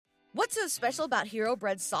What's so special about Hero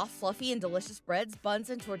Bread's soft, fluffy, and delicious breads, buns,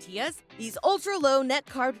 and tortillas? These ultra-low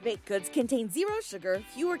net-carb baked goods contain zero sugar,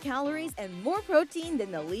 fewer calories, and more protein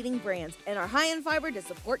than the leading brands, and are high in fiber to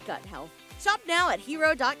support gut health. Shop now at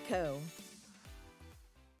hero.co.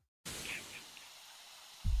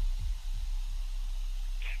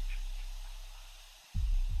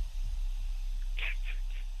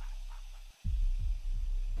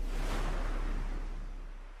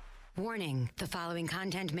 Warning, the following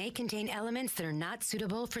content may contain elements that are not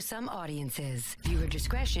suitable for some audiences. Viewer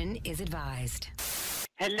discretion is advised.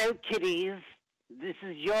 Hello, kiddies. This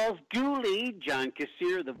is yours duly, John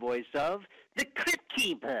Kassir, the voice of The Crypt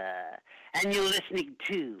Keeper. And you're listening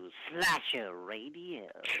to Slasher Radio.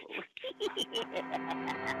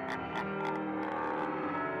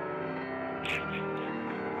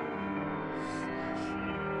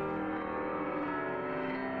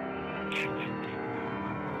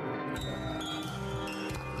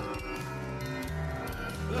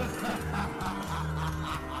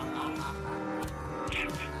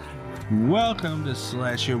 Welcome to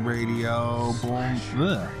Slasher Radio.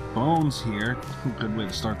 Bones here. Good way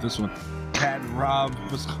to start this one. Cat and Rob,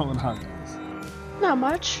 what's going on, guys? Not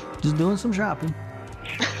much. Just doing some shopping.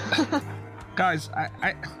 Guys,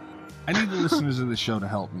 I need the listeners of the show to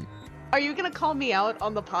help me. Are you going to call me out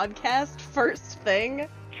on the podcast first thing?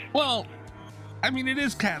 Well, I mean, it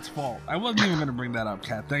is Cat's fault. I wasn't even going to bring that up,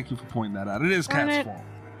 Cat. Thank you for pointing that out. It is Cat's fault.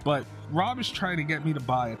 But Rob is trying to get me to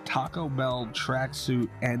buy a Taco Bell tracksuit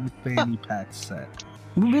and fanny pack set.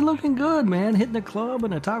 We've been looking good, man. Hitting the club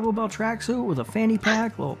in a Taco Bell tracksuit with a fanny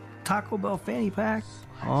pack, little Taco Bell fanny pack.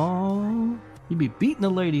 Oh, you'd be beating the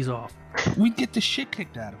ladies off. We'd get the shit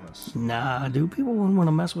kicked out of us. Nah, dude, people wouldn't want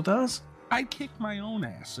to mess with us. I'd kick my own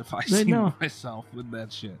ass if I seen myself with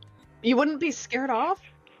that shit. You wouldn't be scared off?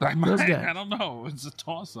 I might. I don't know. It's a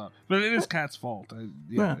toss-up. But it is Cat's fault.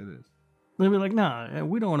 Yeah, it is. They'd be like, nah,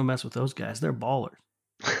 we don't want to mess with those guys. They're ballers.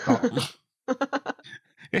 Oh.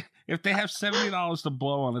 If they have $70 to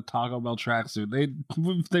blow on a Taco Bell tracksuit,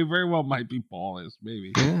 they very well might be ballers,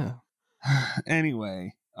 maybe. Yeah.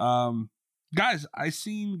 Anyway, guys, I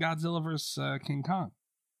seen Godzilla vs. King Kong.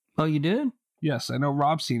 Oh, you did? Yes, I know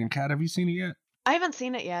Rob's seen it. Kat, have you seen it yet? I haven't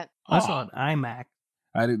seen it yet. I saw it IMAX.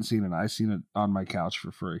 I didn't see it. I seen it on my couch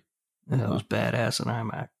for free. Yeah, it was badass in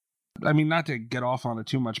IMAX. I mean, not to get off on it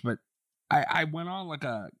too much, but I went on like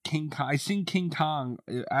a King Kong. I seen King Kong.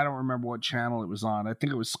 I don't remember what channel it was on. I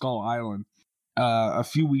think it was Skull Island a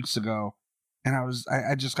few weeks ago. And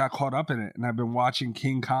I just got caught up in it. And I've been watching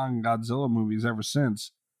King Kong and Godzilla movies ever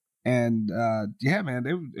since. And yeah,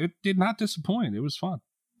 man, it did not disappoint. It was fun.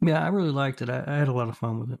 Yeah, I really liked it. I had a lot of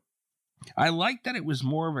fun with it. I liked that it was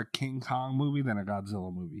more of a King Kong movie than a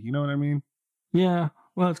Godzilla movie. You know what I mean? Yeah.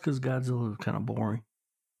 Well, it's because Godzilla was kind of boring.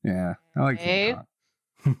 Yeah, I like King Kong.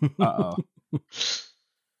 Uh-oh.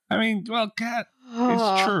 I mean, well, Kat,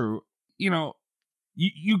 it's true. You know,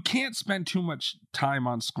 you can't spend too much time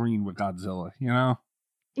on screen with Godzilla, you know?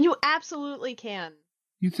 You absolutely can.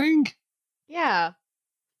 You think? Yeah.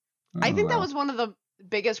 I think that was one of the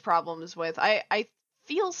biggest problems with... I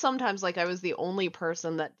feel sometimes like I was the only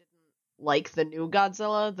person that didn't like the new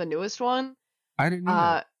Godzilla, the newest one. I didn't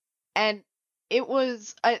either. And it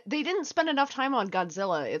was... they didn't spend enough time on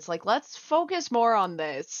Godzilla. It's like, let's focus more on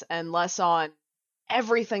this and less on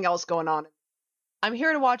everything else going on. I'm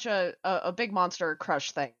here to watch a big monster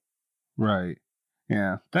crush thing. Right.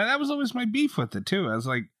 Yeah. That was always my beef with it, too. I was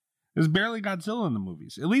like, there's barely Godzilla in the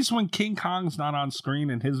movies. At least when King Kong's not on screen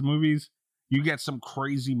in his movies, you get some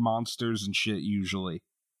crazy monsters and shit usually.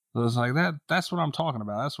 So it's like, that's what I'm talking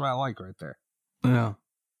about. That's what I like right there. Yeah.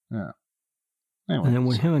 Yeah. Anyway, and then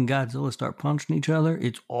when him and Godzilla start punching each other,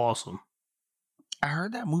 it's awesome. I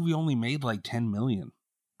heard that movie only made like 10 million.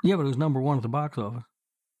 Yeah, but it was #1 at the box office.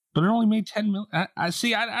 But it only made 10 million. I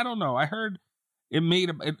see. I don't know. I heard it made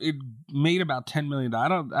about 10 million.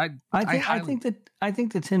 I think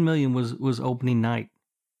the 10 million was opening night.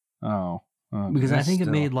 Oh, because I think it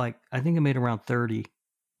made around 30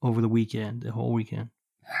 over the weekend, the whole weekend.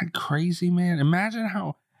 That crazy, man. Imagine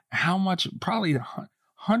how much, probably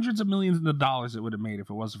hundreds of millions of dollars it would have made if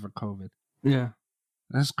it wasn't for COVID. Yeah.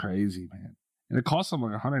 That's crazy, man. And it cost them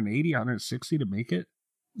like 180, 160 to make it.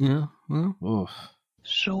 Yeah. Well. Oof.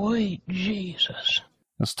 Sweet Jesus.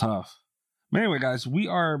 That's tough. But anyway, guys, we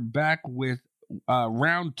are back with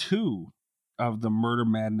round 2 of the Murder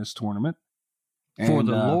Madness tournament. For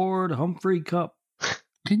the Lord Humphrey Cup.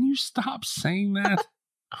 Can you stop saying that?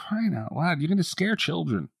 Crying out loud. You're going to scare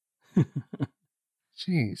children.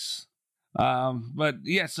 Jeez. But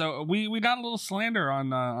yeah, so we got a little slander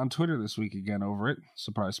on Twitter this week again over it.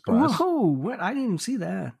 Surprise, surprise. Whoa, what? I didn't even see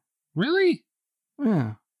that. Really?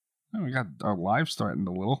 Yeah. We got our lives threatened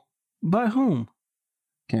a little. By whom?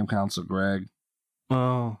 Camp Counselor Greg.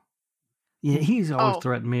 Oh. Yeah, he's always Oh.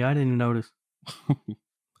 threatened me. I didn't notice.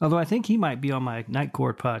 Although I think he might be on my Night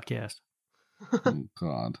Court podcast. Oh,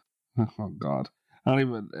 God. Oh, God. I don't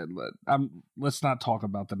even... let's not talk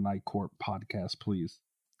about the Night Court podcast, please.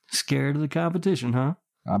 Scared of the competition, huh?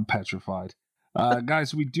 I'm petrified.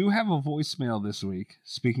 Guys, we do have a voicemail this week.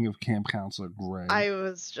 Speaking of Camp Counselor Greg. I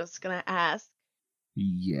was just gonna ask.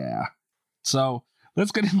 Yeah. So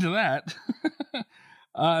let's get into that.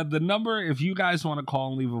 The number, if you guys want to call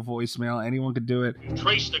and leave a voicemail, anyone could do it.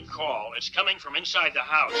 Trace the call. It's coming from inside the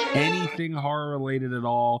house. Anything horror related at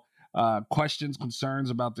all. Questions, concerns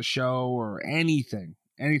about the show, or anything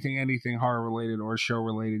horror related or show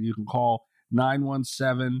related, you can call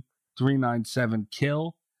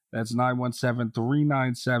 917-397-KILL. That's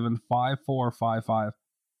 917-397-5455.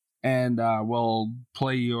 And we'll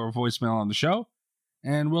play your voicemail on the show,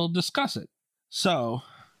 and we'll discuss it. So...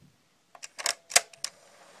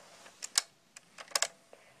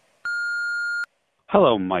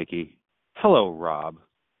 Hello, Mikey. Hello, Rob.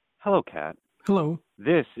 Hello, Kat. Hello.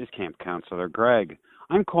 This is Camp Counselor Greg.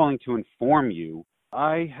 I'm calling to inform you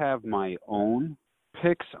I have my own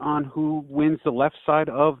picks on who wins the left side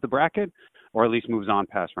of the bracket, or at least moves on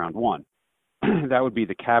past round one. That would be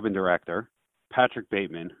the cabin director, Patrick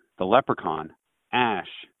Bateman, the leprechaun, Ash,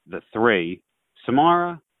 the three,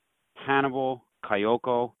 Samara, Hannibal,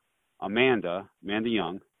 Kayoko, Amanda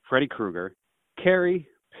Young, Freddy Krueger, Carrie,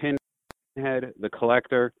 Pinhead, the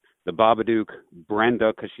Collector, the Babadook,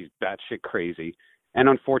 Brenda, because she's batshit crazy, and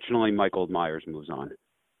unfortunately Michael Myers moves on.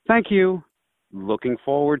 Thank you. Looking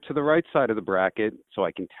forward to the right side of the bracket so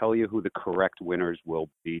I can tell you who the correct winners will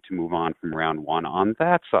be to move on from round one on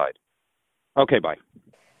that side. Okay, bye.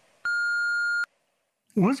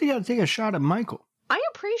 Why does he got to take a shot at Michael? I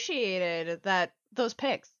appreciated those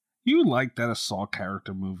picks. You like that a Saw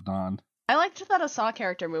character moved on. I liked that a Saw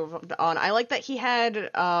character moved on. I liked that he had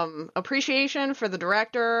appreciation for the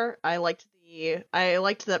director. I liked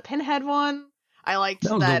the Pinhead one. I liked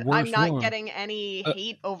that I'm not getting any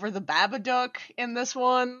hate over the Babadook in this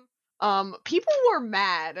one. People were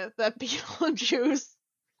mad that Beetlejuice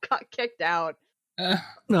got kicked out.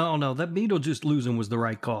 No, that Beetlejuice losing was the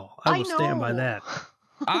right call. I will stand by that.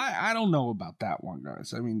 I don't know about that one,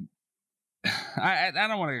 guys. I mean, I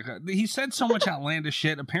don't want to. He said so much outlandish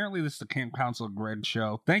shit. Apparently, this is the Camp Counselor Greg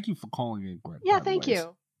show. Thank you for calling in, Greg. Yeah, thank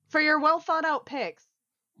you for your well thought out picks.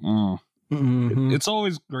 It's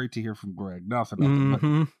always great to hear from Greg.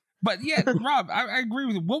 Nothing. But yeah, Rob, I agree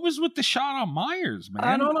with you. What was with the shot on Myers, man?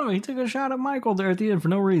 I don't know. He took a shot at Michael there at the end for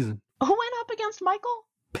no reason. Who went up against Michael?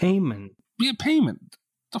 Payment. Yeah, Payment.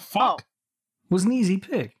 The fuck? Was an easy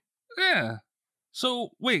pick. Yeah.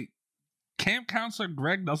 So, wait. Camp Counselor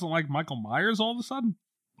Greg doesn't like Michael Myers all of a sudden?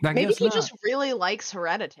 Maybe he just really likes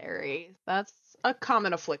Hereditary. That's a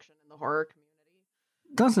common affliction in the horror community.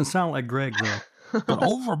 Doesn't sound like Greg, though. But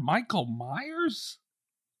over Michael Myers?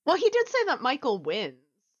 Well, he did say that Michael wins.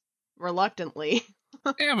 Reluctantly.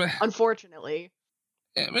 Yeah, but... Unfortunately.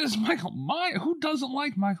 Yeah, but it's Michael Myers. Who doesn't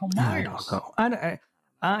like Michael Myers? I don't know.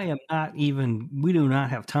 I am not even... We do not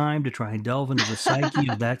have time to try and delve into the psyche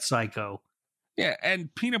of that psycho. Yeah,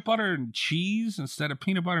 and peanut butter and cheese instead of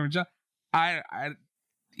peanut butter and jelly.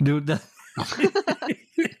 Dude,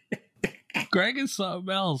 Greg is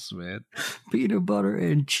something else, man. Peanut butter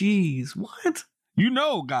and cheese. What? You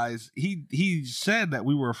know, guys, he said that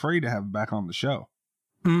we were afraid to have him back on the show.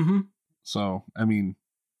 Mm-hmm. So, I mean,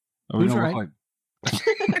 we Who's don't right? look like...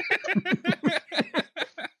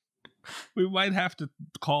 We might have to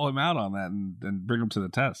call him out on that and bring him to the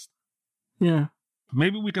test. Yeah.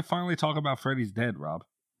 Maybe we could finally talk about Freddy's Dead, Rob.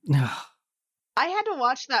 I had to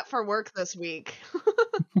watch that for work this week.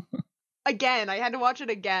 Again, I had to watch it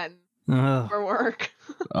again for work.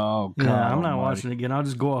 Oh, God. Yeah, I'm not watching it again. I'll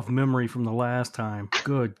just go off memory from the last time.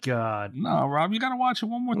 Good God. No, Rob, you got to watch it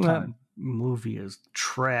one more time. That movie is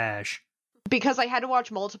trash. Because I had to watch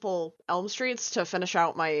multiple Elm Streets to finish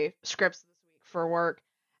out my scripts this week for work.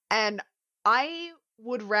 And I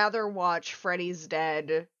would rather watch Freddy's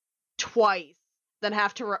Dead twice than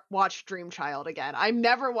have to watch Dream Child again. I'm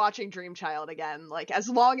never watching Dream Child again, like, as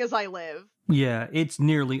long as I live. Yeah, it's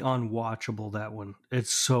nearly unwatchable, that one.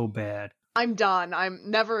 It's so bad. I'm done. I'm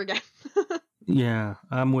never again. Yeah,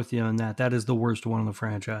 I'm with you on that. That is the worst one in the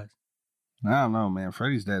franchise. I don't know, man.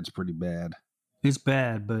 Freddy's Dead's pretty bad. It's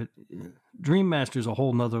bad, but Dream Master's a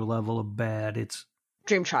whole nother level of bad. It's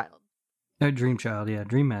Dream Child. Dream Child, yeah.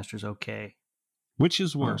 Dream Master's okay. Which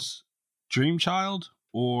is worse? Dream Child?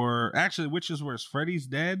 Or actually, which is worse, Freddy's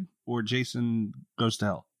Dead or Jason Goes to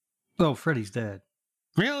Hell? Oh, Freddy's Dead.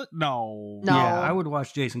 Really? No. No. Yeah, I would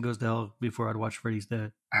watch Jason Goes to Hell before I'd watch Freddy's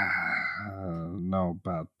Dead. Know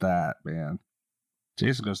about that, man.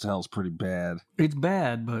 Jason Goes to Hell is pretty bad. It's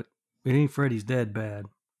bad, but it ain't Freddy's Dead bad.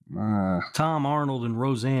 Tom Arnold and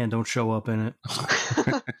Roseanne don't show up in it.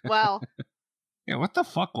 Well. Yeah, what the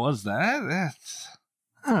fuck was that? That's...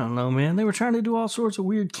 I don't know, man. They were trying to do all sorts of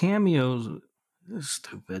weird cameos. It's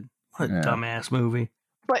stupid. What a dumbass movie.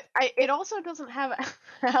 But it also doesn't have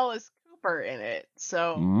Alice Cooper in it,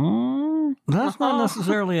 so... That's not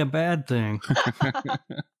necessarily a bad thing.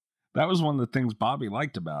 That was one of the things Bobby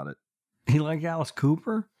liked about it. He liked Alice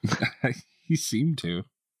Cooper? He seemed to.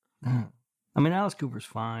 I mean, Alice Cooper's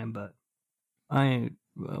fine, but I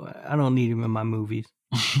don't need him in my movies.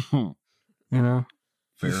 You know?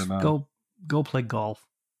 Fair Just enough. Go play golf,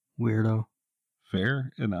 weirdo.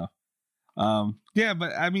 Fair enough. Yeah,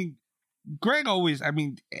 but I mean, Greg always,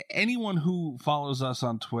 anyone who follows us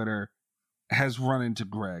on Twitter has run into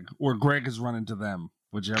Greg, or Greg has run into them,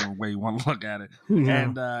 whichever way you want to look at it. Yeah.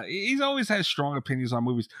 And he's always has strong opinions on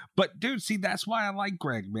movies. But dude, see, that's why I like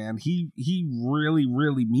Greg, man. He really,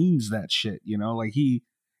 really means that shit, you know? Like he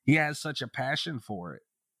has such a passion for it.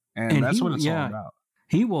 And that's what it's all about.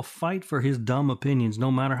 He will fight for his dumb opinions,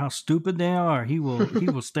 no matter how stupid they are. He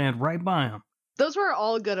will stand right by them. Those were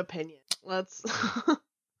all good opinions. Let's...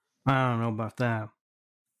 I don't know about that.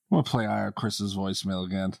 We'll play IR Chris's voicemail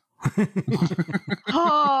again.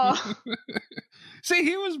 Oh. See,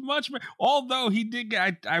 he was much better. Although he did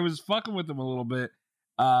get, I was fucking with him a little bit,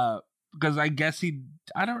 because I guess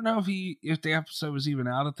I don't know if the episode was even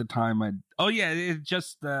out at the time. It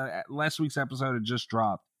just last week's episode had just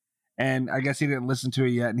dropped, and I guess he didn't listen to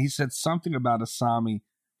it yet. And he said something about Asami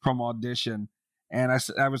from Audition, and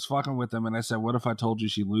I was fucking with him, and I said, "What if I told you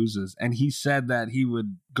she loses?" And he said that he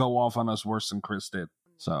would go off on us worse than Chris did.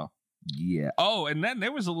 So. Yeah. Oh, and then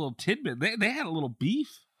there was a little tidbit. They had a little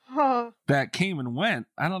beef that came and went.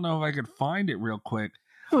 I don't know if I could find it real quick.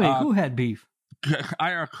 Wait, who had beef?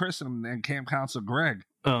 IR Chris and Camp Council Greg.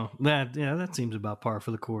 Oh, that seems about par for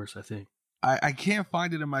the course, I think. I can't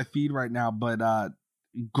find it in my feed right now, but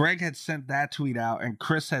Greg had sent that tweet out, and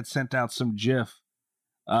Chris had sent out some GIF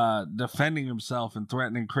defending himself and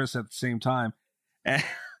threatening Chris at the same time.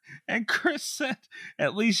 And Chris said,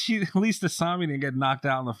 at least Asami didn't get knocked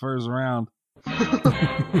out in the first round.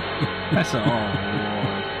 I said,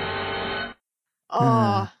 oh,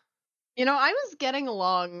 Lord. You know, I was getting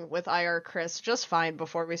along with IR Chris just fine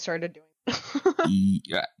before we started doing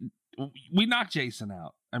Yeah, we knocked Jason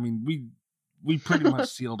out. I mean, we pretty much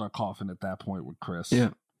sealed our coffin at that point with Chris. Yeah.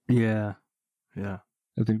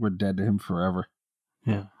 I think we're dead to him forever.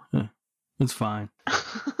 Yeah. It's fine.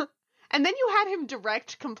 And then you had him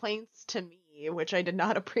direct complaints to me, which I did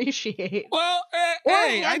not appreciate. Well, or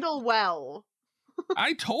handle well.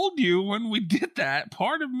 I told you when we did that,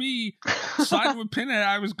 part of me sided with Pinhead.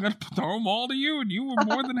 I was going to throw them all to you, and you were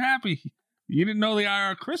more than happy. You didn't know the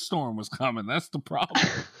IR Chris storm was coming. That's the problem.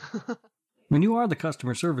 When you are the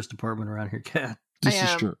customer service department around here, Kat. This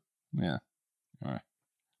is true. Yeah. All right.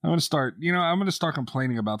 I'm going to start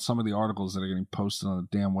complaining about some of the articles that are getting posted on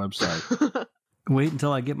the damn website. Wait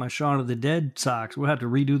until I get my Shaun of the Dead socks. We'll have to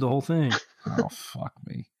redo the whole thing. Oh, fuck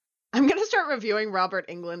me. I'm going to start reviewing Robert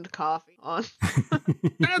Englund coffee on.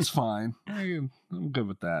 That's fine. I'm good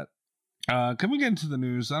with that. Can we get into the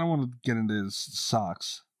news? I don't want to get into his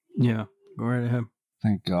socks. Yeah, go right ahead.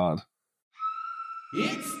 Thank God.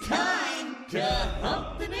 It's time to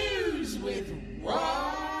hump the news with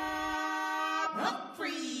Rob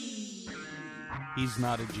Humphrey. He's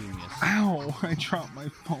not a genius. Ow, I dropped my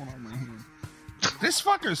phone on my hand. This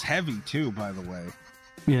fucker's heavy too, by the way.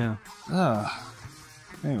 Yeah.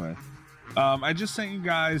 Anyway, I just sent you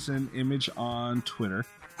guys an image on Twitter.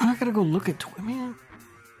 I gotta go look at Twitter, man.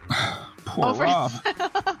 Poor Rob.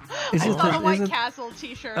 I saw the White Castle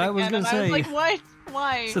t-shirt I was again, gonna and say, I was like, what?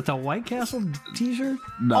 Why? Is it the White Castle t-shirt?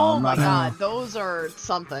 No, oh I'm my not god, those are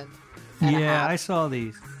something. Yeah, I saw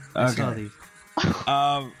these. I saw these.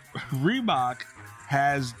 Reebok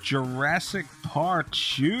has Jurassic Park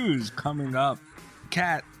shoes coming up.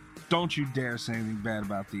 Kat, don't you dare say anything bad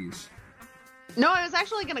about these. No, I was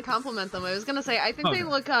actually going to compliment them. I was going to say, I think they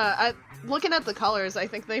look, looking at the colors, I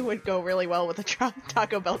think they would go really well with a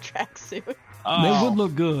Taco Bell tracksuit. They would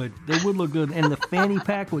look good. And the fanny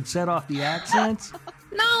pack would set off the accents.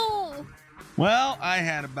 No! Well, I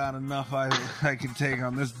had about enough I could take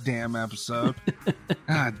on this damn episode.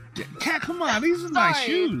 God, Kat, come on. These are nice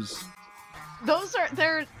shoes.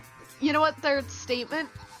 They're, you know what? They're statement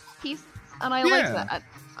pieces, and I like that.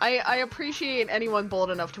 I appreciate anyone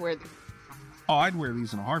bold enough to wear these. Oh, I'd wear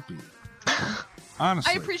these in a heartbeat.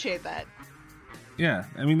 Honestly. I appreciate that. Yeah,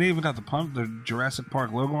 I mean, they even got the Jurassic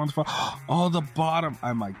Park logo on the front. Oh, the bottom.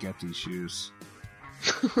 I might get these shoes.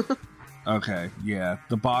 Okay, yeah.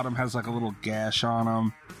 The bottom has like a little gash on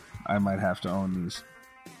them. I might have to own these.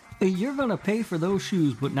 You're going to pay for those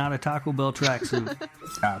shoes, but not a Taco Bell tracksuit.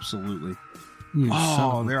 Absolutely.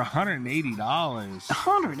 Oh, they're $180.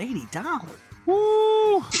 $180?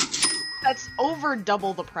 Woo! That's over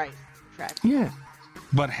double the price. Track. Yeah.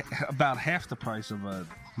 But about half the price of a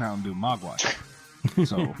Mountain Dew Mogwai.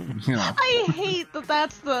 So, you know. I hate that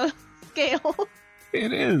that's the scale.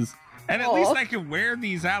 It is. And at least I can wear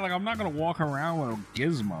these out. Like, I'm not going to walk around with a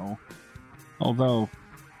gizmo. Although.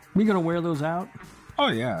 You going to wear those out? Oh,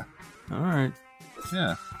 yeah. All right.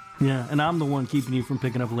 Yeah. Yeah, and I'm the one keeping you from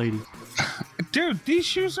picking up ladies. Dude, these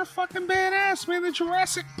shoes are fucking badass, man. The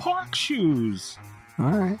Jurassic Park shoes.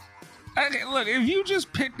 All right. Okay, look, if you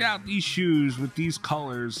just picked out these shoes with these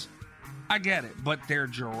colors, I get it, but they're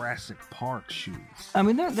Jurassic Park shoes. I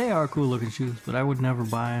mean, they are cool looking shoes, but I would never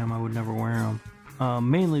buy them. I would never wear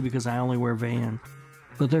them. Mainly because I only wear Van.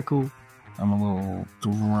 But they're cool. I'm a little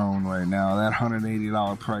thrown right now. That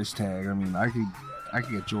 $180 price tag. I mean, I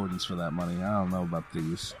could get Jordans for that money. I don't know about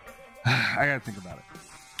these. I gotta think about it.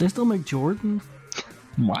 They still make Jordans?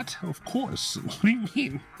 What? Of course. What do you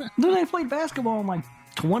mean? Dude, they played basketball in like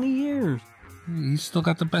 20 years. He's still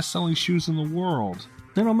got the best-selling shoes in the world.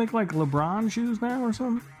 They don't make like LeBron shoes now or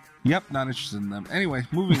something? Yep, not interested in them. Anyway,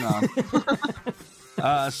 moving on.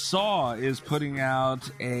 Saw is putting out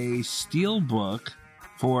a steelbook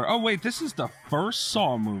for... Oh, wait, this is the first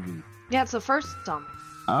Saw movie. Yeah, it's the first Saw.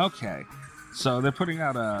 Okay. So they're putting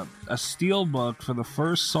out a steelbook for the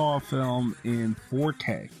first Saw film in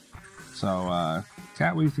 4K. So,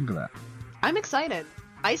 Kat, what do you think of that? I'm excited.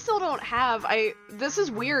 I still don't have... This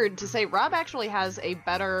is weird to say. Rob actually has a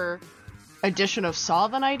better edition of Saw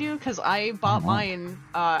than I do, because I bought mine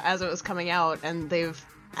as it was coming out, and they've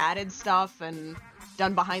added stuff and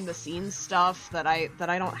done behind-the-scenes stuff that I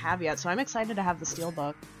don't have yet. So I'm excited to have the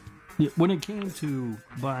steelbook. Yeah, when it came to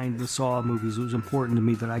buying the Saw movies, it was important to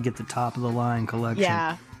me that I get the top-of-the-line collection.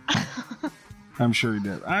 Yeah. I'm sure you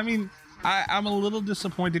did. I mean, I'm a little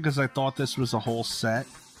disappointed because I thought this was a whole set.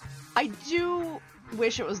 I do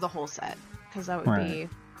wish it was the whole set, because that would be...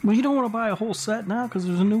 Well, you don't want to buy a whole set now because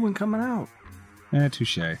there's a new one coming out.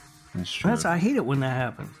 Touche. That's true. I hate it when that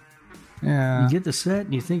happens. Yeah. You get the set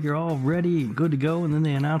and you think you're all ready and good to go, and then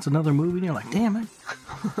they announce another movie and you're like, damn it.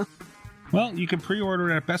 Well, you can pre-order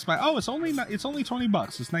it at Best Buy. Oh, it's only $20. It's $19,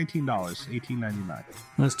 $18.99.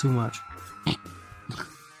 That's too much.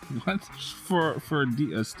 What? For a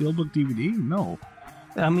steelbook DVD? No.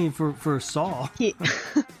 I mean, for Saw.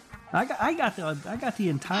 I got the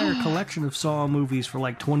entire collection of Saw movies for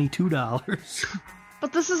like $22.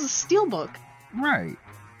 But this is a steelbook. Right.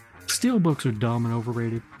 Steelbooks are dumb and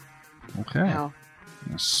overrated. Okay. No.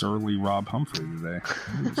 Surly Rob Humphrey today.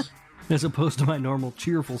 As opposed to my normal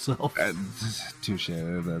cheerful self. Touche.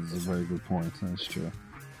 That's a very good point. That's true.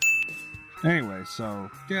 Anyway, so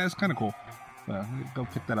yeah, it's kind of cool. Go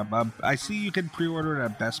pick that up. I see you can pre-order it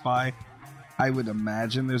at Best Buy. I would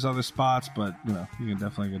imagine there's other spots, but you can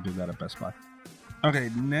definitely go do that at Best Buy. Okay,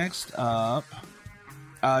 next up,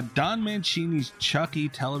 Don Mancini's Chucky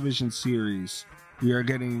television series. We are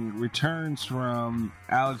getting returns from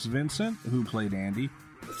Alex Vincent, who played Andy,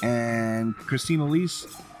 and Christina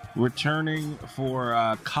Leese returning for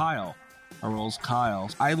Kyle. Her role's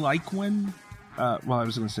Kyle. I like when, I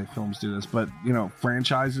was going to say films do this, but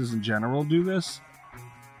franchises in general do this.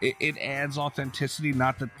 It adds authenticity.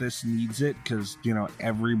 Not that this needs it, because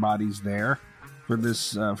everybody's there for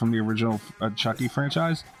this from the original Chucky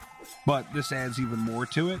franchise, but this adds even more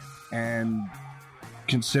to it. And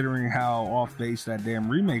considering how off base that damn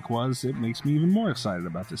remake was, it makes me even more excited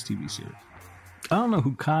about this TV series. I don't know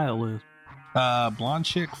who Kyle is. Blonde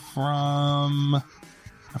chick from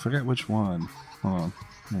I forget which one. Hold on,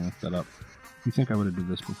 let me look that up. You think I would have did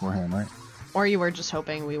this beforehand, right? Or you were just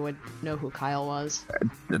hoping we would know who Kyle was.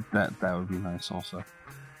 That would be nice also.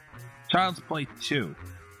 Child's Play 2.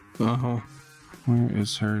 Uh-huh. Where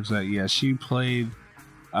is hers? Yeah, she played...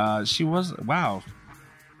 she was... Wow.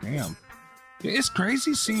 Damn. It's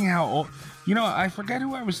crazy seeing how old... I forget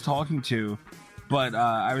who I was talking to, but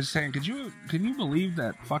I was saying, can you believe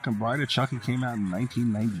that fucking Bride of Chucky came out in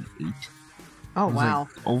 1998? Oh, wow.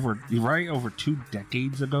 Over 2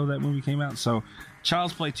 decades ago that movie came out. So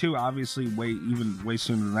Child's Play 2, obviously way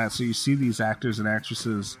sooner than that. So you see these actors and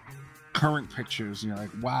actresses, current pictures, and you're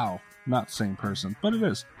like, wow, not the same person. But it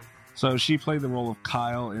is. So she played the role of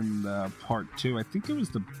Kyle in part 2. I think it was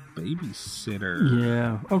the babysitter.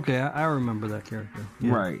 Yeah. Okay, I remember that character.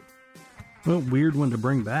 Yeah. Right. Well, weird one to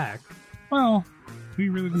bring back. Well, who are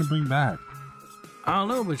you really going to bring back? I don't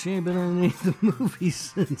know, but she ain't been in any of the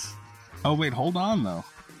movies since. Oh, wait, hold on, though.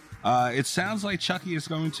 It sounds like Chucky is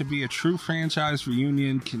going to be a true franchise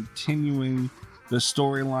reunion, continuing the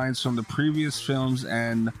storylines from the previous films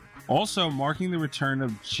and also marking the return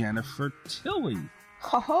of Jennifer Tilly.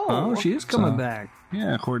 Oh, she is coming back.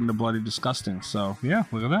 Yeah, according to Bloody Disgusting. So, yeah,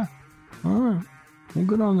 look at that. All right. Well,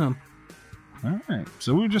 good on them. All right.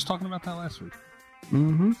 So we were just talking about that last week.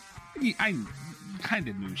 Mm-hmm. I kind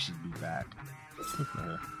of knew she'd be back.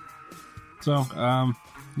 Okay. So,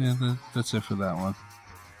 yeah, that's it for that one.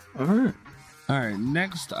 All right. All right,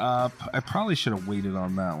 next up, I probably should have waited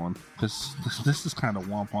on that one, because this is kind of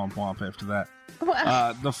womp, womp, womp after that.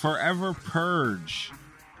 The Forever Purge.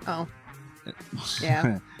 Oh.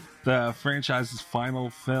 Yeah. The franchise's final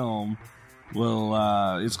film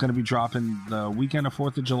it's going to be dropping the weekend of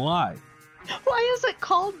 4th of July. Why is it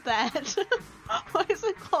called that? Why is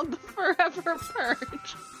it called the Forever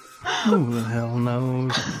Purge? Who the hell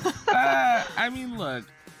knows? I mean, look,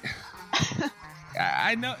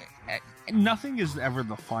 I know nothing is ever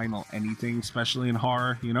the final anything, especially in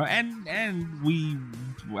horror, you know, and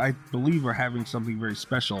I believe we're having something very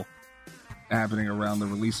special happening around the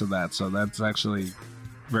release of that, so that's actually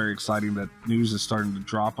very exciting that news is starting to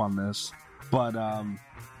drop on this. But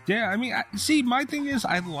yeah, I mean, see, my thing is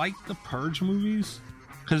I like the Purge movies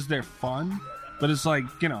because they're fun, but it's like,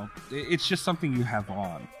 you know, it's just something you have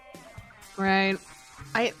on. Right.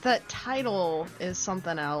 The title is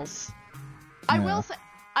something else. Yeah. I will say,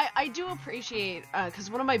 I do appreciate, because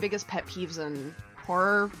one of my biggest pet peeves in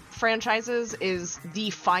horror franchises is the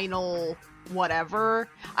final whatever.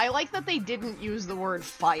 I like that they didn't use the word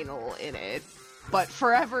final in it, but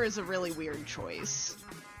forever is a really weird choice.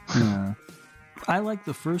 Yeah. I like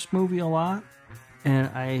the first movie a lot, and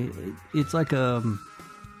it's like a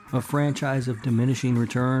franchise of diminishing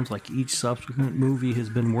returns. Like each subsequent movie has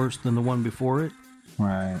been worse than the one before it.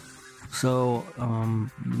 Right. So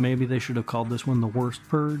maybe they should have called this one the Worst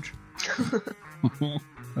Purge.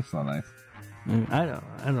 That's not nice. I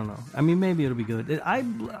don't know. I mean, maybe it'll be good. I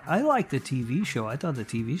like the TV show. I thought the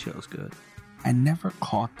TV show was good. I never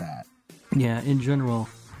caught that. Yeah, in general,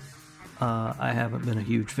 I haven't been a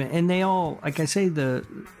huge fan. And they all, like I say,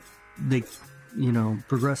 they you know,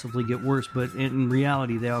 progressively get worse, but in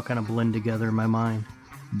reality, they all kind of blend together in my mind.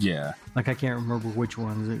 Yeah. Like, I can't remember which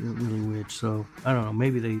one is really which, so I don't know.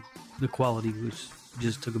 Maybe the quality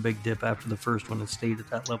just took a big dip after the first one and stayed at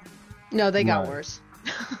that level. No, they got worse.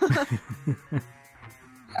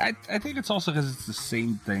 I think it's also because it's the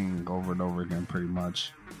same thing over and over again, pretty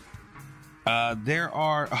much. There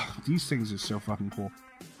are... these things are so fucking cool.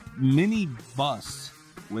 Mini busts,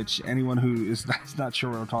 which anyone who is not sure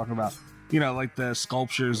what I'm talking about, you know, like the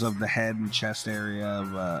sculptures of the head and chest area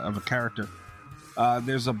of a character.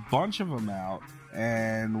 There's a bunch of them out,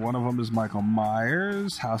 and one of them is Michael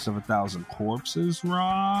Myers, House of a Thousand Corpses,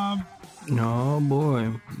 Rob. Oh,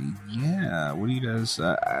 boy. Yeah, what do you guys...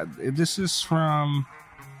 this is from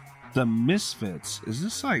The Misfits. Is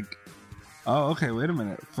this like... Oh, okay, wait a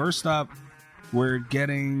minute. First up, we're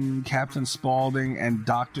getting Captain Spaulding and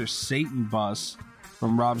Dr. Satan bust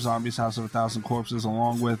from Rob Zombie's House of a Thousand Corpses,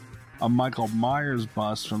 along with a Michael Myers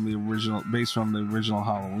bust from the original, based on the original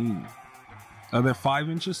Halloween. They're 5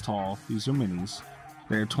 inches tall. These are minis.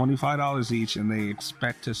 They're $25 each, and they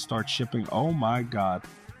expect to start shipping, oh my god,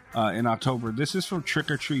 in October. This is from Trick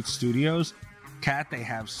or Treat Studios. Cat, they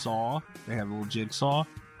have Saw. They have a little Jigsaw.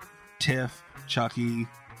 Tiff, Chucky,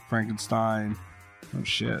 Frankenstein. Oh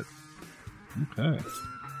shit. Okay.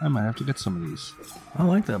 I might have to get some of these. I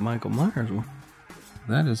like that Michael Myers one.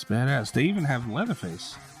 That is badass. They even have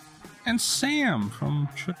Leatherface. And Sam from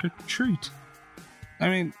Trick or Treat. I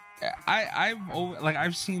mean,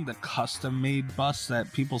 I've seen the custom made busts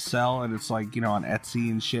that people sell, and it's like, you know, on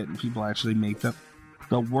Etsy and shit, and people actually make them.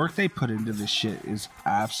 The work they put into this shit is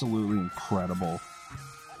absolutely incredible.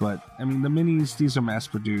 But I mean, the minis, these are mass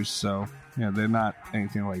produced, so you know, they're not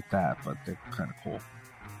anything like that, but they're kind of cool.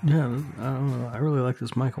 Yeah, I don't know. I really like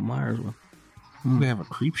this Michael Myers one. They have a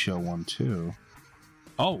Creepshow one too.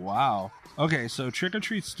 Oh wow. Okay, so Trick or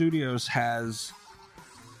Treat Studios has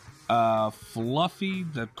Fluffy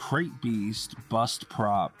the Crate Beast bust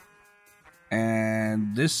prop,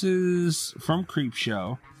 and this is from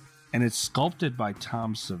Creepshow, and it's sculpted by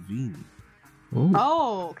Tom Savini. Ooh.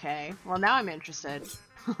 Oh, okay. Well, now I'm interested.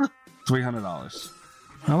 $300.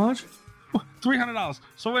 How much? $300.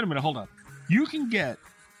 So wait a minute, hold on. You can get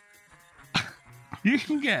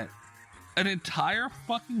an entire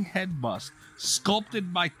fucking head bust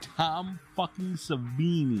sculpted by Tom fucking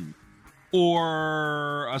Savini,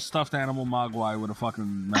 or a stuffed animal Mogwai with a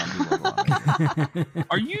fucking Mountain Dew logo on it.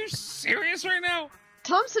 Are you serious right now?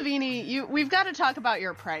 Tom Savini, we've got to talk about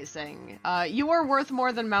your pricing. You are worth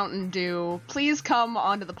more than Mountain Dew. Please come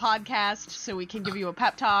onto the podcast so we can give you a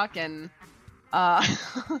pep talk. And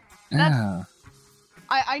Yeah.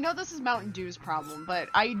 I know this is Mountain Dew's problem, but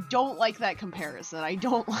I don't like that comparison. I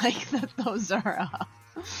don't like that those are.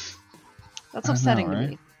 That's upsetting to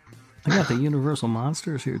me. I got the Universal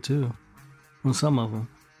Monsters here too. Well, some of them.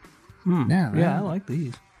 Yeah, I like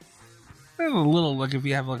these. They're a little, like, if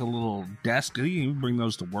you have like a little desk, you can bring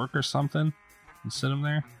those to work or something and sit them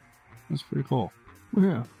there. That's pretty cool.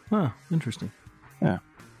 Yeah. Huh. Interesting. Yeah.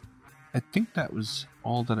 I think that was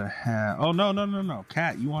all that I had. Oh, no.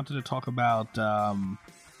 Kat, you wanted to talk about,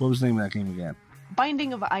 what was the name of that game again?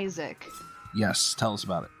 Binding of Isaac. Yes, tell us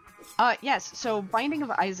about it. Yes, so Binding of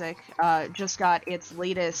Isaac just got its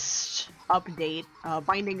latest update,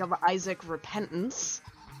 Binding of Isaac Repentance.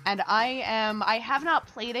 And I have not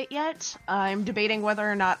played it yet. I'm debating whether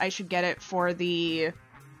or not I should get it for the,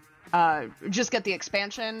 just get the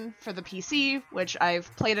expansion for the PC, which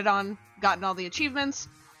I've played it on, gotten all the achievements,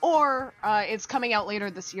 or it's coming out later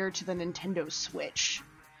this year to the Nintendo Switch.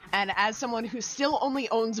 And as someone who still only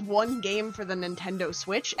owns one game for the Nintendo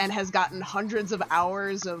Switch and has gotten hundreds of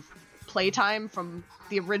hours of playtime from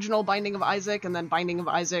the original Binding of Isaac and then Binding of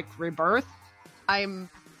Isaac Rebirth, I'm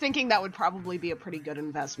thinking that would probably be a pretty good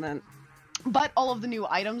investment. But all of the new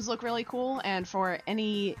items look really cool, and for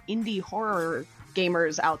any indie horror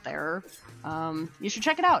gamers out there, you should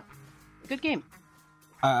check it out. Good game.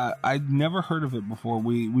 I'd never heard of it before.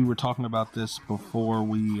 We were talking about this before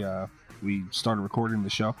we started recording the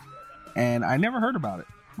show, and I never heard about it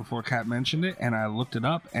before Kat mentioned it, and I looked it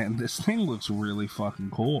up, and this thing looks really fucking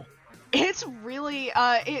cool. It's really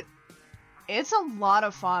it's a lot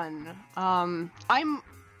of fun.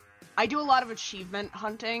 I do a lot of achievement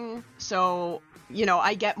hunting, so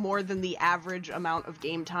I get more than the average amount of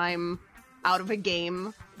game time out of a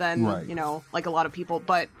game than like a lot of people.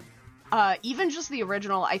 But even just the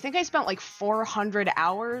original, I think I spent like 400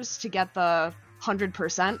 hours to get the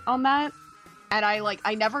 100% on that. And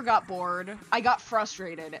I never got bored. I got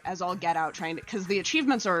frustrated as all get out trying to, because the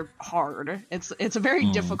achievements are hard. It's a very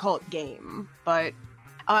difficult game. But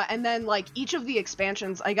and then like each of the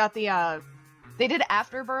expansions, I got the they did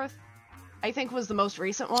Afterbirth, I think was the most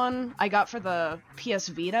recent one I got for the PS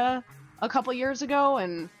Vita a couple years ago,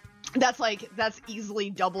 and that's easily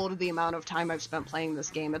doubled the amount of time I've spent playing this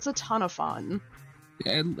game. It's a ton of fun.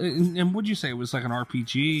 And would you say it was like an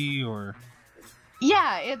RPG or?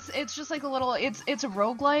 Yeah, it's just like a little, it's a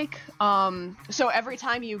roguelike. So every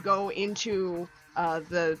time you go into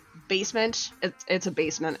the basement, it's a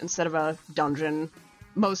basement instead of a dungeon.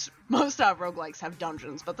 Most roguelikes have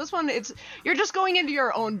dungeons, but this one, you're just going into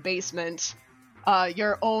your own basement,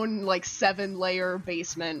 your own like 7-layer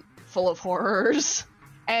basement full of horrors.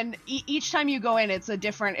 And each time you go in,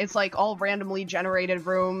 it's like all randomly generated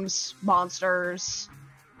rooms, monsters,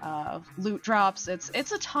 loot drops.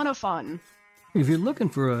 It's a ton of fun. If you're looking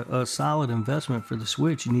for a solid investment for the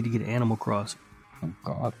Switch, you need to get Animal Crossing. Oh,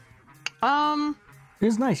 God.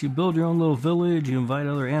 It's nice. You build your own little village. You invite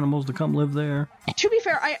other animals to come live there. To be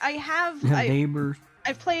fair, I have neighbors.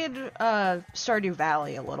 I've played Stardew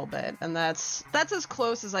Valley a little bit, and that's as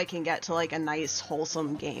close as I can get to like a nice,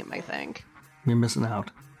 wholesome game, I think. You're missing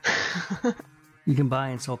out. You can buy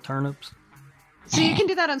and sell turnips. So you can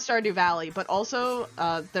do that on Stardew Valley, but also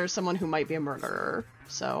there's someone who might be a murderer.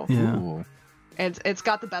 So yeah. Ooh. It's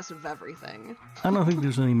got the best of everything. I don't think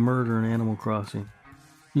there's any murder in Animal Crossing.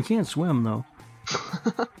 You can't swim, though.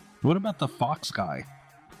 What about the fox guy?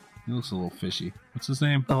 He looks a little fishy. What's his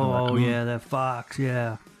name? Oh, yeah, that fox,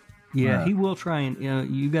 yeah. Yeah, he will try and,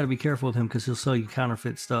 you got to be careful with him because he'll sell you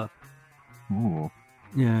counterfeit stuff. Ooh.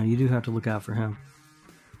 Yeah, you do have to look out for him.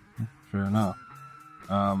 Fair enough.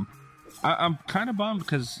 I'm kind of bummed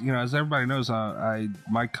because, as everybody knows,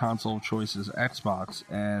 my console of choice is Xbox,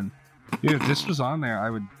 and if this was on there, I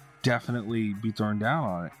would definitely be thrown down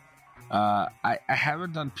on it. I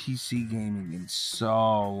haven't done PC gaming in so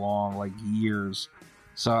long, like years,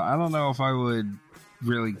 so I don't know if I would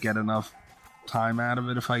really get enough time out of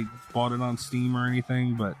it if I bought it on Steam or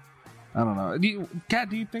anything, but I don't know. Kat,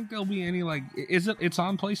 do you think there'll be any, like, it's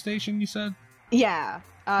on PlayStation, you said? Yeah,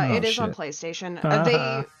 it is on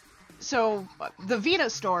PlayStation. So the Vita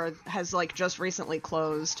store has like just recently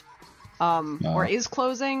closed, or is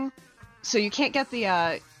closing, so you can't get the,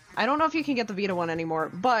 I don't know if you can get the Vita one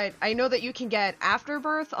anymore, but I know that you can get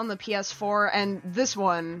Afterbirth on the PS4, and this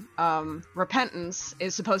one, Repentance,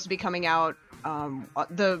 is supposed to be coming out,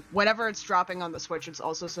 whenever it's dropping on the Switch, it's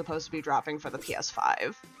also supposed to be dropping for the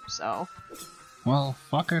PS5, so. Well,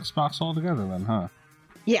 fuck Xbox altogether then, huh?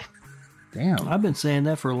 Yeah. Damn. I've been saying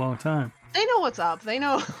that for a long time. They know what's up. They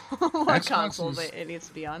know what Xbox console is- it needs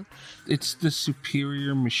to be on. It's the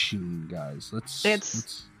superior machine, guys. Let's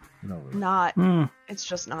get over it. Not. It's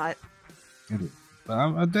just not. It is.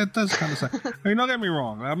 But that does kind of suck. I mean, don't get me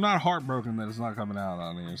wrong. I'm not heartbroken that it's not coming out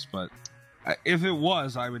on this, but if it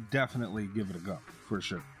was, I would definitely give it a go for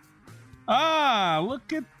sure. Ah,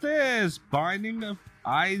 look at this! Binding of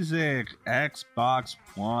Isaac, Xbox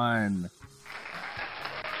One.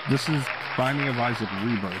 This is Binding of Isaac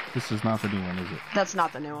Rebirth. This is not the new one, is it? That's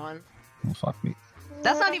not the new one. Oh, fuck me.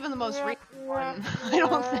 That's not even the most recent one. I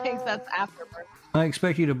don't think that's Afterbirth. I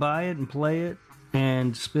expect you to buy it and play it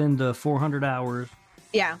and spend 400 hours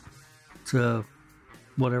Yeah. to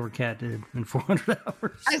whatever Cat did in 400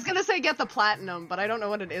 hours. I was gonna say get the platinum, but I don't know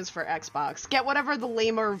what it is for Xbox. Get whatever the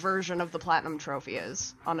lamer version of the platinum trophy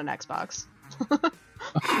is on an Xbox.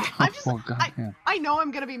 I know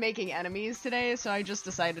I'm gonna be making enemies today, so I just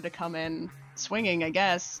decided to come in swinging, I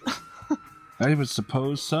guess. I would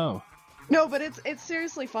suppose so. No, but it's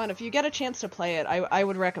seriously fun. If you get a chance to play it, I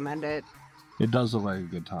would recommend it. It does look like a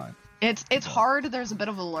good time. It's hard. There's a bit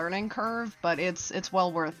of a learning curve, but it's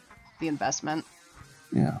well worth the investment.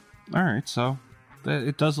 Yeah. All right. So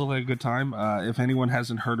it does look like a good time. If anyone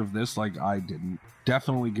hasn't heard of this, like I didn't,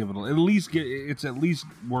 definitely give it it's at least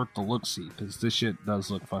worth the look see, because this shit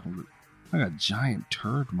does look fucking good. Like a giant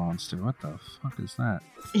turd monster. What the fuck is that?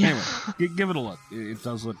 Yeah. Anyway, give it a look. It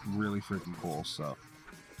does look really freaking cool. So,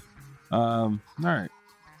 all right.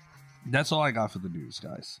 That's all I got for the news,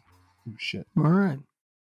 guys. Oh, shit. All right.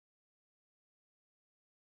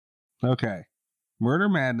 Okay. Murder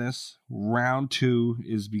Madness round 2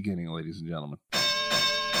 is beginning, ladies and gentlemen.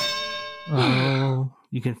 Oh,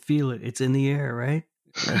 you can feel it. It's in the air, right?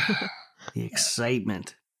 The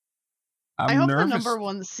excitement. I hope nervous. the number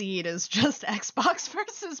one seed is just Xbox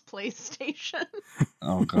versus PlayStation.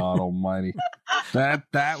 Oh God Almighty!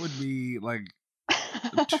 That would be like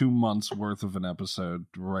 2 months worth of an episode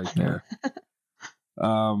right there.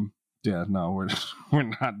 Yeah, no, we're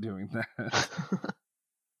not doing that.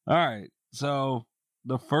 All right, so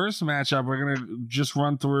the first matchup we're gonna just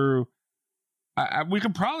run through. We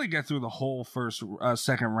could probably get through the whole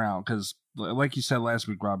second round because, like you said last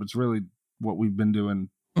week, Rob, it's really what we've been doing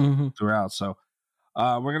throughout. So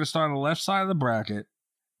we're gonna start on the left side of the bracket,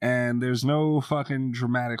 and there's no fucking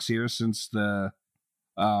dramatics here since the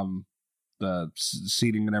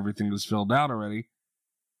seating and everything is filled out already.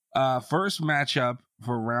 First matchup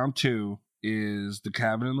for round 2 is the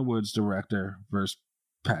Cabin in the Woods director versus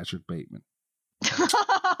Patrick Bateman.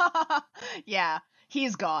 Yeah,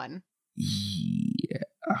 he's gone.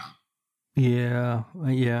 Yeah,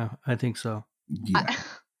 I think so.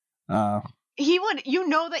 Yeah. He would,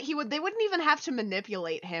 they wouldn't even have to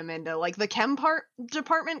manipulate him into, like, the chem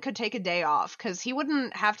department could take a day off, because he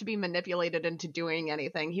wouldn't have to be manipulated into doing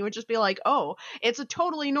anything. He would just be like, oh, it's a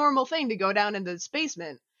totally normal thing to go down into this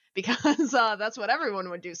basement, because that's what everyone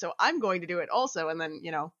would do, so I'm going to do it also, and then,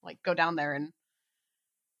 like, go down there and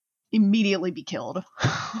immediately be killed.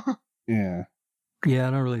 Yeah. Yeah,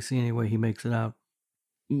 I don't really see any way he makes it out.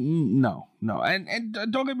 No. And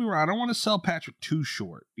don't get me wrong, I don't want to sell Patrick too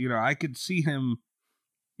short. I could see him,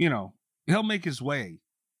 he'll make his way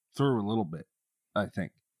through a little bit, I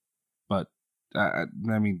think. But, I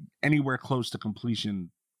mean, anywhere close to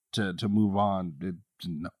completion to move on,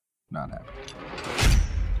 no, not happening.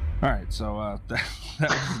 All right, so that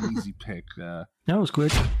was an easy pick. That was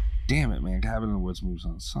quick. Damn it, man. Cabin in the Woods moves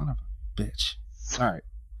on. Son of a bitch. All right.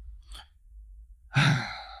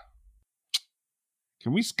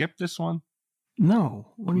 Can we skip this one?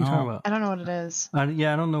 No. What are you talking about? I don't know what it is. I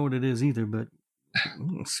don't know what it is either, but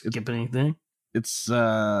skip anything. It's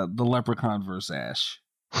the Leprechaun versus Ash.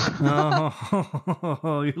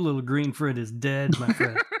 Oh, your little green friend is dead, my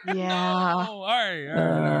friend. Yeah. All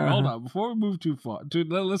right. Hold on. Before we move too far,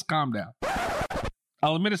 let's calm down.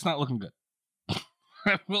 I'll admit it's not looking good.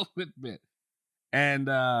 I will admit. And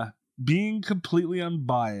being completely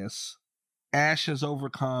unbiased, Ash has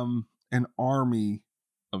overcome an army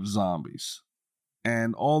of zombies.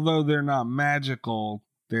 And although they're not magical,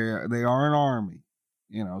 they are an army.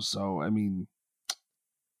 So I mean,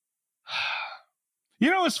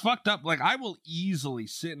 it's fucked up. Like, I will easily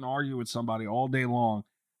sit and argue with somebody all day long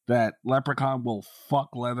that Leprechaun will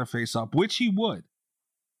fuck Leatherface up, which he would.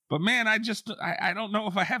 But man, I don't know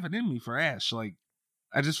if I have it in me for Ash. Like,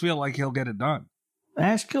 I just feel like he'll get it done.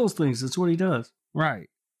 Ash kills things. That's what he does. Right.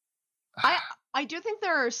 I do think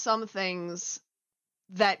there are some things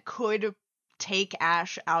that could take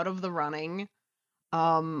Ash out of the running.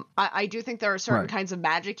 I do think there are certain kinds of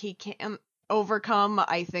magic he can overcome.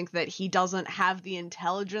 I think that he doesn't have the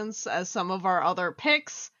intelligence as some of our other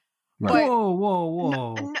picks Right.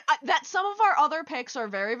 Whoa. That some of our other picks are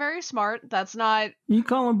very, very smart. That's not. You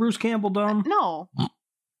calling Bruce Campbell dumb? No.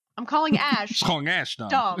 I'm calling Ash. Just calling Ash dumb.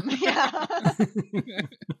 Dumb. Yeah.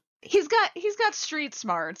 He's got street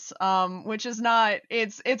smarts, which is not.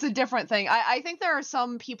 It's a different thing. I think there are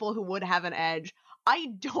some people who would have an edge. I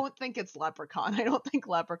don't think it's Leprechaun. I don't think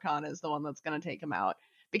Leprechaun is the one that's going to take him out.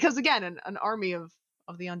 Because again, an army of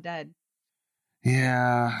the undead.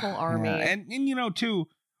 Yeah. Whole army. Yeah. And too,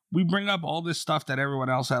 we bring up all this stuff that everyone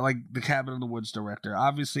else had, like the Cabin in the Woods director.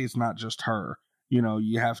 Obviously, it's not just her.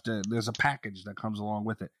 You have to, there's a package that comes along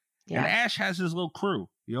with it. Yeah. And Ash has his little crew.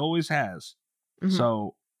 He always has. Mm-hmm.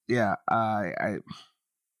 So, yeah,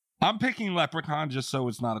 I'm picking Leprechaun just so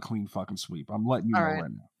it's not a clean fucking sweep. I'm letting you know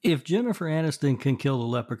right now. If Jennifer Aniston can kill the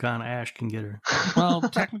Leprechaun, Ash can get her. Well,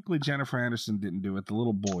 technically, Jennifer Aniston didn't do it. The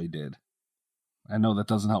little boy did. I know that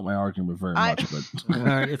doesn't help my argument very much, but all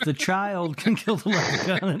right, if the child can kill the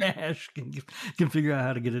Leprechaun, then Ash can figure out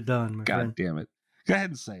how to get it done. My friend. Damn it! Go ahead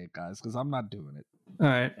and say it, guys, because I'm not doing it. All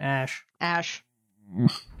right, Ash.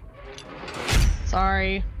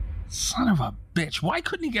 Sorry. Son of a bitch! Why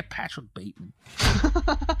couldn't he get Patrick Bateman?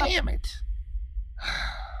 Damn it!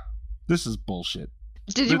 This is bullshit.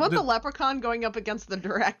 Did you want the Leprechaun going up against the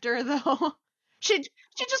director though? She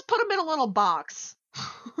just put him in a little box.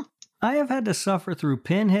 I have had to suffer through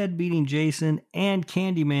Pinhead beating Jason and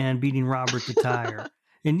Candyman beating Robert the Tire.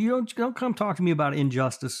 And you don't come talk to me about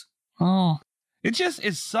injustice. Oh. It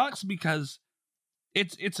sucks because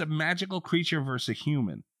it's a magical creature versus a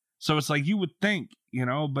human. So it's like you would think,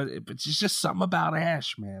 but it's just something about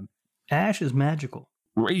Ash, man. Ash is magical.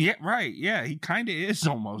 Yeah, right. Yeah, he kind of is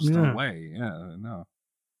almost in a way. Yeah, no.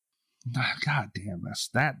 God damn,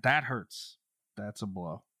 that hurts. That's a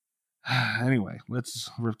blow. Anyway, let's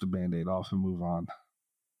rip the Band-Aid off and move on.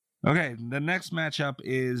 Okay, the next matchup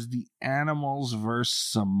is the Animals versus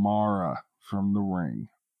Samara from The Ring.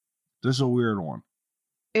 This is a weird one.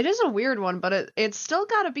 It is a weird one, but it's still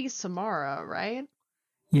got to be Samara, right?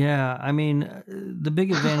 Yeah, I mean, the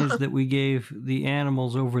big advantage that we gave the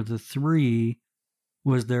Animals over the 3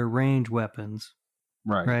 was their range weapons.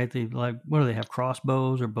 Right? They what do they have,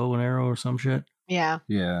 crossbows or bow and arrow or some shit? Yeah.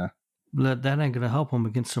 Yeah. That ain't going to help them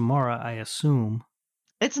against Samara, I assume.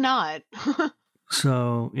 It's not.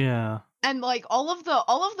 So, yeah. And all of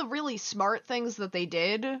the really smart things that they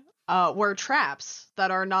did were traps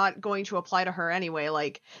that are not going to apply to her anyway.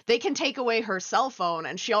 They can take away her cell phone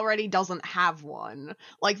and she already doesn't have one.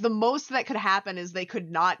 The most that could happen is they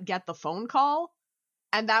could not get the phone call,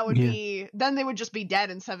 and that would be, then they would just be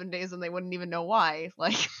dead in 7 days and they wouldn't even know why.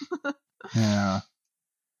 Yeah.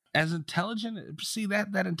 As intelligent, see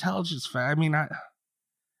that intelligence fact. I mean,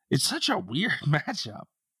 it's such a weird matchup.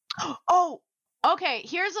 Oh, okay.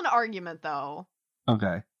 Here's an argument though.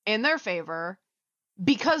 Okay. In their favor,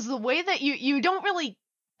 because the way that you don't really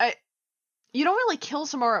kill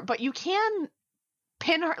Samara, but you can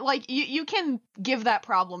pin her. You can give that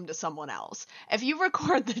problem to someone else. If you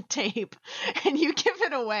record the tape and you give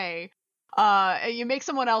it away, and you make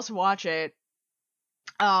someone else watch it,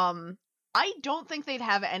 I don't think they'd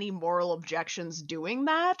have any moral objections doing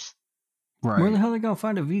that. Right. Where the hell are they going to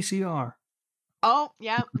find a VCR? Oh,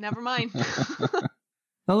 yeah, never mind.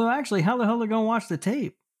 Although, actually, how the hell are they going to watch the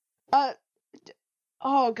tape?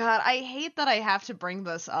 Oh, God, I hate that I have to bring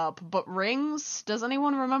this up, but Rings? Does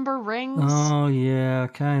anyone remember Rings? Oh, yeah,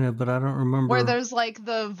 kind of, but I don't remember. Where there's,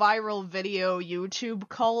 the viral video YouTube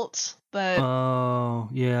cult that... Oh,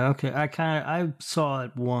 yeah, okay. I saw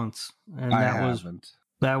it once, and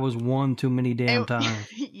that was one too many damn times.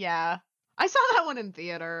 Yeah. I saw that one in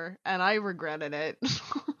theater, and I regretted it.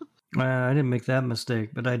 I didn't make that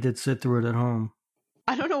mistake, but I did sit through it at home.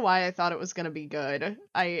 I don't know why I thought it was going to be good.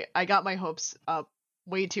 I got my hopes up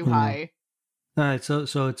way too high. All right, so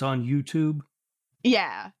it's on YouTube?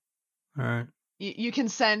 Yeah. All right. You can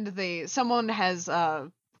send someone has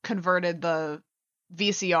converted the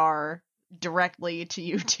VCR directly to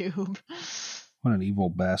YouTube. What an evil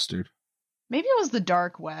bastard. Maybe it was the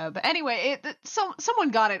dark web. Anyway, someone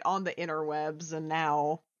got it on the interwebs, and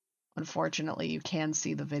now, unfortunately, you can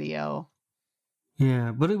see the video.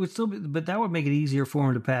 Yeah, but it would still be, but that would make it easier for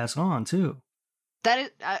him to pass on too. That is,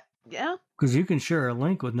 yeah. Because you can share a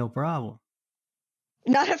link with no problem.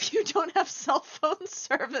 Not if you don't have cell phone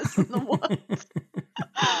service in the woods.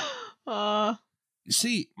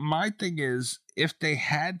 See, my thing is, if they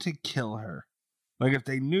had to kill her. If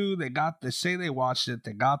they knew they say they watched it,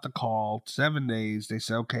 they got the call, 7 days, they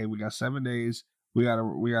say, okay, we got 7 days, we gotta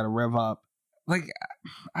rev up.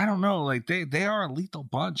 I don't know, they are a lethal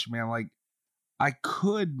bunch, man. I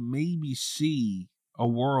could maybe see a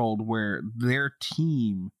world where their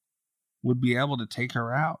team would be able to take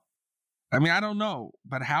her out. I mean, I don't know,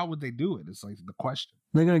 but how would they do it? It's like the question.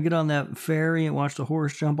 They're going to get on that ferry and watch the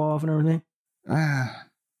horse jump off and everything?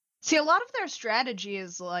 See, a lot of their strategy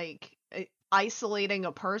is like isolating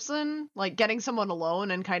a person, like getting someone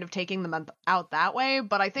alone and kind of taking them out that way.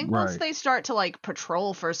 But I think once they start to like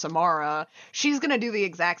patrol for Samara, she's going to do the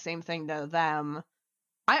exact same thing to them.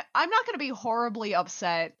 I'm not going to be horribly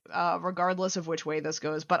upset regardless of which way this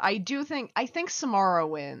goes, but I think Samara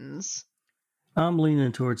wins. I'm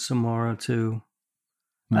leaning towards Samara too.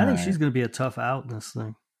 I think she's going to be a tough out in this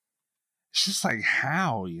thing. It's just like,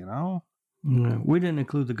 how, you know? Yeah, we didn't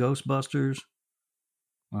include the Ghostbusters.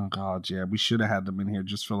 Oh, God, yeah. We should have had them in here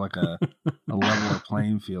just for like a level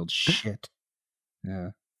playing field. Shit.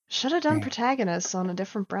 Yeah. Should have done protagonists on a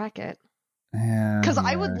different bracket. Yeah. Because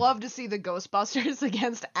I would love to see the Ghostbusters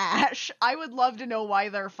against Ash. I would love to know why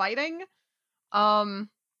they're fighting. And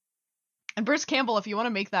Bruce Campbell, if you want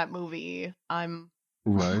to make that movie,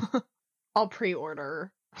 Right. I'll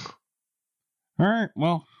pre-order. All right.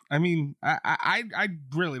 Well, I mean, I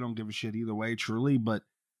really don't give a shit either way, truly. But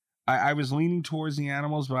I was leaning towards the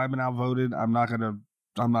animals, but I've been outvoted. I'm not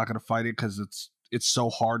gonna fight it because it's so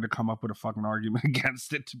hard to come up with a fucking argument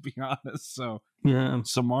against it, to be honest. So yeah,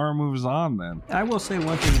 Samara moves on then. I will say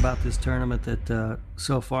one thing about this tournament that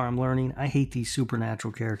so far I'm learning: I hate these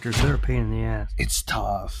supernatural characters. They're a pain in the ass. It's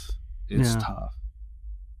tough. It's tough.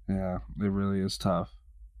 Yeah, it really is tough.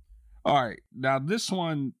 All right, now this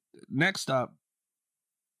one next up.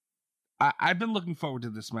 I've been looking forward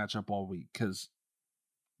to this matchup all week because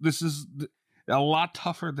this is a lot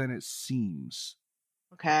tougher than it seems.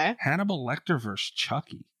 Okay. Hannibal Lecter versus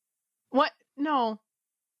Chucky. What? No.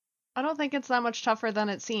 I don't think it's that much tougher than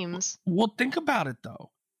it seems. Well, think about it,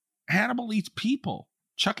 though. Hannibal eats people.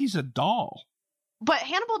 Chucky's a doll. But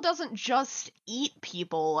Hannibal doesn't just eat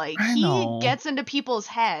people. Like, he gets into people's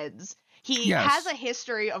heads. He has a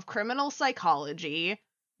history of criminal psychology.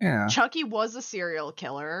 Yeah. Chucky was a serial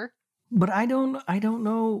killer. But I don't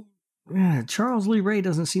know. Charles Lee Ray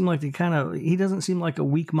doesn't seem like he doesn't seem like a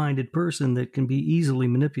weak-minded person that can be easily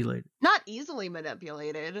manipulated. Not easily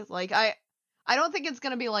manipulated. Like, I don't think it's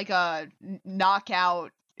going to be like a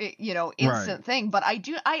knockout, instant thing. But I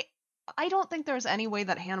don't think there's any way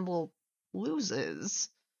that Hannibal loses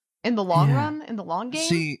in the long run, in the long game.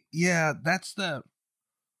 See, yeah, that's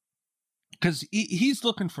because he's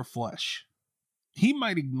looking for flesh. He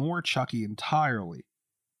might ignore Chucky entirely.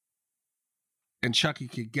 And Chucky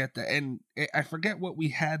could get that. And I forget what we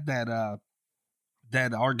had that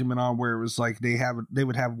argument on where it was like they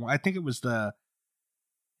would have, I think it was the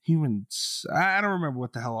humans. I don't remember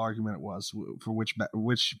what the hell argument it was for which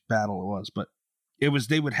battle it was, but it was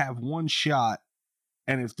they would have one shot,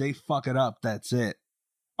 and if they fuck it up, that's it.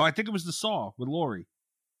 Oh, I think it was the Saw with Laurie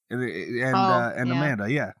and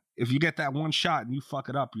Amanda. Yeah. If you get that one shot and you fuck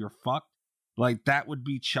it up, you're fucked. Like that would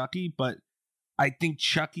be Chucky, but I think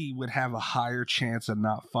Chucky would have a higher chance of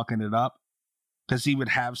not fucking it up because he would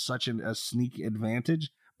have such a sneak advantage.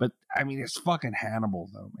 But I mean, it's fucking Hannibal,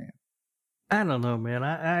 though, man. I don't know, man.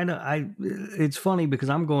 I it's funny because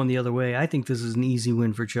I'm going the other way. I think this is an easy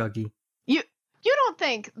win for Chucky. You don't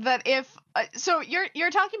think that if so you're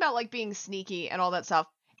talking about like being sneaky and all that stuff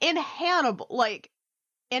in Hannibal's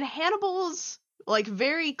like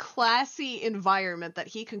very classy environment that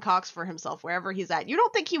he concocts for himself wherever he's at. You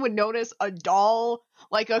don't think he would notice a doll,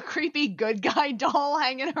 like a creepy good guy doll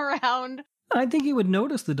hanging around? I think he would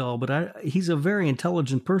notice the doll, but he's a very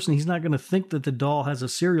intelligent person. He's not going to think that the doll has a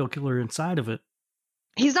serial killer inside of it.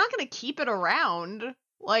 He's not going to keep it around.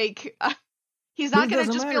 Like, he's not going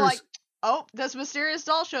to just be like, oh, this mysterious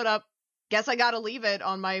doll showed up. Guess I got to leave it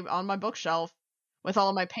on my bookshelf with all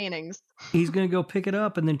of my paintings. He's going to go pick it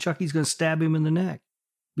up, and then Chucky's going to stab him in the neck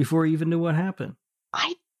before he even knew what happened.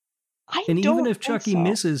 Even if Chucky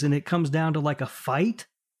misses and it comes down to like a fight,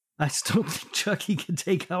 I still think Chucky can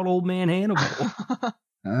take out old man Hannibal.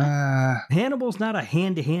 Hannibal's not a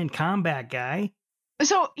hand-to-hand combat guy.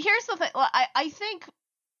 So here's the thing. I think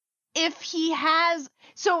if he has...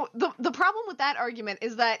 So the problem with that argument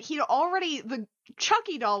is that the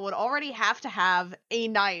Chucky doll would already have to have a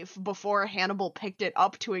knife before Hannibal picked it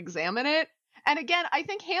up to examine it. And again, I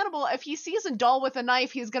think Hannibal, if he sees a doll with a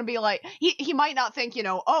knife, he's going to be like, he might not think,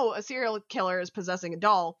 oh, a serial killer is possessing a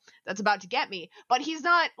doll that's about to get me. But he's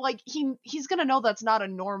not like, he's going to know that's not a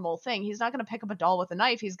normal thing. He's not going to pick up a doll with a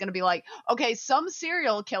knife. He's going to be like, okay, some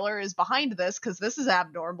serial killer is behind this because this is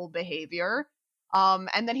abnormal behavior.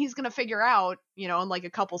 And then he's going to figure out, in like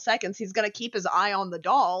a couple seconds, he's going to keep his eye on the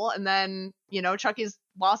doll. And then, Chucky's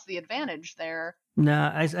lost the advantage there.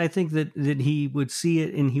 No, I think that he would see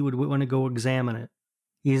it and he would want to go examine it.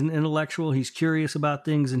 He's an intellectual. He's curious about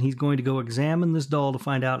things, and he's going to go examine this doll to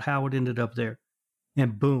find out how it ended up there.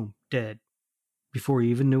 And boom, dead. Before he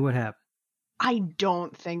even knew what happened. I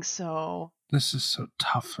don't think so. This is so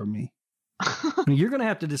tough for me. You're going to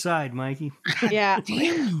have to decide, Mikey. Yeah.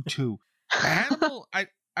 Damn you two. Hannibal,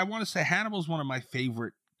 I want to say Hannibal's one of my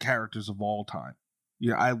favorite characters of all time.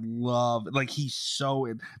 Yeah, I love, like, he's so,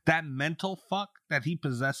 that mental fuck that he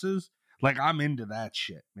possesses, like, I'm into that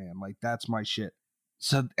shit, man. Like, that's my shit.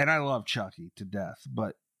 So, and I love Chucky to death,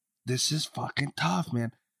 but this is fucking tough,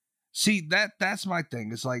 man. See, that's my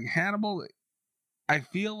thing. It's like Hannibal, I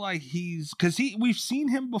feel like because we've seen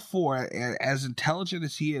him before, as intelligent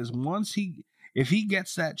as he is. If he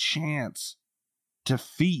gets that chance to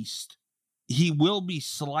feast, he will be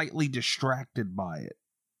slightly distracted by it.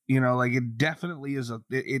 You know, like, it definitely is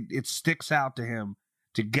it sticks out to him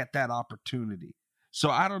to get that opportunity. So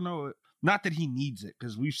I don't know, not that he needs it,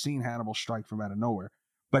 because we've seen Hannibal strike from out of nowhere,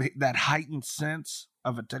 but that heightened sense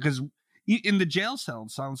of it, because in the jail cell in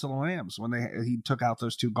Silence of the Lambs, when he took out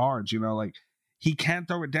those two guards, you know, like, he can't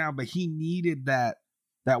throw it down, but he needed that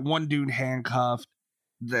one dude handcuffed,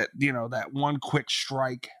 that, you know, that one quick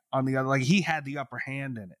strike on the other. Like, he had the upper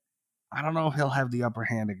hand in it. I don't know if he'll have the upper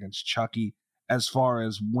hand against Chucky as far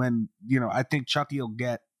as when, you know, I think Chucky will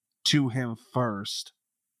get to him first.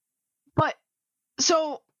 But,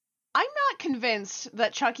 so, I'm not convinced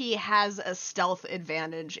that Chucky has a stealth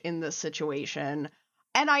advantage in this situation.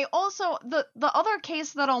 And I also, the other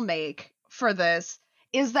case that I'll make for this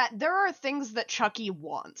is that there are things that Chucky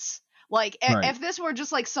wants. Like, Right. if this were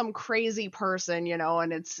just, like, some crazy person, you know,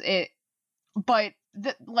 and but,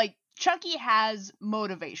 like, Chucky has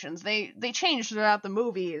motivations. They change throughout the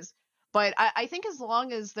movies, but I think as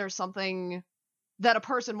long as there's something that a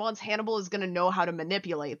person wants, Hannibal is going to know how to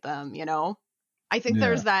manipulate them, you know? I think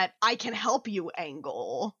there's that I can help you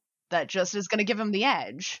angle that just is going to give him the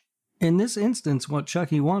edge. In this instance, what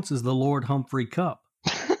Chucky wants is the Lord Humphrey Cup.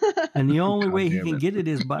 And the only way he can get it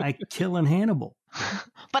is by killing Hannibal.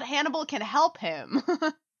 But Hannibal can help him.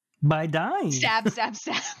 By dying. Stab, stab,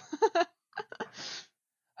 stab.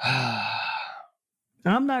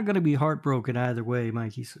 I'm not going to be heartbroken either way,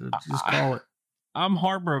 Mikey, so just call it. I'm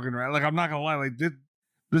heartbroken, right? Like, I'm not gonna lie, like,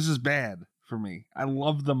 this is bad for me. I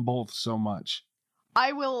love them both so much.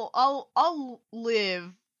 I'll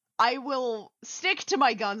live. I will stick to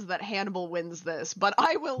my guns that Hannibal wins this, but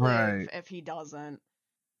I will live if he doesn't.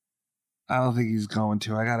 I don't think he's going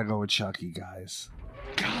to. I gotta go with Chucky, guys.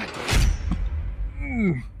 God.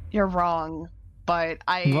 You're wrong, but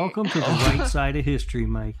Welcome to the right side of history,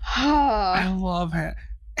 Mike. I love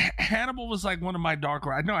Hannibal was like one of my dark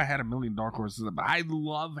horses. I know I had a million dark horses, but I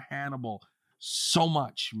love Hannibal so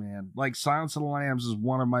much, man. Like, Silence of the Lambs is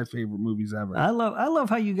one of my favorite movies ever. I love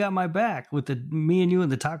how you got my back with me and you in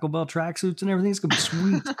the Taco Bell tracksuits and everything. It's gonna be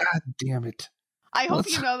sweet. God damn it. I hope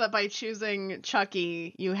you know that by choosing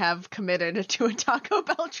Chucky, you have committed to a Taco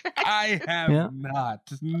Bell tracksuit. I have not.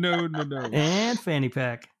 No. And fanny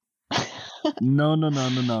pack.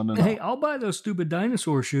 No. Hey, I'll buy those stupid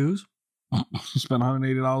dinosaur shoes. Spend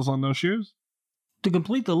 $180 on those shoes? To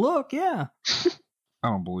complete the look, yeah. I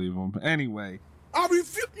don't believe him. Anyway.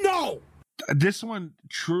 No! This one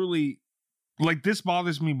truly, like, this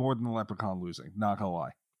bothers me more than the Leprechaun losing. Not gonna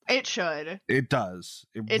lie. It should. It does.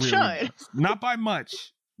 It really should. Does. Not by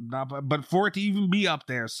much. But for it to even be up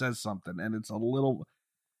there says something. And it's a little...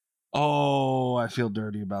 Oh, I feel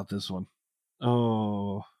dirty about this one.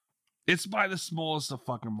 Oh. It's by the smallest of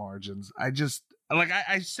fucking margins. I just... Like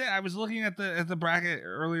I said, I was looking at the bracket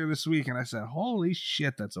earlier this week, and I said, holy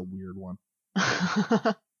shit, that's a weird one.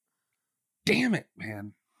 Damn it,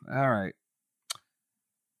 man. All right.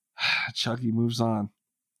 Chucky moves on.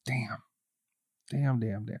 Damn.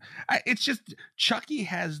 It's just, Chucky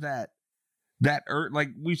has that like,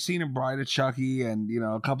 we've seen in Bride of Chucky and, you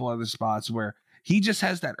know, a couple other spots where he just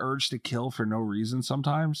has that urge to kill for no reason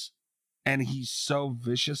sometimes. And he's so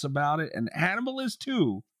vicious about it. And Hannibal is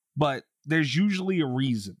too, but there's usually a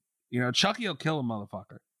reason. You know, Chucky will kill a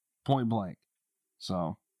motherfucker. Point blank.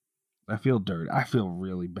 So, I feel dirty. I feel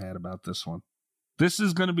really bad about this one. This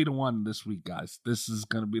is going to be the one this week, guys. This is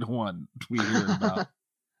going to be the one we hear about.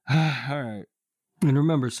 All right. And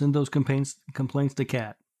remember, send those complaints to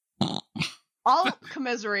Kat. I'll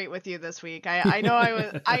commiserate with you this week. I know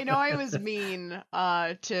I was mean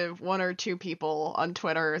to one or two people on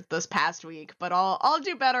Twitter this past week, but I'll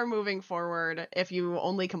do better moving forward if you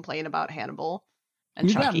only complain about Hannibal and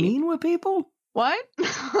You Chucky. got mean with people? What?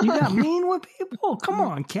 You got mean with people? Come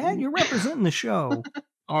on, Kat. You're representing the show.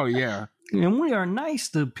 Oh, yeah. And we are nice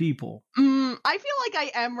to people. I feel like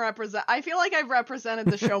I feel like I've represented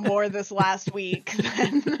the show more this last week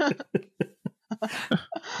than...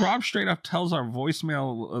 Rob straight up tells our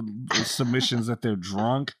voicemail submissions that they're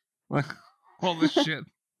drunk. Like, all this shit.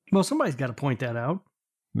 Well, somebody's got to point that out.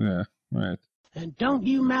 Yeah, right. And don't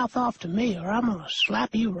you mouth off to me or I'm gonna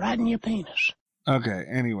slap you right in your penis. Okay,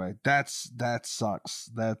 anyway, that sucks.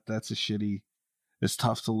 That's a shitty. It's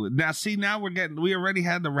tough to lose. Now, see, we already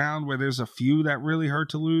had the round where there's a few that really hurt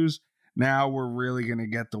to lose. Now we're really going to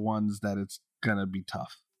get the ones that it's going to be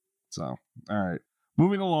tough. So, all right.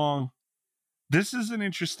 Moving along. This is an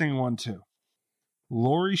interesting one, too.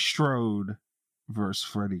 Laurie Strode versus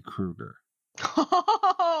Freddy Krueger.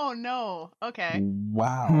 Oh, no. Okay.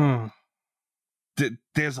 Wow.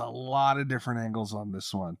 There's a lot of different angles on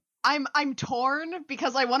this one. I'm torn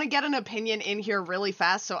because I want to get an opinion in here really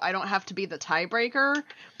fast so I don't have to be the tiebreaker,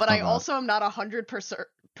 but I also am not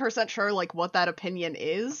 100% sure like what that opinion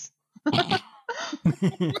is. Fair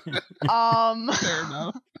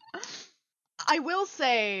enough. I will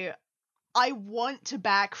say I want to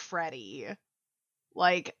back Freddy.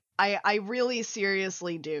 Like I really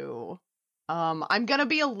seriously do. I'm going to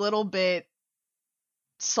be a little bit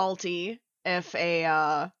salty if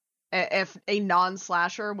a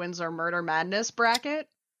non-slasher wins our Murder Madness bracket.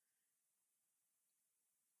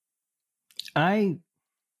 And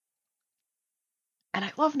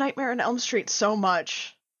I love Nightmare on Elm Street so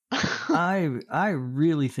much. I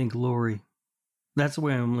really think Laurie. That's the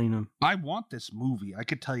way I'm leaning. I want this movie. I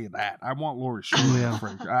could tell you that. I want Laurie Strode. Yeah.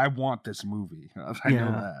 I want this movie. I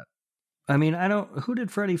know that. I mean, who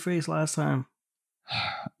did Freddy face last time?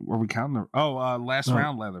 Were we counting last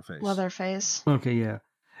round, Leatherface. Leatherface. Okay, yeah.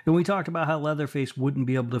 And we talked about how Leatherface wouldn't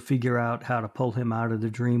be able to figure out how to pull him out of the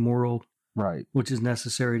dream world. Right. Which is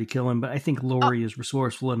necessary to kill him. But I think Laurie is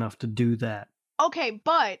resourceful enough to do that. Okay,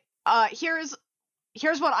 but here's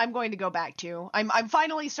what I'm going to go back to. I'm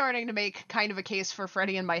finally starting to make kind of a case for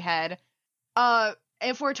Freddy in my head.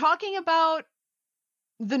 If we're talking about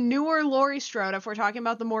the newer Laurie Strode, if we're talking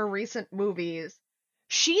about the more recent movies,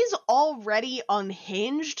 she's already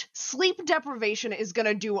unhinged. Sleep deprivation is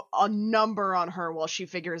gonna do a number on her while she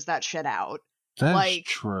figures that shit out. That's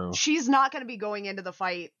true. She's not gonna be going into the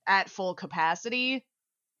fight at full capacity.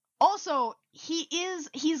 Also, he's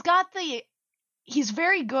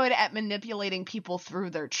very good at manipulating people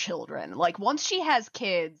through their children. Like, once she has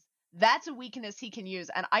kids, that's a weakness he can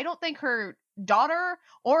use. And I don't think her daughter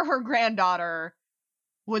or her granddaughter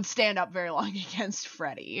would stand up very long against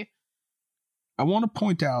Freddy. I want to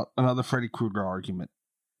point out another Freddy Krueger argument.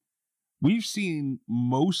 We've seen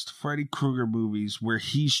most Freddy Krueger movies where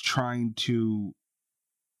he's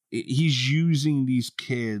using these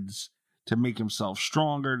kids to make himself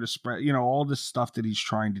stronger, to spread, all this stuff that he's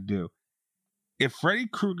trying to do. If Freddy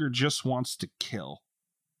Krueger just wants to kill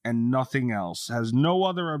and nothing else, has no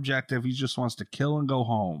other objective, he just wants to kill and go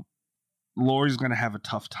home, Laurie's going to have a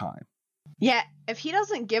tough time. Yeah, if he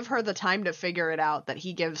doesn't give her the time to figure it out that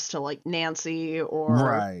he gives to, like, Nancy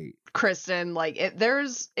or Kristen, like,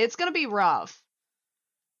 it's going to be rough.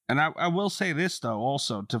 And I will say this, though,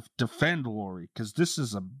 also, to defend Laurie, because this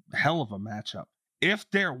is a hell of a matchup. If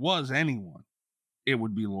there was anyone, it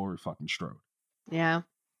would be Laurie fucking Strode. Yeah.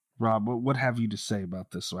 Rob, what have you to say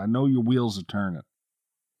about this? I know your wheels are turning.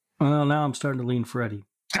 Well, now I'm starting to lean Freddy.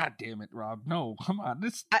 God damn it, Rob. No, come on.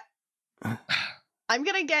 I'm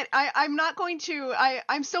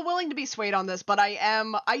still willing to be swayed on this, but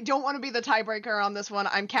I don't want to be the tiebreaker on this one.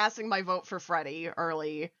 I'm casting my vote for Freddy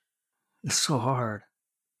early. It's so hard.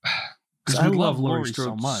 I love Laurie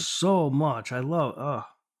Strode so much.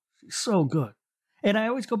 She's so good. And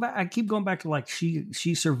I keep going back to, like,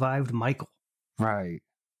 she survived Michael. Right.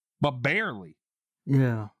 But barely.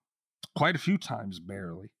 Yeah. Quite a few times,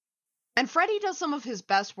 barely. And Freddy does some of his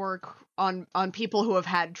best work on people who have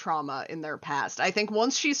had trauma in their past. I think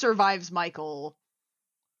once she survives Michael...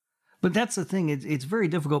 But that's the thing. It's very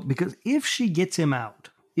difficult because if she gets him out,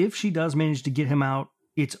 if she does manage to get him out,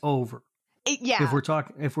 it's over. Yeah. If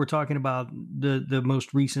we're talking about the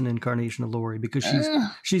most recent incarnation of Laurie, because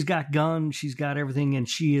she's got guns, she's got everything, and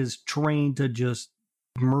she is trained to just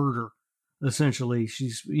murder. Essentially,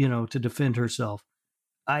 she's to defend herself.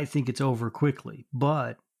 I think it's over quickly,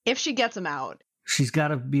 but if she gets him out, she's got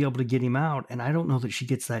to be able to get him out, and I don't know that she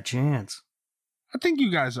gets that chance. I think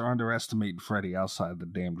you guys are underestimating Freddy outside the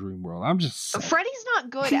damn dream world. I'm just saying. Freddy's not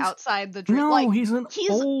good outside the dream. No, he's an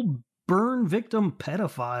old burn victim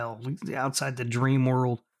pedophile outside the dream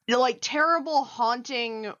world. Like, terrible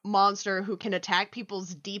haunting monster who can attack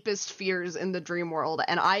people's deepest fears in the dream world,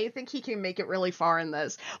 and I think he can make it really far in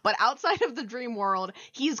this. But outside of the dream world,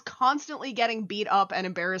 he's constantly getting beat up and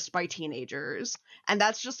embarrassed by teenagers, and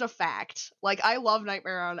that's just a fact. Like, I love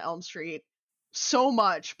Nightmare on Elm Street so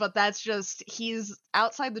much, but that's just, he's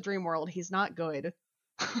outside the dream world, he's not good.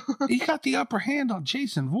 He got the upper hand on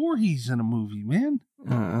Jason Voorhees in a movie, man.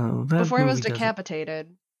 Before he was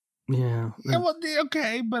decapitated. Yeah. Yeah, well,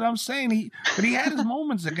 okay, but I'm saying he had his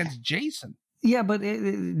moments against Jason. Yeah, but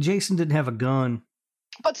Jason didn't have a gun.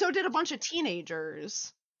 But so did a bunch of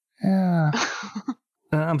teenagers. Yeah.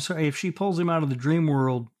 I'm sorry, if she pulls him out of the dream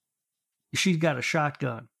world, she's got a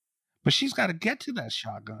shotgun. But she's got to get to that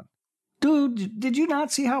shotgun. Dude, did you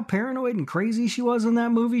not see how paranoid and crazy she was in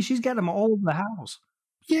that movie? She's got him all over the house.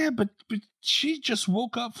 Yeah, but she just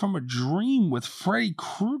woke up from a dream with Freddy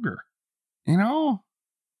Krueger. You know?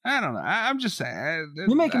 I don't know. I'm just saying.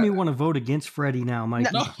 You're making me want to vote against Freddy now,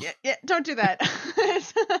 Mike. No, yeah, don't do that.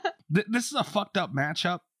 This is a fucked up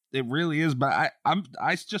matchup. It really is. But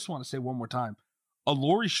I just want to say one more time. A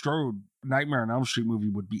Laurie Strode Nightmare on Elm Street movie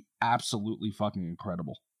would be absolutely fucking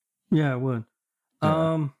incredible. Yeah, it would.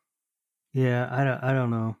 Yeah. I don't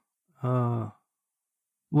know.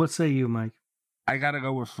 What say you, Mike? I gotta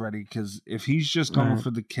go with Freddy because if he's just going for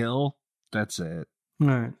the kill, that's it. All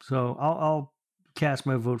right, so I'll cast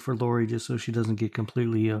my vote for Laurie just so she doesn't get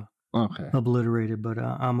completely obliterated, but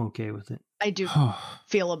I'm okay with it. I do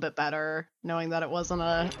feel a bit better knowing that it wasn't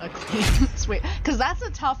a clean sweep, because that's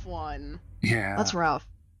a tough one. Yeah, that's rough.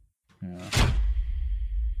 Yeah.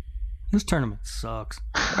 This tournament sucks.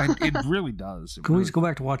 It really does. Can we just go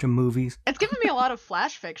back to watching movies? It's given me a lot of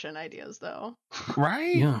flash fiction ideas, though.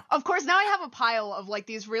 Right? Yeah. Of course, now I have a pile of like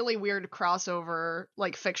these really weird crossover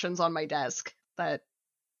like fictions on my desk that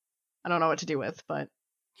I don't know what to do with, but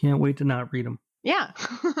can't wait to not read them. Yeah.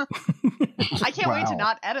 I can't wait to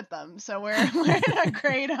not edit them. So we're in a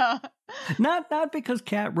great. Not because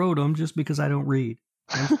Kat wrote them, just because I don't read.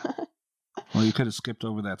 Well, you could have skipped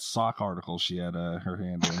over that sock article she had her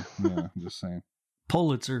hand in. Yeah, I'm just saying.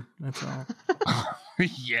 Pulitzer, that's all.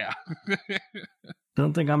 Yeah.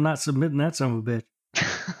 Don't think I'm not submitting that son of a bitch.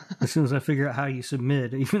 As soon as I figure out how you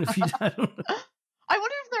submit, even if you I don't know. I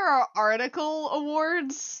wonder if there are article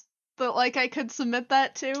awards that like I could submit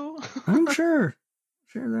that to. I'm sure.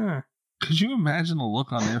 Sure there are. Could you imagine the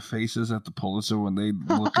look on their faces at the Pulitzer when they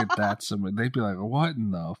look at that submit? They'd be like, what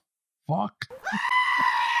in the fuck?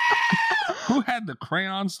 Who had the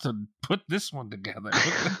crayons to put this one together?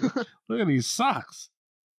 Look at these socks.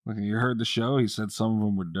 Look, you heard the show. He said some of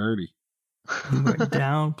them were dirty. You were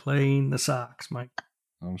downplaying the socks, Mike.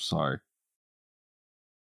 I'm sorry.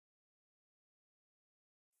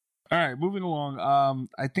 All right, moving along.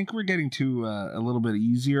 I think we're getting to a little bit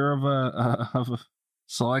easier of a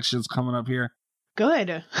selections coming up here.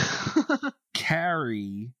 Good.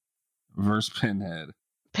 Carrie versus Pinhead.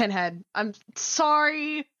 Pinhead. I'm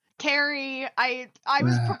sorry, Carrie. I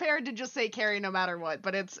was prepared to just say Carrie no matter what,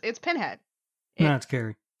 but it's Pinhead. No, it's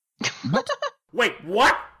Carrie. What? Wait,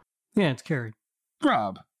 what? Yeah, it's Carrie.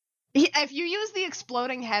 Rob. If you use the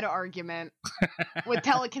exploding head argument with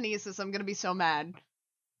telekinesis, I'm gonna be so mad.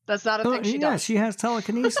 That's not a thing she does. Yeah, she has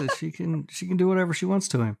telekinesis. she can do whatever she wants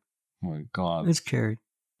to him. Oh my God. It's Carrie.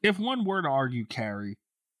 If one were to argue Carrie,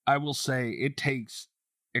 I will say it takes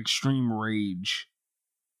extreme rage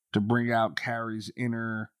to bring out Carrie's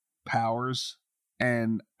inner powers,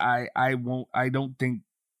 and I don't think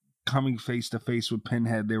coming face to face with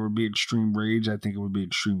Pinhead there would be extreme rage. I think it would be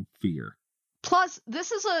extreme fear. Plus,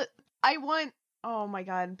 this is oh my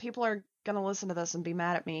God, people are gonna listen to this and be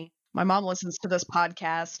mad at me. My mom listens to this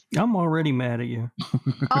podcast. I'm already mad at you.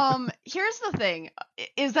 Here's the thing,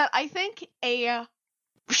 is that I think a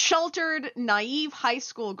sheltered, naive high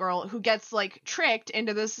school girl who gets like tricked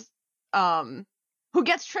into this, who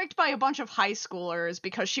gets tricked by a bunch of high schoolers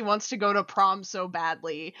because she wants to go to prom so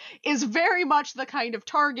badly is very much the kind of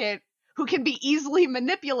target who can be easily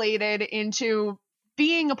manipulated into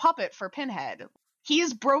being a puppet for Pinhead.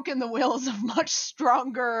 He's broken the wills of much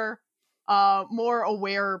stronger, more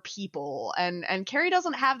aware people, and Carrie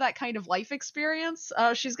doesn't have that kind of life experience.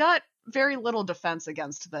 She's got very little defense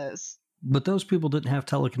against this. But those people didn't have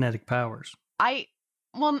telekinetic powers.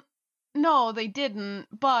 Well, no, they didn't,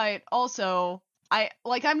 but also,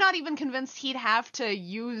 I'm not even convinced he'd have to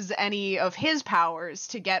use any of his powers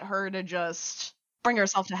to get her to just bring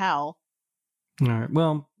herself to hell. All right,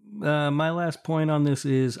 well, my last point on this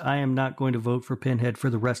is I am not going to vote for Pinhead for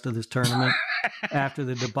the rest of this tournament after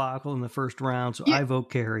the debacle in the first round, so I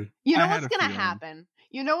vote Carrie. You know what's going to happen?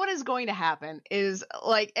 You know what is going to happen is,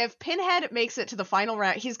 like, if Pinhead makes it to the final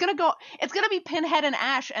round, it's going to be Pinhead and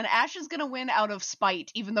Ash is going to win out of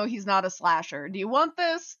spite, even though he's not a slasher. Do you want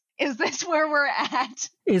this? Is this where we're at?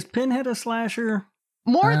 Is Pinhead a slasher?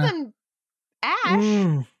 More than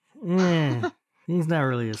Ash? He's not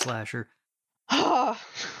really a slasher. Rob,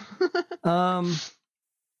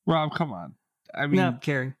 come on. I mean, no,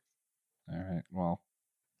 Carrie. All right, well.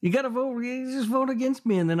 You got to vote. You just vote against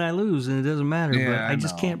me, and then I lose, and it doesn't matter. Yeah, but I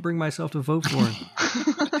just can't bring myself to vote for him.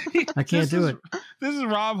 I can't do it. This is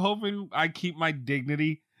Rob hoping I keep my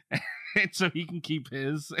dignity, and so he can keep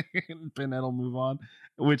his, and Pinhead will move on,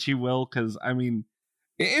 which he will, because, I mean,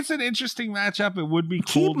 it's an interesting matchup. It would be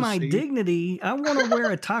cool Keep my dignity. I want to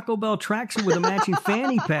wear a Taco Bell tracksuit with a matching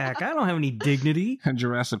fanny pack. I don't have any dignity. And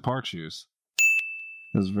Jurassic Park shoes.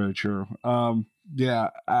 That's very true. Yeah,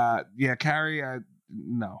 Carrie,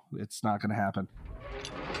 no, it's not going to happen.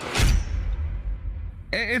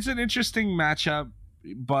 It's an interesting matchup,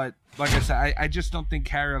 but like I said, I just don't think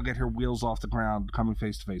Carrie will get her wheels off the ground coming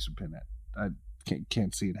face to face with Pinhead. I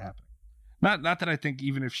can't see it happening. Not that I think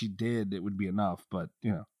even if she did, it would be enough, but,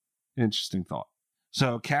 interesting thought.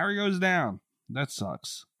 So Carrie goes down. That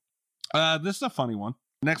sucks. This is a funny one.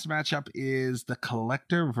 Next matchup is the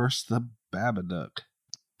Collector versus the Babadook.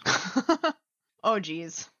 Oh,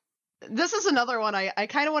 geez. This is another one I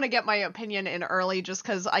kind of want to get my opinion in early just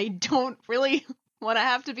because I don't really want to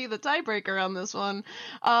have to be the tiebreaker on this one.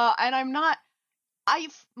 And I'm not...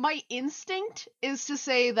 My instinct is to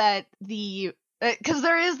say that because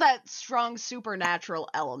there is that strong supernatural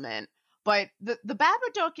element, but the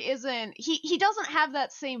Babadook isn't... He doesn't have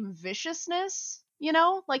that same viciousness,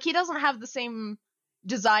 Like, he doesn't have the same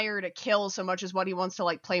desire to kill so much as what he wants to,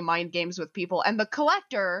 like, play mind games with people. And the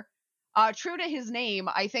Collector... true to his name,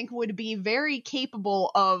 I think would be very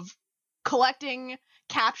capable of collecting,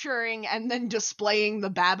 capturing, and then displaying the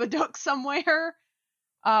Babadook somewhere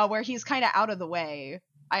where he's kind of out of the way.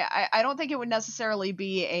 I don't think it would necessarily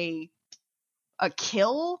be a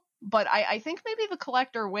kill, but I think maybe the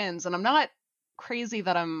Collector wins, and I'm not crazy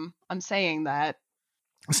that I'm saying that.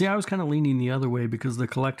 See, I was kind of leaning the other way because the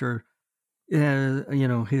Collector,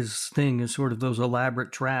 his thing is sort of those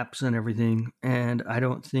elaborate traps and everything, and I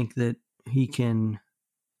don't think that he can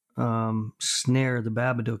snare the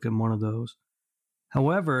Babadook in one of those.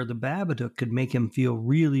 However, the Babadook could make him feel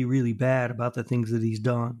really, really bad about the things that he's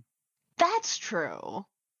done. That's true.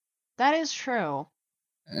 That is true.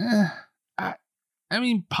 I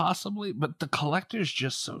mean, possibly, but the Collector's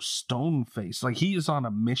just so stone-faced. Like, he is on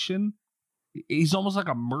a mission. He's almost like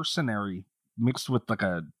a mercenary mixed with like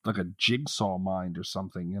a jigsaw mind or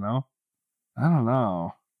something, I don't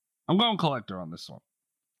know. I'm going Collector on this one.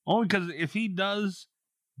 Only because if he does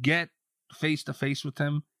get face to face with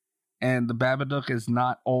him and the Babadook is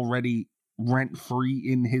not already rent free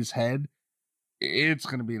in his head, it's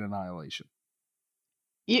going to be an annihilation.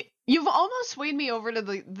 You've almost swayed me over to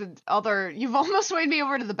the other. You've almost swayed me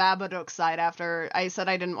over to the Babadook side after I said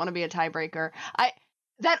I didn't want to be a tiebreaker.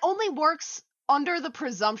 That only works under the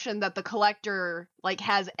presumption that the Collector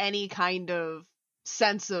has any kind of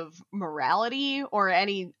sense of morality or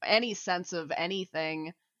any sense of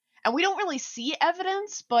anything. And we don't really see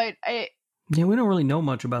evidence, but we don't really know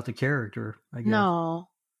much about the character, I guess. No.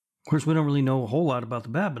 Of course, we don't really know a whole lot about the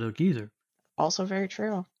Babadook either. Also very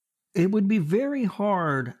true. It would be very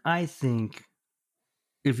hard, I think,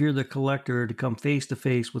 if you're the Collector to come face to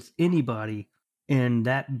face with anybody in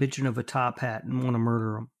that bitchin' of a top hat and want to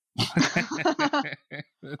murder him.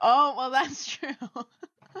 Oh, well, that's true.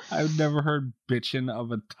 I've never heard bitchin'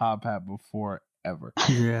 of a top hat before, ever.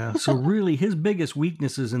 Yeah, so really, his biggest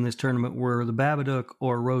weaknesses in this tournament were the Babadook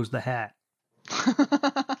or Rose the Hat.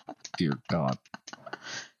 Dear God.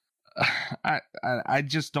 I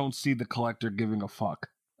just don't see the Collector giving a fuck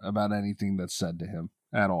about anything that's said to him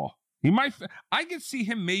at all. I could see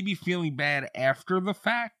him maybe feeling bad after the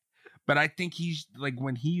fact, but I think he's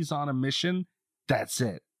when he's on a mission, that's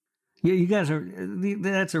it. Yeah, you guys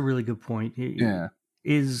that's a really good point. Yeah.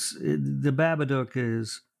 The Babadook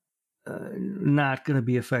is not going to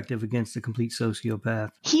be effective against a complete sociopath.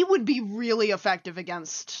 He would be really effective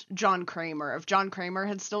against John Kramer. If John Kramer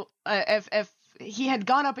had still, if he had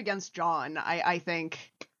gone up against John, I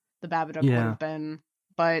think the Babadook would have been.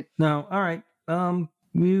 But no, all right.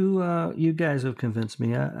 You guys have convinced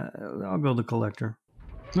me. I'll go the Collector.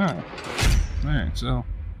 All right. So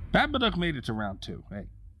Babadook made it to round 2. Hey,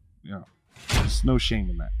 there's no shame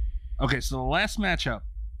in that. Okay, so the last matchup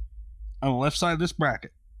on the left side of this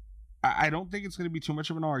bracket, I don't think it's going to be too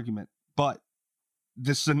much of an argument, but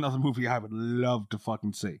this is another movie I would love to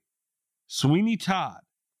fucking see. Sweeney Todd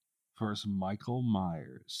versus Michael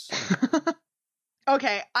Myers.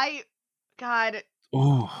 Okay, God.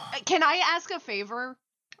 Ooh. Can I ask a favor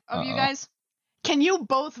of you guys? Can you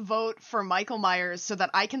both vote for Michael Myers so that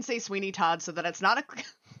I can say Sweeney Todd so that it's not a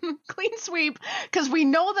clean sweep? Because we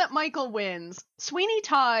know that Michael wins. Sweeney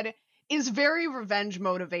Todd is very revenge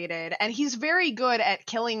motivated, and he's very good at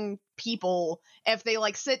killing people if they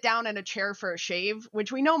like sit down in a chair for a shave,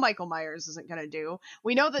 which we know Michael Myers isn't going to do.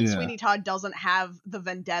 We know that Sweeney Todd doesn't have the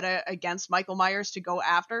vendetta against Michael Myers to go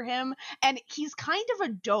after him, and he's kind of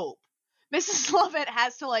a dope. Mrs. Lovett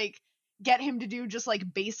has to like get him to do just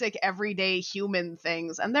like basic everyday human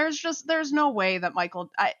things, and there's no way that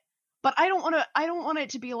but I don't want it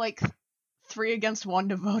to be like 3 against 1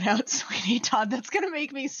 to vote out Sweeney Todd. That's gonna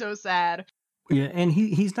make me so sad. Yeah, and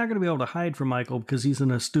he's not gonna be able to hide from Michael because he's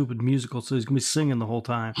in a stupid musical, so he's gonna be singing the whole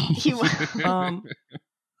time.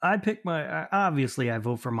 I pick obviously I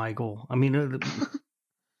vote for Michael. I mean,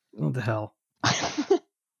 what the hell?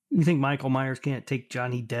 You think Michael Myers can't take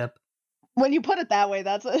Johnny Depp? When you put it that way,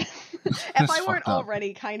 that's it. If I weren't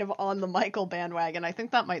already kind of on the Michael bandwagon, I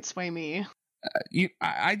think that might sway me.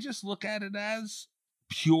 I just look at it as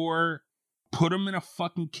pure. Put him in a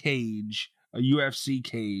fucking cage, a UFC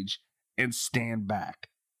cage, and stand back.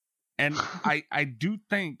 And I do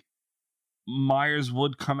think Myers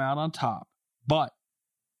would come out on top, but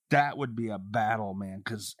that would be a battle, man,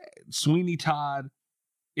 because Sweeney Todd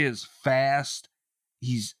is fast,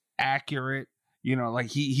 he's accurate,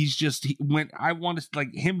 like I want to,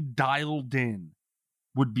 like, him dialed in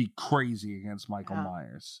would be crazy against Michael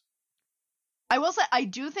Myers. I will say, I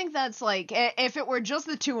do think that's like, if it were just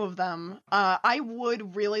the two of them, I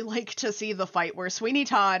would really like to see the fight where Sweeney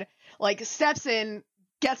Todd, like, steps in,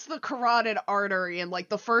 gets the carotid artery in, like,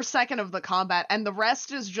 the first second of the combat, and the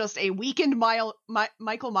rest is just a weakened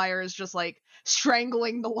Michael Myers just, like,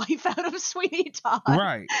 strangling the life out of Sweeney Todd.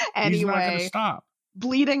 Right. Anyway. He's not going to stop.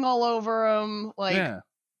 Bleeding all over him. Like, yeah.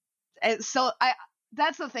 So,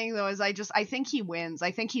 that's the thing, though, is I think he wins.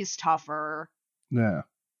 I think he's tougher. Yeah.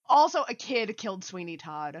 Also, a kid killed Sweeney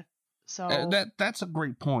Todd, so that's a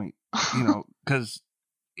great point. Because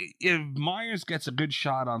if Myers gets a good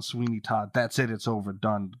shot on Sweeney Todd, that's it. It's over.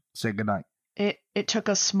 Done. Say goodnight. It took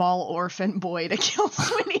a small orphan boy to kill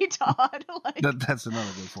Sweeney Todd. Like... That's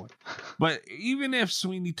another good point. But even if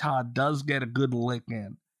Sweeney Todd does get a good lick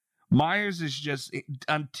in, Myers is just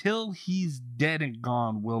until he's dead and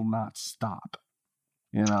gone will not stop.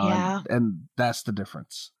 Yeah. And that's the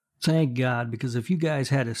difference. Thank God, because if you guys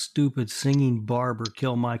had a stupid singing barber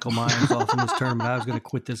kill Michael Myers off in this tournament, I was going to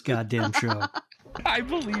quit this goddamn show. I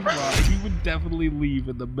believe Rob. He would definitely leave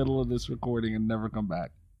in the middle of this recording and never come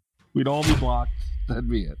back. We'd all be blocked. That'd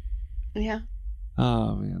be it. Yeah.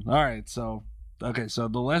 Oh, man. All right. So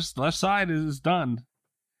the left side is done.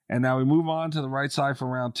 And now we move on to the right side for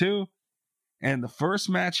round 2. And the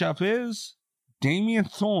first matchup is Damien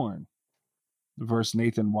Thorne versus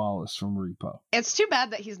Nathan Wallace from Repo. It's too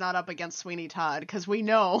bad that he's not up against Sweeney Todd, because we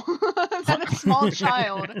know that a small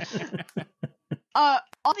child. On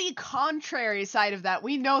the contrary side of that,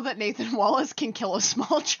 we know that Nathan Wallace can kill a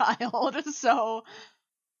small child, so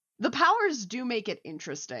the powers do make it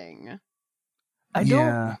interesting.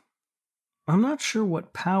 I'm not sure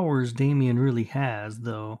what powers Damien really has,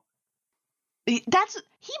 though. He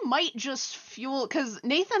might just fuel, because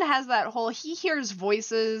Nathan has that whole, he hears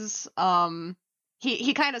voices,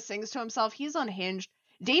 he kind of sings to himself, he's unhinged.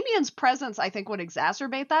 Damien's presence, I think, would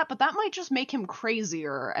exacerbate that, but that might just make him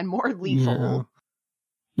crazier and more lethal.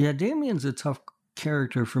 Yeah, Damien's a tough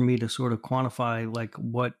character for me to sort of quantify, like,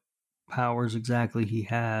 what powers exactly he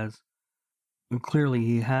has. And clearly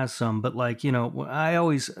he has some, but, like, I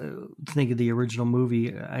always think of the original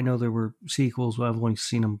movie. I know there were sequels, but I've only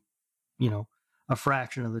seen them, a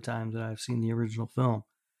fraction of the time that I've seen the original film.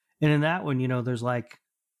 And in that one, there's like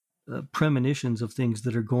premonitions of things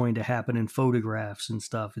that are going to happen in photographs and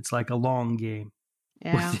stuff. It's like a long game.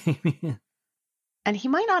 Yeah. With Damien. And he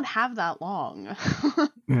might not have that long.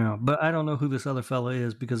 Yeah, but I don't know who this other fella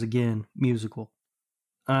is because, again, musical.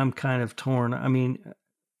 I'm kind of torn. I mean,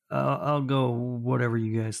 I'll go whatever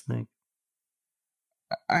you guys think.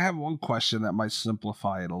 I have one question that might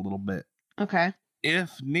simplify it a little bit. Okay.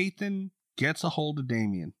 If Nathan gets a hold of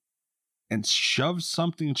Damien and shoves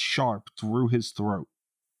something sharp through his throat,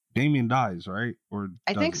 Damien dies, right? Or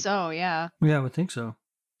I think so, yeah. Yeah, I would think so.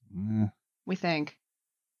 We think.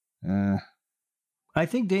 I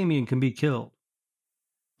think Damien can be killed.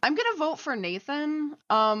 I'm going to vote for Nathan.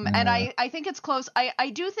 And I think it's close. I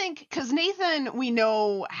do think, because Nathan, we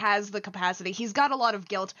know, has the capacity. He's got a lot of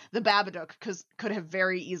guilt. The Babadook could have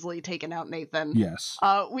very easily taken out Nathan. Yes.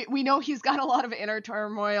 We know he's got a lot of inner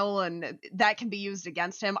turmoil, and that can be used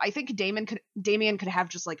against him. I think Damien could have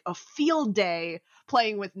just like a field day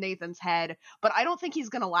playing with Nathan's head, but I don't think he's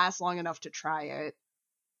going to last long enough to try it.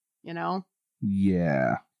 Yeah.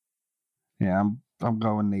 Yeah, I'm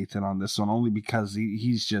going Nathan on this one only because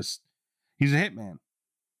he's a hitman.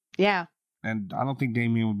 Yeah. And I don't think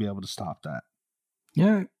Damien would be able to stop that.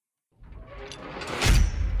 Yeah.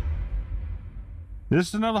 This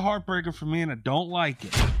is another heartbreaker for me, and I don't like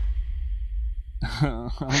it. I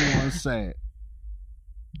don't want to say it.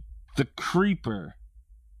 The Creeper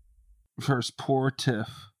versus poor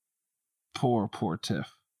Tiff. Poor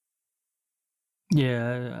Tiff.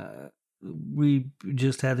 Yeah, we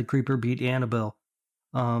just had the Creeper beat Annabelle.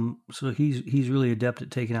 So he's really adept at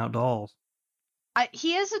taking out dolls.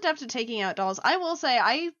 He is adept at taking out dolls. I will say,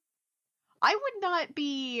 I would not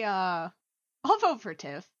be. I'll vote for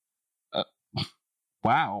Tiff.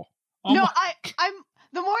 Wow. Oh no, I'm.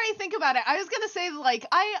 The more I think about it, I was gonna say like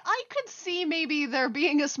I could see maybe there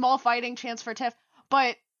being a small fighting chance for Tiff,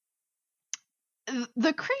 but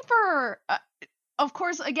the Creeper, of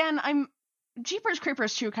course, again, Jeepers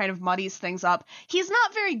Creepers 2 kind of muddies things up. He's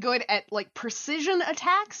not very good at like precision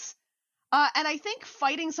attacks, and I think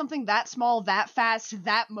fighting something that small, that fast,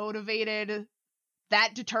 that motivated,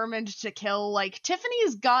 that determined to kill, like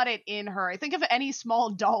Tiffany's got it in her. I think if any small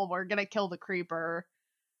doll were gonna kill the Creeper,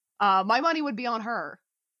 my money would be on her.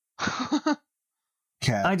 I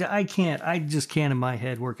can't. I just can't in my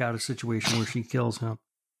head work out a situation where she kills him.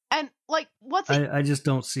 And like, I just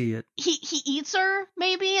don't see it. He eats her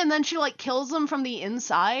maybe, and then she like kills him from the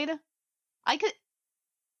inside. I could.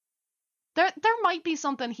 There might be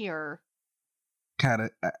something here.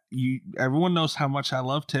 Kat, everyone knows how much I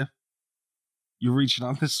love Tiff. You're reaching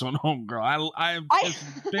on this one home, girl. I am Tiff's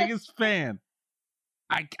biggest fan.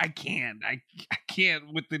 I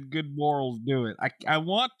can't with the good morals do it. I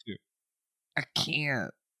want to. I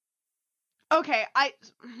can't. Okay, I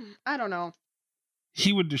don't know.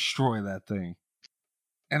 He would destroy that thing.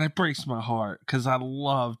 And it breaks my heart because I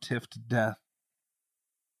love Tiff to death.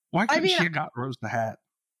 Why couldn't she have got Rose the Hat?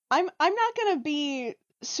 I'm not gonna be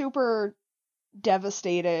super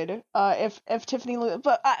devastated if Tiffany loses,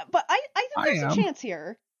 but I think there's a chance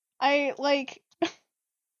here. I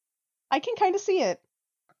can kind of see it.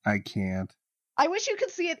 I can't. I wish you could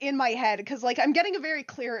see it in my head, because like I'm getting a very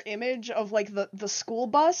clear image of like the school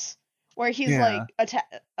bus where he's like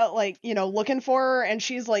looking for her, and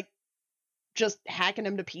she's like just hacking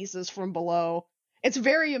him to pieces from below. It's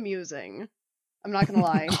very amusing. I'm not gonna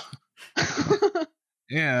lie.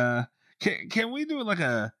 Yeah. Can we do like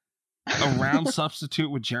a round substitute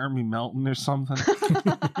with Jeremy Melton or something?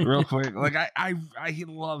 Real quick. Like I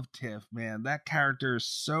love Tiff, man. That character is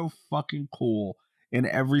so fucking cool in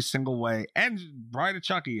every single way. And Bride of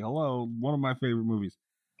Chucky, hello, one of my favorite movies.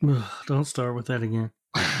 Don't start with that again.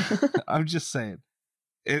 I'm just saying.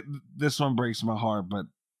 This one breaks my heart, but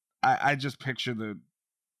I just picture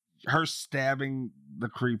her stabbing the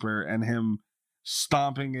Creeper and him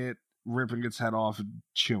stomping it, ripping its head off, and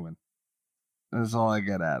chewing. That's all I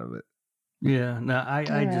get out of it. Yeah, no,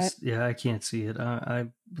 I can't see it. I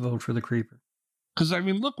vote for the Creeper. Because, I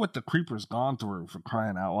mean, look what the Creeper's gone through, for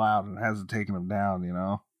crying out loud, and hasn't taken him down, you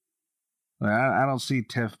know? Like, I don't see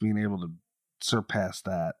Tiff being able to surpass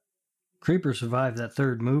that. Creeper survived that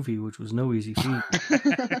third movie, which was no easy feat.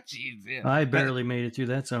 Jeez, yeah. I barely made it through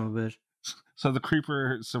that son of a bitch. So the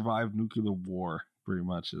Creeper survived nuclear war, pretty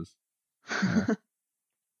much. Is and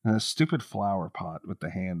a stupid flower pot with the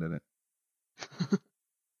hand in it.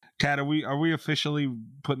 Kat, are we officially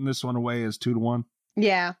putting this one away as 2-1?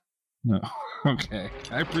 Yeah. No. Okay.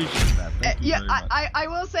 I appreciate that. Thank you very much. I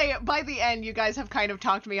will say, by the end, you guys have kind of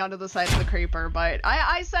talked me onto the side of the Creeper, but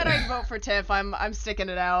I said I'd vote for Tiff. I'm sticking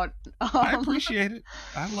it out. I appreciate it.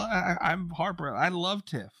 I'm heartbroken. I love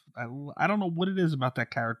Tiff. I don't know what it is about that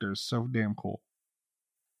character. It's so damn cool.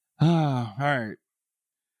 All right.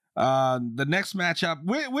 The next matchup,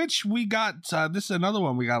 which we got, this is another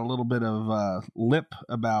one we got a little bit of lip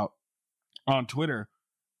about on Twitter.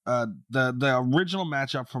 The original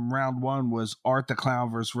matchup from round 1 was Art the Clown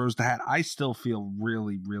versus Rose the Hat. I still feel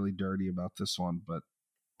really, really dirty about this one, but.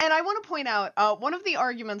 And I want to point out, one of the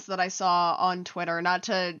arguments that I saw on Twitter, not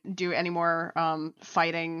to do any more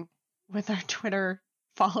fighting with our Twitter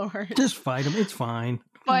followers. Just fight them. It's fine.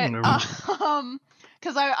 But,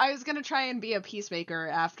 because I was going to try and be a peacemaker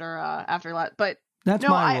after that, but. That's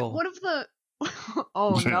my role. One of the.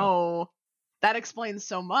 Oh, no. That explains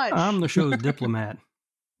so much. I'm the show's diplomat.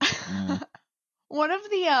 One of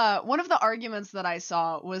the arguments that I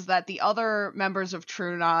saw was that the other members of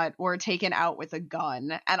True Knot were taken out with a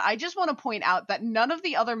gun, and I just want to point out that none of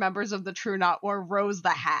the other members of the True Knot were Rose the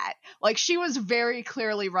Hat. Like, she was very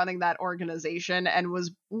clearly running that organization and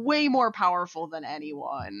was way more powerful than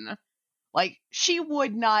anyone. Like, she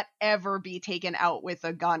would not ever be taken out with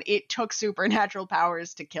a gun. It took supernatural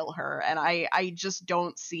powers to kill her, and I just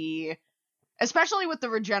don't see, especially with the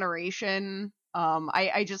regeneration.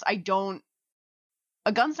 I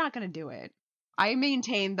a gun's not going to do it. I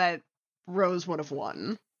maintain that Rose would have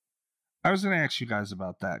won. I was going to ask you guys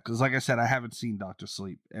about that because, like I said, I haven't seen Dr.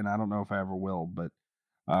 Sleep, and I don't know if I ever will. But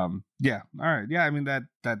yeah, all right, yeah. I mean that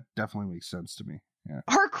definitely makes sense to me. Yeah.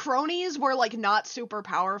 Her cronies were like not super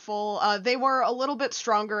powerful. They were a little bit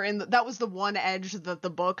stronger, and that was the one edge that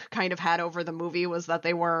the book kind of had over the movie, was that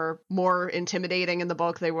they were more intimidating in the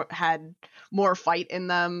book. They had more fight in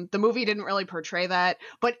them. The movie didn't really portray that,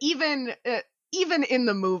 but even in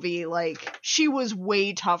the movie, like, she was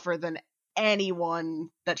way tougher than anyone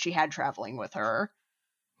that she had traveling with her.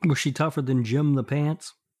 Was she tougher than Jim the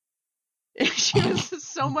Pants? She was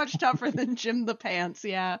so much tougher than Jim the Pants,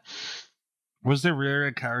 yeah. Was there really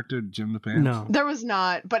a character Jim the Pants? No. There was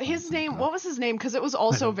not, but his name, what was his name? Because it was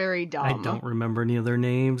also very dumb. I don't remember any of their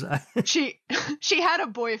names. She had a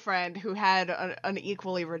boyfriend who had an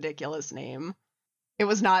equally ridiculous name. It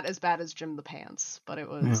was not as bad as Jim the Pants, but it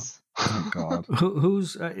was... Yeah. Oh, God.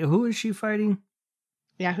 Who is she fighting?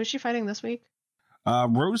 Yeah, who's she fighting this week?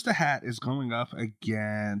 Rose the Hat is going up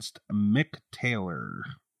against Mick Taylor.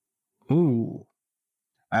 Ooh.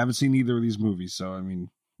 I haven't seen either of these movies, so, I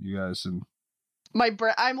mean, you guys...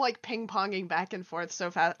 I'm like ping-ponging back and forth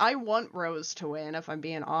so fast. I want Rose to win, if I'm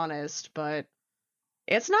being honest, but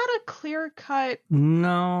it's not a clear-cut...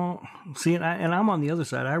 No. See, and I'm on the other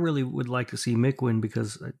side. I really would like to see Mick win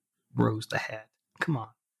because Rose the Hat. Come on.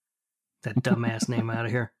 That dumbass name out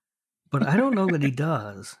of here. But I don't know that he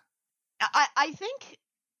does. I think...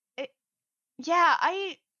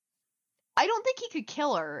 I don't think he could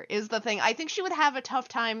kill her, is the thing. I think she would have a tough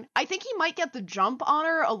time. I think he might get the jump on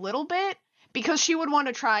her a little bit, because she would want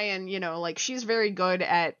to try and, like, she's very good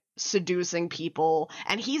at seducing people,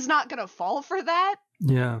 and he's not going to fall for that.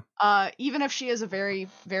 Yeah. Even if she is a very,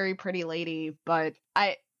 very pretty lady, but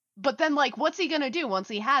then, like, what's he going to do once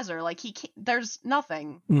he has her? Like, there's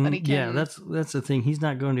nothing that he can... Yeah, that's the thing. He's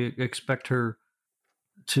not going to expect her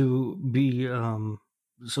to be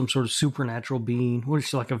some sort of supernatural being. What is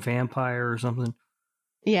she, like a vampire or something?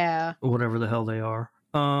 Yeah. Whatever the hell they are.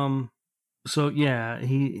 So yeah,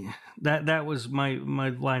 that was my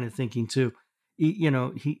line of thinking too.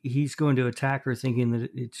 He's going to attack her thinking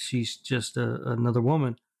that she's just another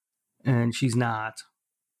woman, and she's not.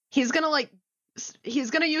 He's gonna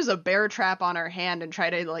use a bear trap on her hand and try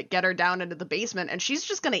to like get her down into the basement, and she's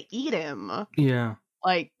just gonna eat him. Yeah.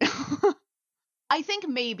 Like, I think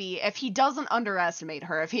maybe if he doesn't underestimate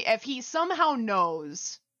her, if he somehow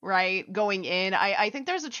knows, right, going in, I think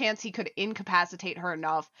there's a chance he could incapacitate her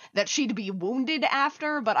enough that she'd be wounded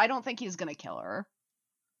after, but I don't think he's gonna kill her.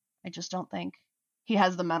 I just don't think he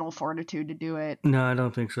has the mental fortitude to do it. No, I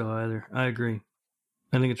don't think so either. I agree.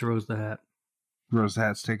 I think it's Rose the Hat. Rose the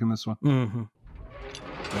Hat's taking this one? Mm-hmm.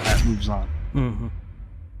 The Hat moves on. Mm-hmm.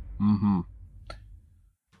 Mm-hmm.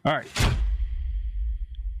 All right.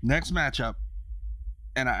 Next matchup.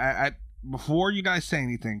 And I before you guys say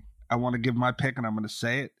anything, I want to give my pick, and I'm going to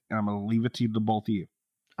say it, and I'm going to leave it to both of you.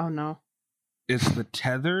 Oh, no. It's the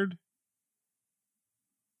Tethered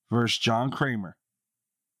versus John Kramer.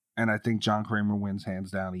 And I think John Kramer wins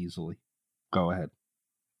hands down easily. Go ahead.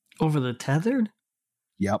 Over the Tethered?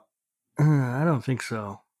 Yep. I don't think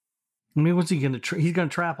so. I mean, what's he going to... he's going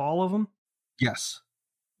to trap all of them? Yes.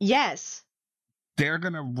 Yes. They're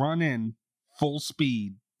going to run in full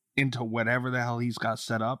speed into whatever the hell he's got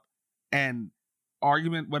set up. And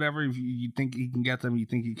argument, whatever, if you think he can get them, you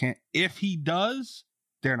think he can't. If he does,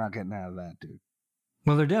 they're not getting out of that, dude.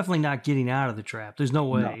 Well, they're definitely not getting out of the trap. There's no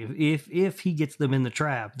way. No. If he gets them in the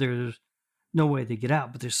trap, there's no way they get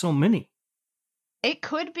out. But there's so many. It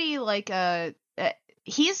could be like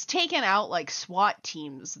he's taken out like SWAT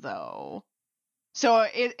teams, though. So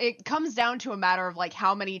it comes down to a matter of like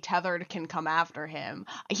how many Tethered can come after him.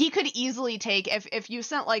 He could easily take if you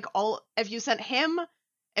sent the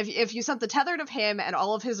Tethered of him and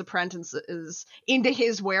all of his apprentices into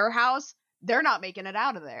his warehouse, they're not making it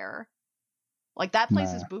out of there. Like, that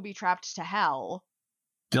place is booby-trapped to hell.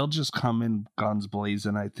 They'll just come in guns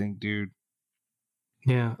blazing, I think, dude.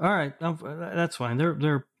 Yeah, all right. That's fine.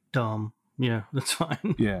 They're dumb. Yeah, that's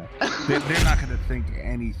fine. Yeah. They're not going to think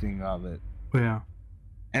anything of it. Yeah.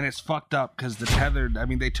 And it's fucked up because the Tethered, I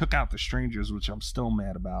mean, they took out the Strangers, which I'm still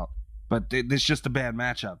mad about. But it's just a bad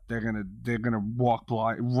matchup. They're gonna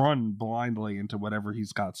run blindly into whatever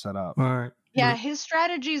he's got set up. All right. Yeah, his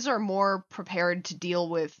strategies are more prepared to deal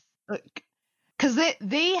with... Because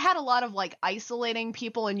they had a lot of, like, isolating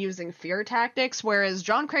people and using fear tactics, whereas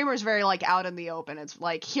John Kramer's very, like, out in the open. It's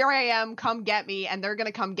like, here I am, come get me, and they're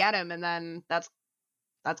gonna come get him, and then that's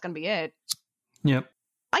gonna be it. Yep.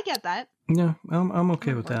 I get that. Yeah, I'm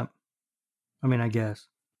okay with that. I mean, I guess.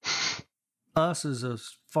 Us is a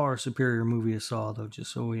far superior movie to Saw, though,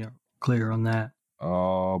 just so we are clear on that.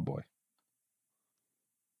 Oh, boy.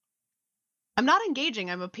 I'm not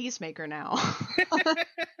engaging. I'm a peacemaker now.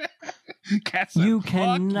 Kat said, You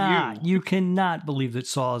 "Fuck you cannot believe that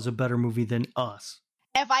Saw is a better movie than Us.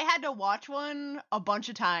 If I had to watch one a bunch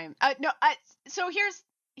of times, so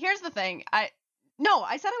here's the thing. I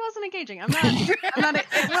said I wasn't engaging. I'm not.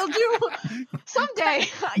 It will do someday.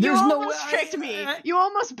 You almost tricked me. You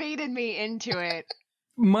almost baited me into it.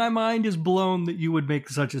 My mind is blown that you would make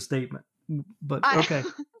such a statement. But okay.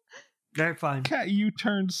 Very fine. Kat, you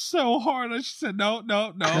turned so hard. She said, no,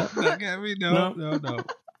 don't get me. No.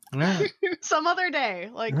 All right. Some other day.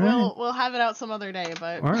 Like, All we'll have it out some other day,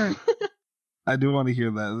 but... All right. I do want to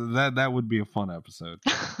hear that. That would be a fun episode.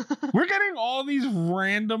 We're getting all these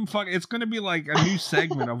random it's going to be like a new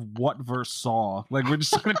segment of What versus Saw. Like, we're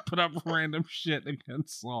just going to put up random shit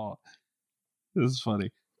against Saw. This is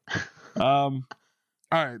funny. All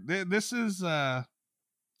right. This is...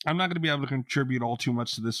 I'm not going to be able to contribute all too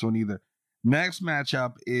much to this one either. Next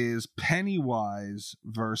matchup is Pennywise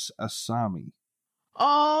versus Asami.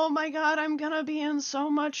 Oh my god, I'm gonna be in so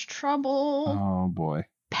much trouble. Oh boy.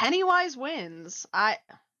 Pennywise wins.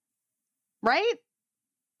 Right?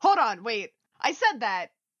 Hold on, wait. I said that.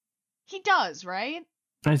 He does, right?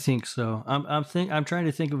 I think so. I'm trying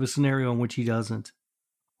to think of a scenario in which he doesn't.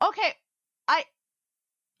 Okay. I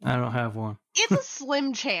don't have one. It's a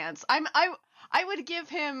slim chance. I would give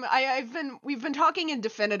him. We've been talking in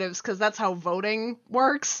definitives because that's how voting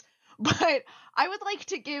works. But I would like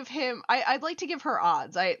to give him. I'd like to give her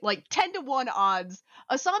odds. 10-1 odds.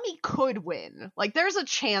 Asami could win. Like, there's a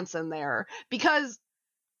chance in there because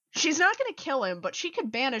she's not going to kill him, but she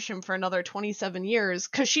could banish him for another 27 years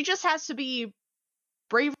because she just has to be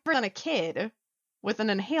braver than a kid with an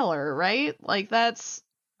inhaler, right? Like, that's.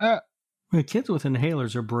 Kids with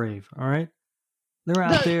inhalers are brave. All right. They're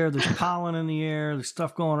out there. There's pollen in the air. There's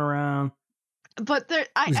stuff going around. But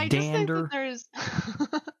I just think that there's.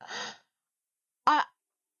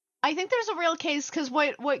 I think there's a real case because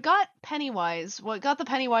what got the Pennywise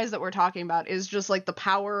that we're talking about is just like the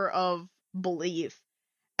power of belief,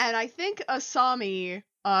 and I think Asami,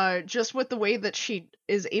 just with the way that she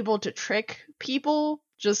is able to trick people,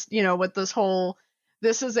 just with this whole.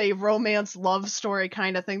 This is a romance love story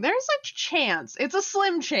kind of thing. There's a chance. It's a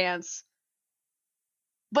slim chance.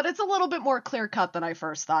 But it's a little bit more clear-cut than I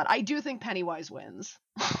first thought. I do think Pennywise wins.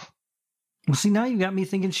 Well, see, now you got me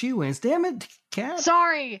thinking she wins. Damn it, Kat.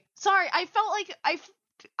 Sorry. I felt like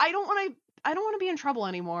I don't want to be in trouble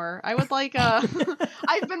anymore. I would like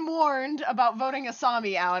I've been warned about voting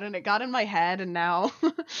Asami out, and it got in my head, and now.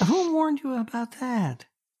 Who warned you about that?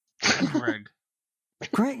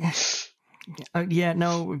 Greg. Yeah,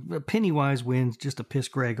 no, Pennywise wins just to piss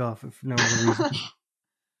Greg off for no other reason.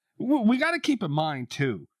 We got to keep in mind,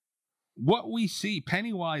 too, what we see,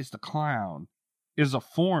 Pennywise the clown, is a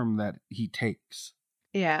form that he takes.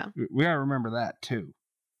 Yeah. We got to remember that, too,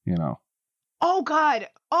 Oh, God.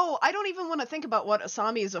 Oh, I don't even want to think about what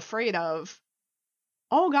Asami is afraid of.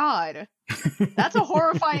 Oh, God. That's a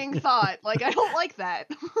horrifying thought. Like, I don't like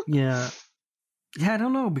that. Yeah, I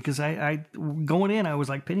don't know, because I going in, I was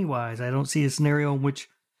like, Pennywise, I don't see a scenario in which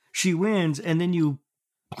she wins, and then you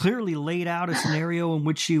clearly laid out a scenario in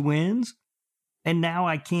which she wins, and now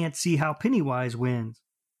I can't see how Pennywise wins.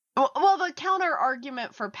 Well, the counter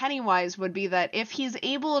argument for Pennywise would be that if he's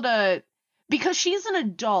able to, because she's an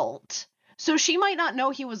adult, so she might not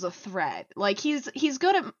know he was a threat. Like, he's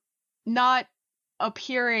good at not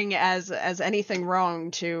appearing as anything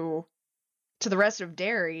wrong to the rest of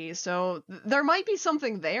Derry, so there might be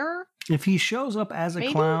something there. If he shows up as a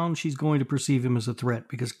clown, she's going to perceive him as a threat,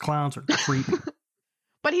 because clowns are creepy.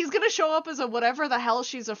 But he's going to show up as a whatever the hell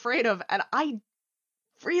she's afraid of, and I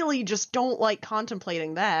really just don't like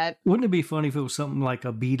contemplating that. Wouldn't it be funny if it was something like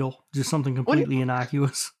a beetle? Just something completely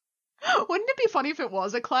innocuous? Wouldn't it be funny if it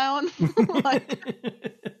was a clown?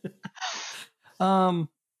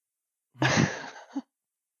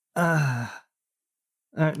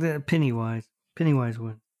 Pennywise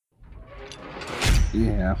win.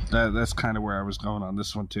 Yeah, that's kind of where I was going on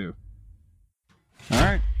this one, too. All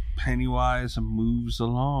right. Pennywise moves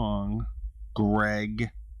along.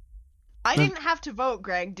 Greg. I didn't have to vote,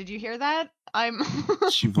 Greg. Did you hear that?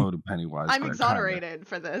 She voted Pennywise. I'm exonerated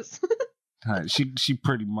for this. She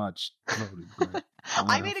pretty much voted Greg.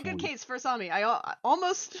 I made a good case for Asami. I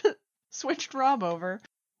almost switched Rob over.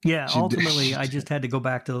 Yeah, ultimately, I just had to go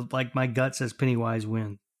back to, like, my gut says Pennywise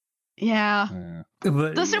win. Yeah.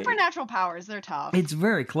 But the supernatural powers, they're tough. It's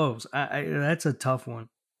very close. That's a tough one.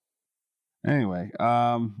 Anyway,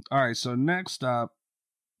 all right, so next up,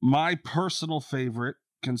 my personal favorite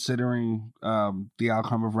considering the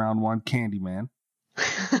outcome of round one, Candyman,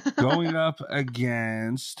 going up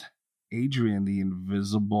against Adrian, the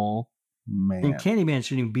Invisible Man. And Candyman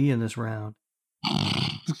shouldn't even be in this round.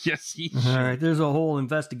 Yes, he All should. right, there's a whole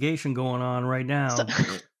investigation going on right now.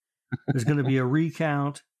 There's going to be a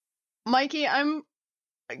recount. Mikey, I'm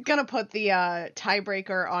gonna put the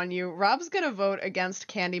tiebreaker on you. Rob's gonna vote against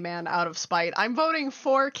Candyman out of spite. I'm voting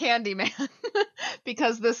for Candyman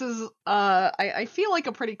because this is I feel like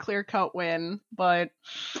a pretty clear-cut win, but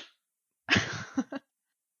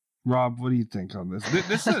Rob, what do you think on this?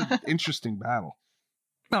 This is an interesting battle.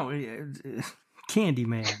 Oh,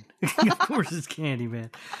 Candyman. Of course it's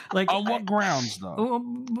Candyman. Like, on what grounds, though?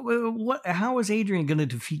 What? How is Adrian going to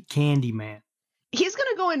defeat Candyman? he's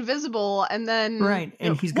gonna go invisible, and then Right,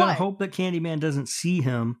 and he's gonna what? hope that Candyman doesn't see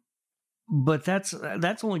him. But that's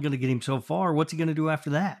only going to get him so far. What's he going to do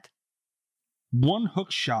after that? One hook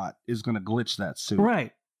shot is going to glitch that suit.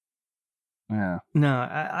 Right. Yeah. No,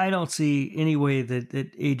 I don't see any way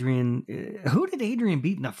that Adrian. Who did Adrian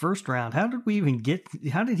beat in the first round? How did he even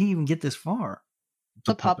get this far?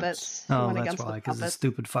 The puppets. He Oh, went that's against why, the because the puppets.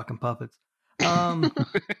 stupid fucking puppets. All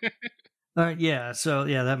right, yeah. So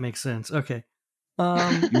yeah, that makes sense. Okay.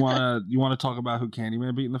 You wanna talk about who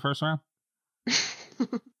Candyman beat in the first round?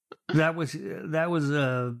 That was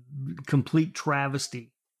a complete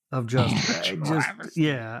travesty of justice.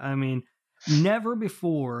 Yeah, I mean, never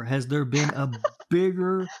before has there been a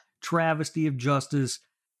bigger travesty of justice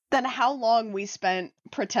Then how long we spent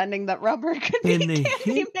pretending that rubber could be in the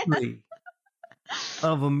Candyman? history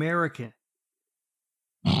of American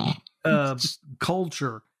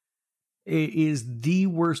culture. It is the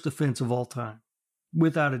worst offense of all time,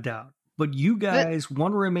 without a doubt. But you guys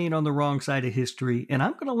want to remain on the wrong side of history, and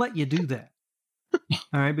I'm going to let you do that.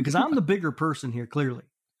 All right, because I'm the bigger person here, clearly.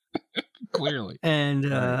 Clearly. And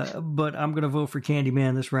but I'm going to vote for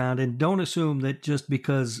Candyman this round, and don't assume that just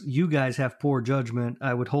because you guys have poor judgment,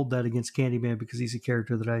 I would hold that against Candyman because he's a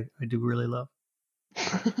character that I do really love.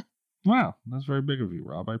 Wow, that's very big of you,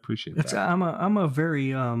 Rob. I appreciate that. I'm a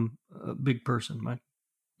very big person, Mike.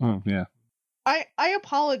 Oh yeah. I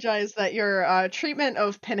apologize that your treatment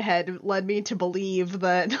of Pinhead led me to believe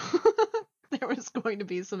that there was going to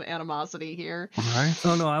be some animosity here. Right?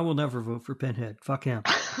 Oh no, I will never vote for Pinhead. Fuck him.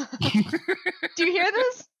 Do you hear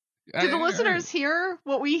this? Do the listeners hear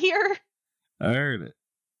what we hear? I heard it.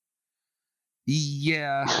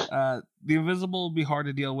 Yeah, the Invisible will be hard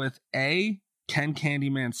to deal with. A, can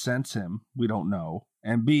Candyman sense him? We don't know.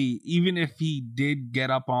 And B, even if he did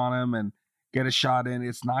get up on him and get a shot in,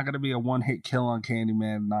 it's not going to be a one-hit kill on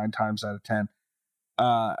Candyman 9 times out of 10.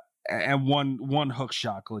 And one hook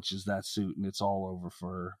shot glitches that suit, and it's all over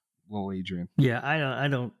for little Adrian. Yeah, I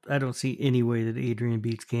don't see any way that Adrian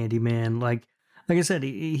beats Candyman. Like I said,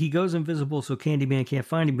 he goes invisible so Candyman can't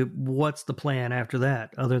find him. But what's the plan after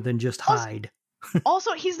that, other than just hide?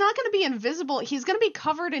 Also, he's not going to be invisible. He's going to be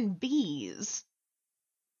covered in bees.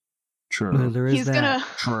 True. There is He's that.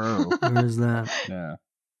 True. There is that. Yeah.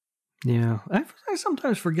 Yeah, I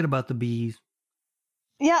sometimes forget about the bees.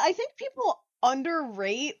 Yeah, I think people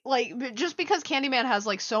underrate, like, just because Candyman has,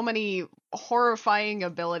 like, so many horrifying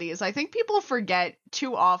abilities, I think people forget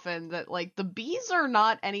too often that, like, the bees are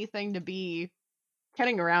not anything to be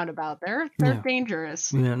kidding around about. They're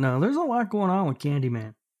dangerous. Yeah, no, there's a lot going on with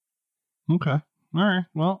Candyman. Okay. All right.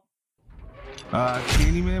 Well,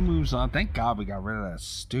 Candyman moves on. Thank God we got rid of that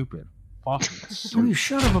stupid fucking Oh, suit. you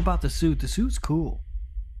shut up about the suit. The suit's cool.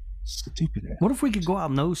 Stupid ass. What if we could go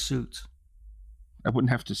out in those suits? I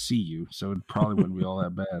wouldn't have to see you, so it probably wouldn't be all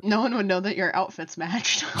that bad. No one would know that your outfits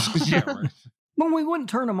matched. Yeah, right. Well, we wouldn't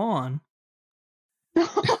turn them on.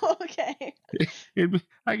 Okay.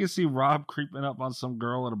 I can see Rob creeping up on some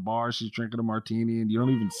girl at a bar. She's drinking a martini, and you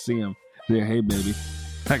don't even see him. Yeah, hey, baby.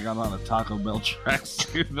 I got on a Taco Bell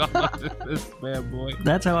tracksuit on this bad boy.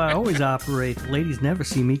 That's how I always operate. Ladies never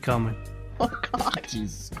see me coming. Oh, God.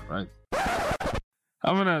 Jesus Christ.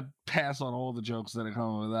 I'm going to pass on all the jokes that are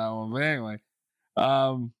coming with that one. But anyway,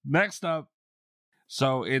 next up.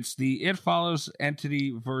 So it's the It Follows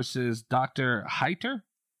entity versus Dr. Heiter.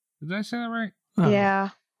 Did I say that right? Yeah.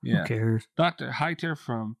 Who cares? Dr. Heiter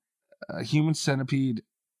from Human Centipede.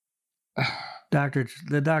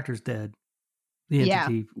 The doctor's dead. The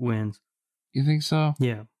entity wins. You think so?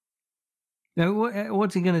 Yeah. Now,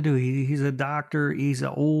 what's he going to do? He's a doctor. He's an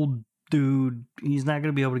old dude. He's not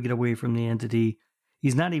going to be able to get away from the entity.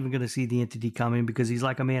 He's not even going to see the entity coming because he's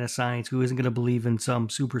like a man of science who isn't going to believe in some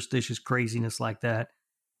superstitious craziness like that.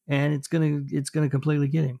 And it's going to completely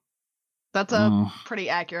get him. That's a pretty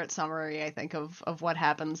accurate summary, I think, of what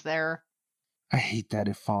happens there. I hate that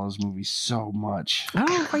It Follows movie so much. I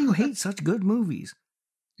don't know why you hate such good movies.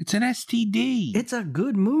 It's an STD. It's a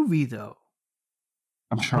good movie, though.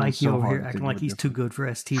 I'm trying Mikey so over hard here to acting think like of a he's too good for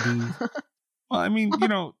STDs. Well, I mean,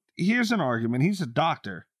 here's an argument. He's a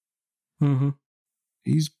doctor. Mm-hmm.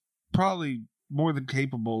 He's probably more than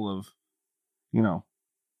capable of,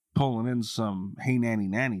 pulling in some hey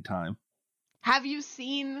nanny time. Have you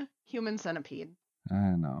seen Human Centipede?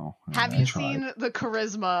 I know. Have you seen the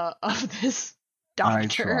charisma of this doctor? I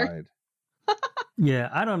tried. Yeah,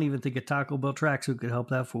 I don't even think a Taco Bell tracksuit could help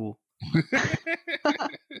that fool.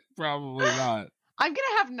 Probably not. I'm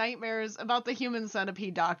gonna have nightmares about the Human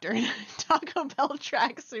Centipede doctor in a Taco Bell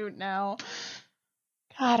tracksuit now.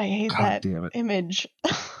 God, I hate that image.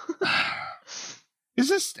 Is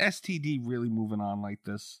this STD really moving on like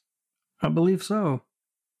this? I believe so.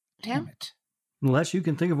 Damn it. Unless you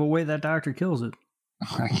can think of a way that doctor kills it.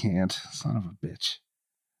 I can't. Son of a bitch.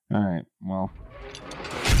 All right, well,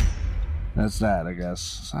 that's that, I guess.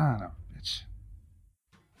 Son of a bitch.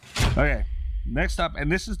 Okay, next up,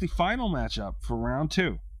 and this is the final matchup for round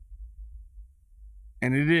 2.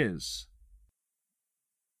 And it is,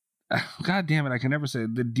 God damn it, I can never say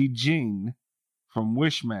it, the Dijin from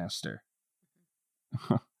Wishmaster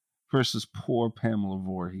versus poor Pamela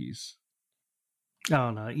Voorhees.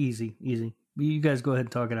 Oh, no, easy. You guys go ahead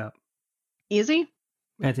and talk it out. Easy?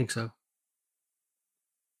 I think so.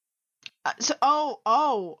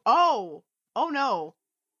 Oh no.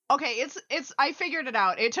 Okay, it's I figured it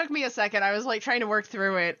out. It took me a second. I was like trying to work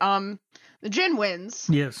through it. The Jin wins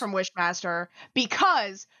from Wishmaster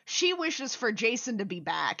because she wishes for Jason to be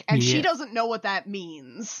back and she doesn't know what that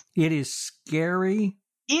means. It is scary.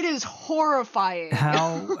 It is horrifying.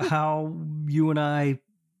 How you and I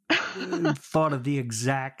thought of the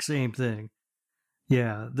exact same thing.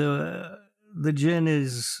 Yeah, the Jin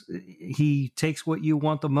is, he takes what you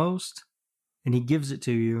want the most and he gives it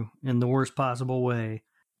to you in the worst possible way.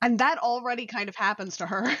 And that already kind of happens to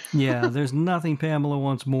her. Yeah, there's nothing Pamela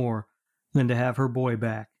wants more than to have her boy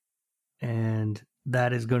back. And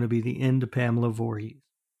that is going to be the end of Pamela Voorhees.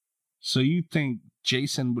 So you think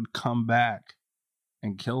Jason would come back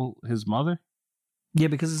and kill his mother? Yeah,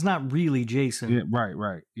 because it's not really Jason. Yeah,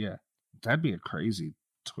 right. Yeah. That'd be a crazy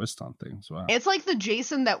twist on things. Wow. It's like the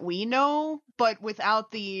Jason that we know, but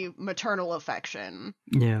without the maternal affection.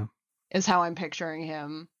 Yeah. Is how I'm picturing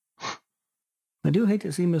him. I do hate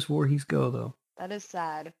to see Miss Voorhees go, though. That is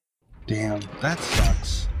sad. Damn, that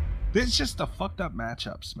sucks. It's just the fucked up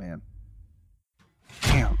matchups, man.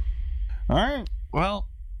 Damn. All right. Well,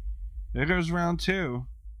 there goes round 2.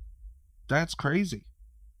 That's crazy.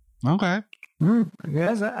 Okay.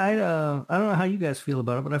 Guys, I don't know how you guys feel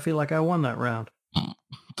about it, but I feel like I won that round. What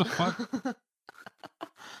the fuck?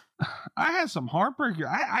 I had some heartbreaker.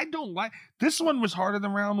 I don't like this one. Was harder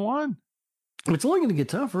than round 1. It's only going to get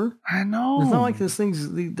tougher. I know. It's not like these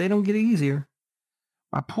things, they don't get easier.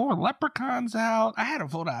 My poor Leprechaun's out. I had to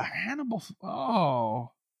vote out Hannibal.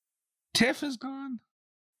 Oh. Tiff is gone.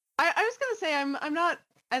 I was going to say I'm not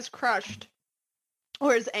as crushed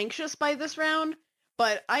or as anxious by this round,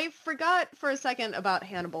 but I forgot for a second about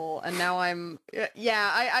Hannibal, and now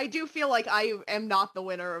I do feel like I am not the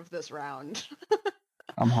winner of this round.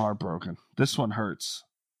 I'm heartbroken. This one hurts.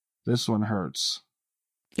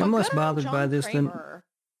 I'm less bothered by this than...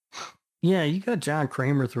 Yeah, you got John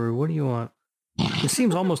Kramer through. What do you want? It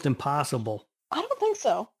seems almost impossible. I don't think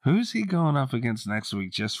so. Who's he going up against next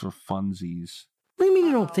week just for funsies? What do you mean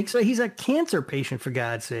you don't think so? He's a cancer patient, for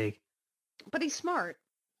God's sake. But he's smart.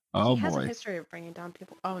 Oh, he has boy. a history of bringing down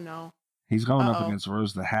people. Oh, no. He's going up against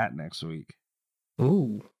Rose the Hat next week.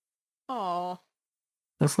 Ooh. Oh.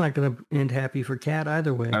 That's not going to end happy for Kat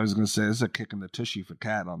either way. I was going to say, it's a kick in the tushy for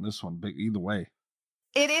Kat on this one, but either way.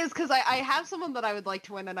 It is, because I have someone that I would like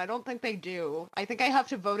to win, and I don't think they do. I think I have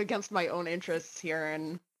to vote against my own interests here,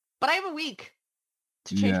 but I have a week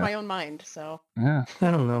to change my own mind, so. Yeah.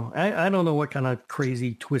 I don't know. I don't know what kind of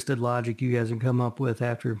crazy, twisted logic you guys have come up with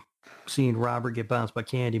after seeing Robert get bounced by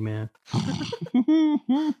Candyman.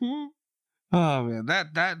 Oh, man.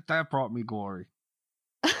 That brought me glory.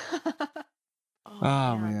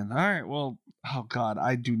 Oh, man. All right. Well, oh, God.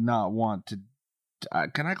 I do not want to.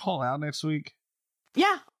 Can I call out next week?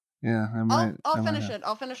 Yeah. Yeah, I might. I'll finish it.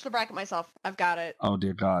 I'll finish the bracket myself. I've got it. Oh,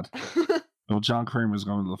 dear God. Well, John Kramer's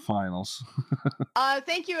going to the finals.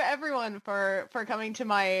 Thank you, everyone, for coming to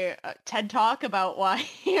my TED Talk about why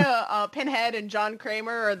Pinhead and John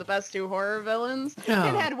Kramer are the best 2 horror villains. Oh,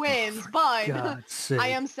 Pinhead wins, but God's I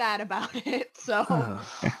am sad about it, so...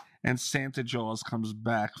 And Santa Jaws comes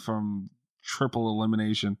back from triple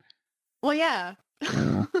elimination. Well, yeah.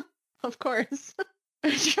 Of course.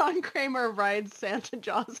 John Kramer rides Santa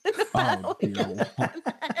Jaws in the battle against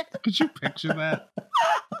Pinhead. Could you picture that?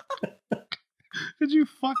 Could you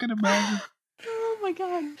fucking imagine? Oh my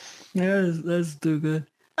god. Yeah, that's too good.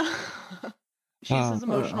 She's his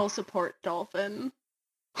emotional support dolphin.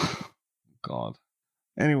 God.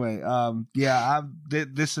 Anyway, yeah,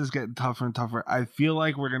 this is getting tougher and tougher. I feel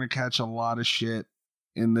like we're gonna catch a lot of shit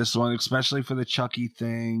in this one, especially for the Chucky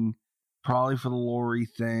thing, probably for the Lori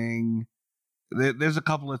thing. There's a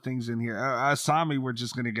couple of things in here. Asami, we're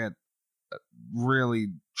just gonna get really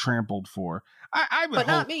trampled for. I would but hope,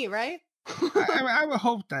 not me, right? I would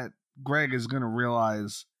hope that Greg is gonna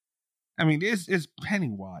realize. I mean, it's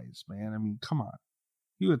Pennywise, man. I mean, come on.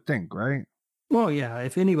 You would think, right? Well, yeah.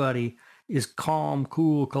 If anybody is calm,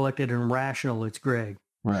 cool, collected, and rational, it's Greg.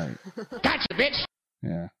 Right. Gotcha, bitch.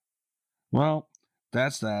 Yeah. Well,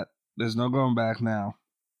 that's that. There's no going back now.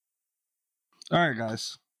 All right,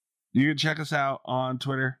 guys. You can check us out on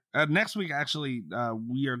Twitter. Next week, actually,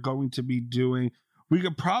 we are going to be doing... We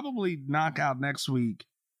could probably knock out next week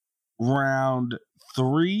round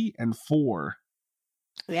 3 and 4.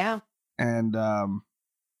 Yeah. And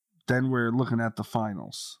then we're looking at the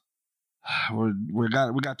finals. We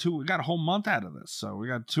got a whole month out of this, so we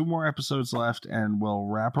got 2 more episodes left, and we'll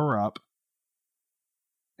wrap her up,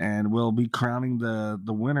 and we'll be crowning the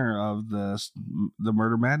winner of the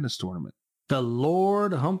Murder Madness tournament, the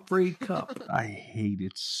Lord Humphrey Cup. I hate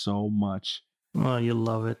it so much. Well, you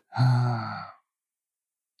love it. All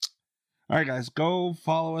right, guys, go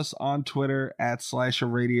follow us on Twitter at Slasher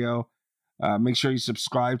Radio. Make sure you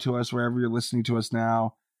subscribe to us wherever you're listening to us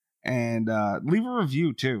now. And leave a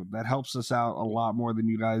review, too. That helps us out a lot more than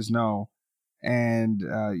you guys know. And,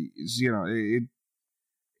 you know,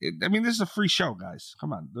 I mean, this is a free show, guys.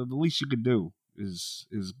 Come on. The least you could do is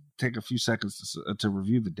take a few seconds to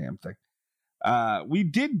review the damn thing. We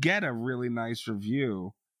did get a really nice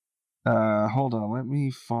review. Hold on. Let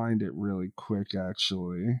me find it really quick,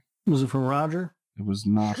 actually. Was it from Roger? It was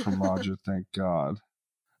not from Roger, thank God.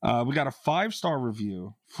 We got a 5-star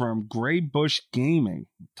review from Gray Bush Gaming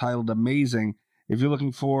titled Amazing. If you're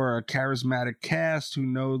looking for a charismatic cast who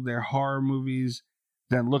know their horror movies,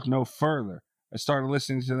 then look no further. I started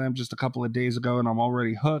listening to them just a couple of days ago and I'm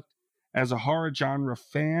already hooked. As a horror genre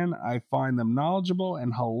fan, I find them knowledgeable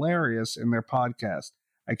and hilarious in their podcast.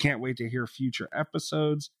 I can't wait to hear future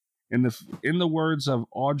episodes. In the words of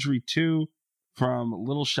Audrey 2 from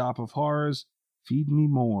Little Shop of Horrors, feed me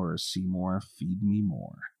more, Seymour, feed me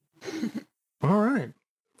more. All right.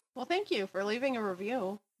 Well, thank you for leaving a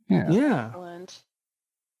review. Yeah. Excellent.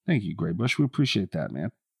 Thank you, Gray Bush. We appreciate that,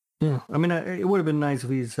 man. Yeah. I mean, it would have been nice if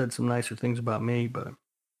he had said some nicer things about me, but...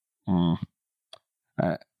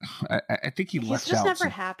 I think He's left out. He's just never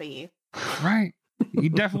some... happy. Right. He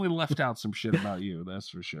definitely left out some shit about you. That's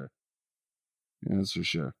for sure. Yeah, that's for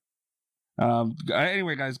sure.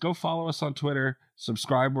 Anyway, guys, go follow us on Twitter.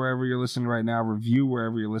 Subscribe wherever you're listening right now. Review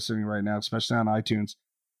wherever you're listening right now, especially on iTunes.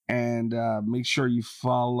 And make sure you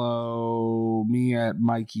follow me at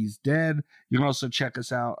Mikey's Dead. You can also check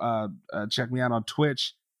us out. Check me out on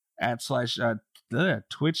Twitch at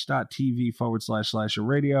twitch.tv/slasher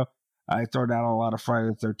radio. I throw down a lot of Friday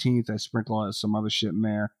the 13th. I sprinkle some other shit in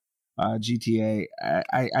there. GTA.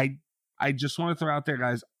 I just want to throw out there,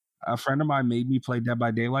 guys. A friend of mine made me play Dead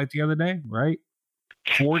by Daylight the other day, right?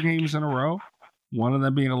 4 games in a row. One of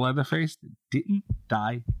them being a Leatherface. Didn't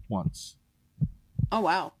die once. Oh,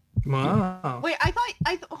 wow. Wow. Wait,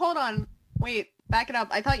 hold on. Wait, back it up.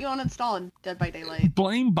 I thought you uninstalled Dead by Daylight.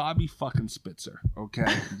 Blame Bobby fucking Spitzer, okay?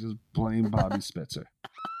 Just blame Bobby Spitzer.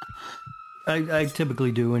 I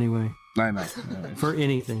typically do anyway. I know. For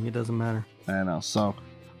anything, it doesn't matter. I know. So,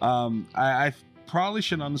 I probably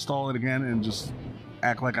should uninstall it again and just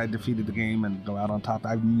act like I defeated the game and go out on top.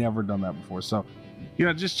 I've never done that before. So, you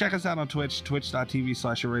know, just check us out on Twitch,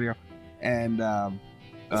 twitch.tv/radio. And, yeah,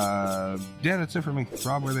 that's it for me.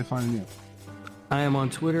 Rob, where are they finding you? I am on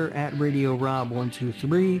Twitter at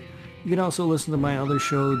RadioRob123. You can also listen to my other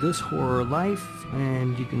show, This Horror Life,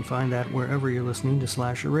 and you can find that wherever you're listening to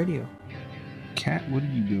Slasher Radio. Kat, what are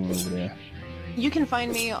you doing over there? You can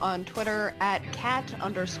find me on Twitter at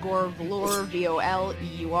cat_velour,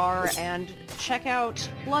 VOLEUR, and check out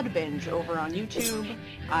Blood Binge over on YouTube.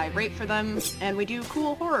 I rate for them, and we do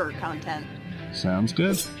cool horror content. Sounds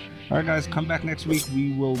good. All right, guys, come back next week.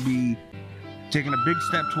 We will be taking a big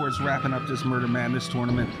step towards wrapping up this Murder Madness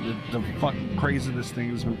tournament. The fucking crazy of this thing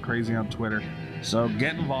has been crazy on Twitter. So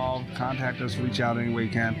get involved, contact us, reach out any way you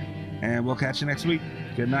can, and we'll catch you next week.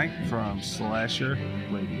 Good night from Slasher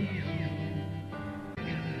Radio.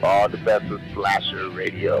 All the best of Slasher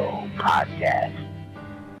Radio podcast.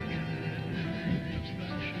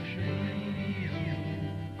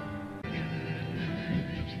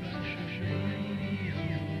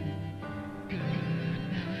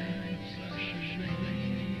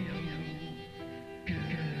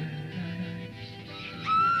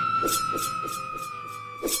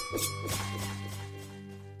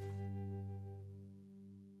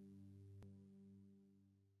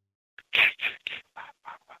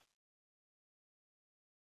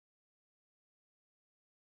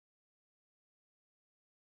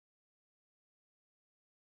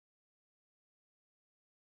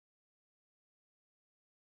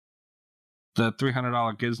 The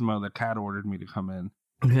 $300 gizmo that Kat ordered me to come in.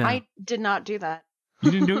 Yeah. I did not do that.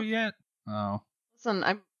 You didn't do it yet? Oh. Listen,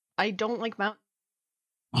 I don't like mountain.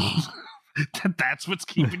 That's what's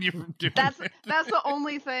keeping you from doing That's it. that's the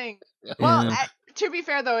only thing. Well, Yeah. to be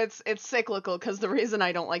fair though, it's cyclical because the reason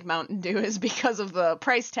I don't like Mountain Dew is because of the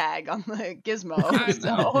price tag on the gizmo.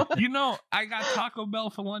 So You know, I got Taco Bell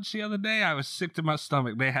for lunch the other day. I was sick to my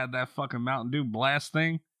stomach. They had that fucking Mountain Dew blast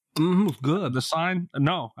thing. Mm-hmm, it's good. The sign?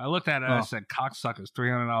 No, I looked at it and I Oh. said, cocksuckers,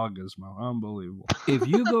 $300 gizmo. Unbelievable. If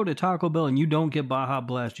you go to Taco Bell and you don't get Baja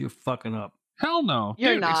Blast, you're fucking up. Hell no.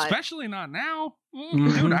 You're Dude, not. especially not now.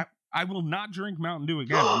 Mhm. Dude, I will not drink Mountain Dew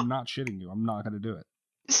again. I'm not shitting you. I'm not going to do it.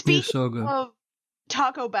 It's speaking so good. of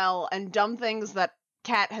Taco Bell and dumb things that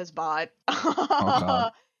Kat has bought,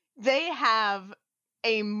 God. they have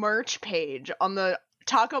a merch page on the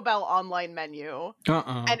Taco Bell online menu,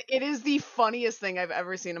 and it is the funniest thing I've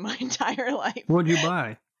ever seen in my entire life. What'd you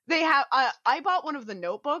buy? They have. I bought one of the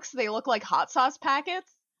notebooks. They look like hot sauce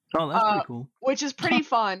packets, Oh, that's pretty cool. which is pretty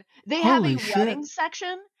fun. They have Holy a shit. wedding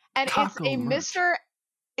section, and Taco it's a merch. Mr.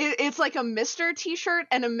 It's like a Mr. t-shirt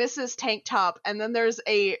and a Mrs. tank top, and then there's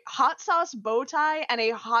a hot sauce bow tie and a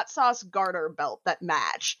hot sauce garter belt that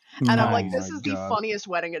match. And I'm like, this my is the God. funniest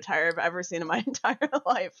wedding attire I've ever seen in my entire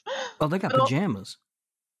life. Oh, they got Little- pajamas.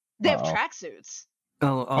 They have Uh-oh. tracksuits.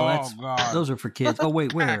 Oh, that's God. those are for kids. Oh,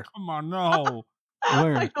 wait, where? Come on, no.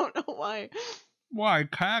 Where? I don't know why. Why,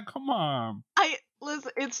 Kat? Come on.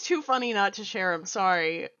 Listen, it's too funny not to share. I'm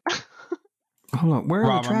sorry. Hold on, where are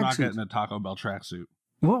Rob, the I'm not tracksuits? getting a Taco Bell tracksuit.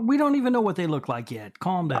 Well, we don't even know what they look like yet.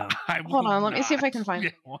 Calm down. I Hold will on, let me see if I not can find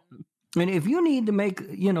get it. one. And if you need to make,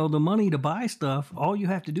 the money to buy stuff, all you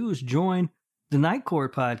have to do is join the Night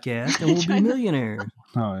Court podcast and we'll be Join the- millionaires.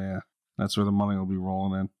 Oh, yeah. That's where the money will be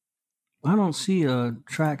rolling in. I don't see a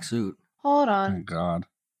tracksuit. Hold on. Thank God.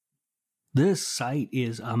 This site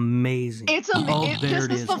is amazing. It's Oh, there this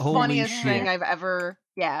it is is. the Holy funniest shit. thing I've ever.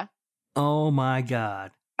 Yeah. Oh my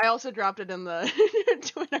God. I also dropped it in the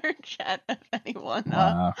Twitter chat if anyone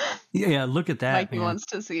Wow. Yeah, look at that, Mikey man. wants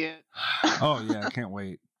to see it. Oh, yeah. I can't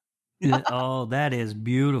wait. Yeah, oh, that is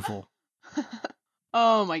beautiful.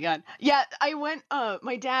 Oh my god. Yeah, I went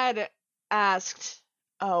my dad asked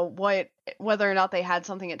whether or not they had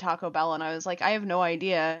something at Taco Bell, and I was like, I have no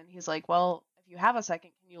idea. And he's like, well, if you have a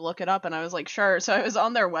second, can you look it up? And I was like, sure. So I was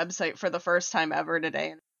on their website for the first time ever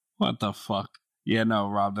today. What the fuck? Yeah, no,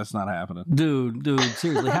 Rob, that's not happening. Dude,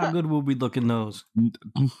 seriously, how good will we look in those?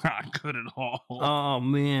 Not good at all. Oh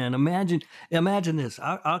man, imagine this.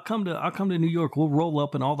 I'll come to New York. We'll roll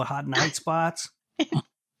up in all the hot night spots.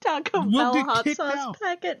 Taco We'll Bell get hot kicked sauce out.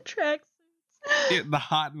 packet tracks. The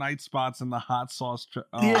hot night spots and the hot sauce.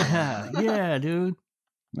 Oh, Yeah, dude.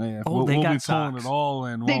 Yeah, Oh, we'll they be got pulling socks. it all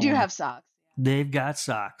in. They won't do we? have socks. They've got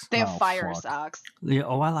socks. They have Oh, fire fuck. socks. Yeah.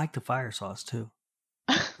 Oh, I like the fire sauce too.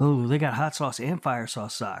 Oh, they got hot sauce and fire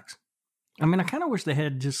sauce socks. I mean, I kind of wish they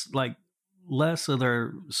had just like less of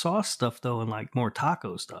their sauce stuff though, and like more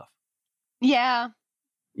taco stuff. Yeah.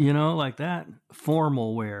 Like that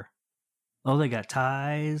formal wear. Oh, they got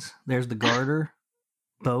ties. There's the garter,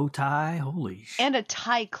 bow tie. Holy shit! And a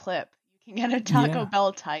tie clip. You can get a Taco Yeah.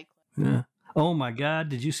 Bell tie clip. Yeah. Oh my God!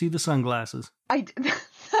 Did you see the sunglasses? I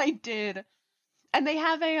did. And they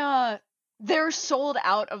have they're sold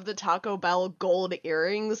out of the Taco Bell gold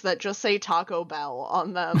earrings that just say Taco Bell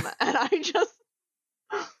on them. And I just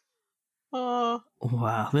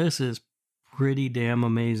Wow, this is pretty damn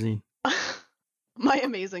amazing. my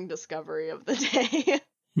amazing discovery of the day.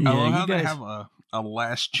 Yeah, I love how you they guys. have a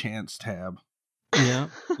last chance tab. Yeah.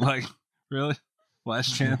 Like, really?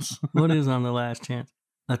 Last chance? What is on the last chance?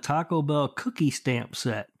 A Taco Bell cookie stamp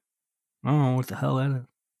set. I don't know what the hell that is.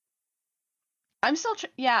 I'm still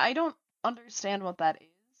I don't understand what that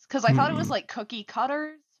is cuz I thought it was like cookie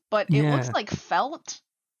cutters, but it looks Yeah. like felt.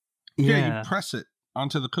 Yeah, you press it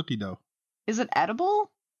onto the cookie dough. Is it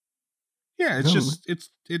edible? Yeah, it's No. just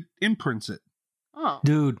it imprints it. Oh.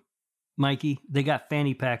 Dude, Mikey, they got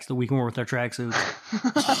fanny packs that we can wear with our tracksuits.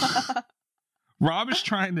 Rob is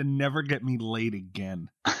trying to never get me laid again.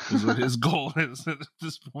 Is what his goal is at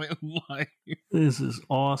this point in life. This is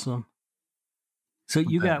awesome. So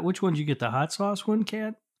you got which one did you get? The hot sauce one,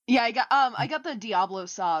 Kat? Yeah, I got the Diablo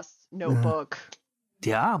sauce notebook.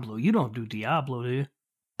 Diablo. You don't do Diablo, do you?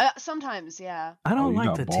 Sometimes, yeah. I don't you like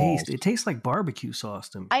got the balls. taste. It tastes like barbecue sauce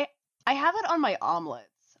to me. I have it on my omelets.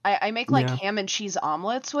 I make like ham and cheese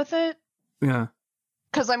omelets with it. Yeah.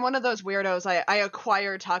 Because I'm one of those weirdos. I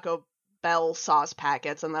acquire Taco Bell sauce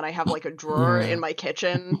packets and then I have like a drawer in my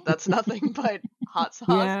kitchen that's nothing but hot sauce.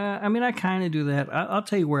 Yeah, I mean, I kind of do that. I'll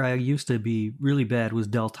tell you where I used to be really bad was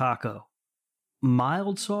Del Taco.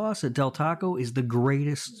 Mild sauce at Del Taco is the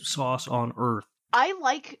greatest sauce on earth. I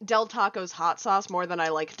like Del Taco's hot sauce more than I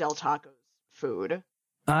like Del Taco's food.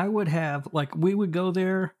 I would have, like, we would go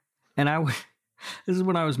there, and I would, this is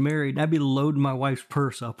when I was married, and I'd be loading my wife's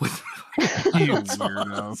purse up with You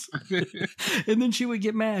weirdo. And then she would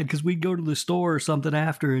get mad because we'd go to the store or something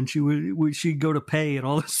after, and she'd go to pay, and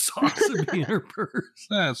all the sauce would be in her purse.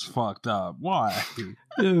 That's fucked up. Why?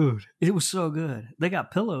 Dude, it was so good. They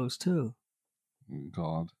got pillows, too.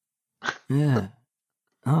 God. Yeah.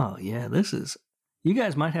 Oh, yeah, this is... You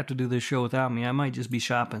guys might have to do this show without me. I might just be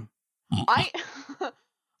shopping. You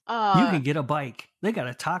can get a bike. They got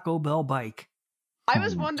a Taco Bell bike. I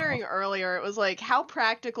was wondering earlier, it was like, how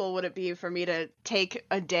practical would it be for me to take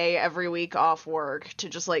a day every week off work to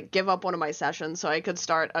just like give up one of my sessions so I could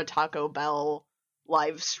start a Taco Bell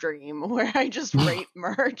live stream where I just rate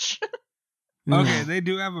merch? Okay, they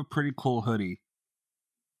do have a pretty cool hoodie.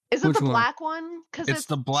 Is it the black one? Because it's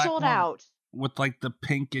the black sold one out. With like the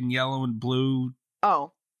pink and yellow and blue.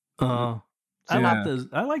 Oh. I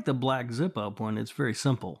like the black zip up one. It's very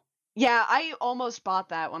simple. Yeah, I almost bought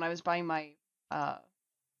that when I was buying my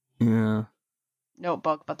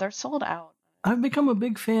notebook, but they're sold out. I've become a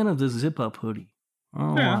big fan of the zip up hoodie. I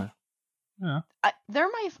don't know why.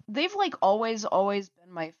 Yeah. They've like always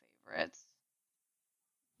been my favorites.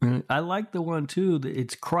 And I like the one too.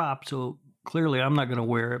 It's cropped, so clearly I'm not going to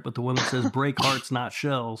wear it. But the one that says "Break hearts, not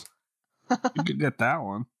shells." You could get that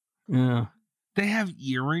one. Yeah. They have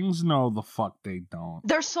earrings? No, the fuck they don't.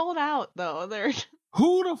 They're sold out though.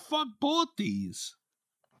 Who the fuck bought these?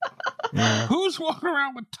 Yeah. Who's walking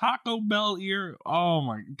around with Taco Bell ear? Oh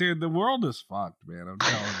my, dude, the world is fucked, man. I'm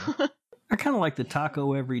telling you. I kind of like the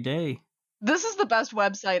taco every day. This is the best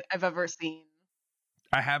website I've ever seen.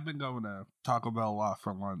 I have been going to Taco Bell a lot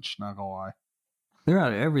for lunch, not gonna lie. They're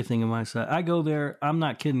out of everything in my side. I go there. I'm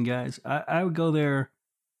not kidding, guys. I would go there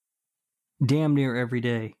damn near every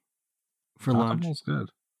day for lunch. That's good.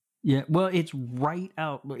 Yeah, well, it's right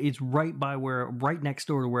out. It's right next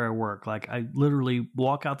door to where I work. Like I literally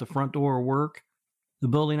walk out the front door of work, the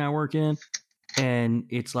building I work in, and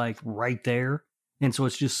it's like right there. And so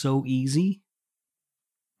it's just so easy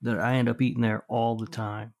that I end up eating there all the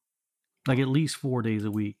time, like at least 4 days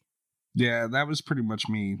a week. Yeah, that was pretty much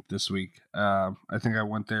me this week. I think I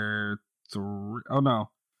went there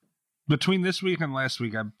between this week and last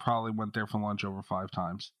week, I probably went there for lunch over 5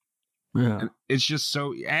 times. Yeah. And it's just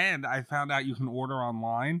so, and I found out you can order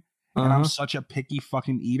online, and I'm such a picky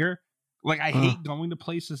fucking eater. Like, I hate going to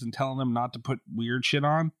places and telling them not to put weird shit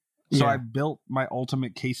on. So I built my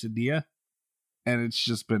ultimate quesadilla, and it's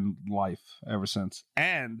just been life ever since.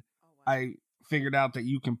 And I figured out that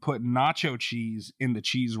you can put nacho cheese in the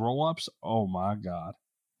cheese roll-ups. Oh my God.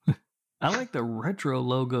 I like the retro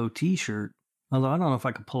logo t-shirt, although I don't know if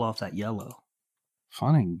I could pull off that yellow.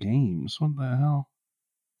 Fun and games. What the hell?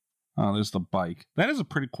 Oh, there's the bike. That is a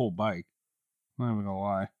pretty cool bike. I'm not even gonna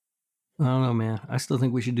lie. I don't know, man. I still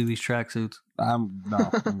think we should do these tracksuits. I'm good.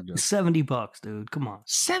 $70, dude. Come on.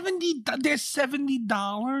 There's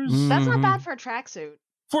 $70? That's not bad for a tracksuit.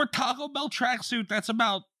 For a Taco Bell tracksuit, that's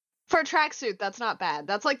about... For a tracksuit, that's not bad.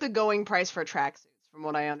 That's like the going price for tracksuits, from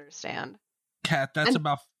what I understand. Kat, that's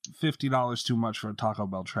about $50 too much for a Taco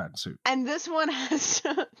Bell tracksuit. And this one has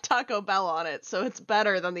Taco Bell on it, so it's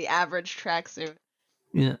better than the average tracksuit.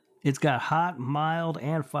 Yeah, it's got hot, mild,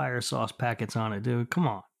 and fire sauce packets on it, dude. Come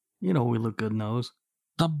on. You know we look good in those.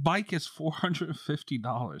 The bike is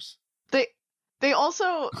 $450. They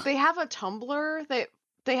also have a tumbler.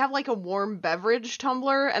 They have like a warm beverage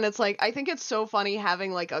tumbler, and it's like, I think it's so funny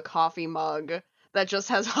having like a coffee mug that just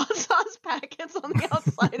has hot sauce packets on the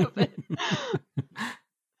outside of it.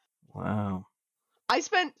 Wow. I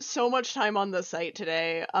spent so much time on the site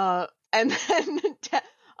today, and then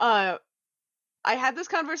I had this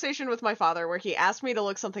conversation with my father where he asked me to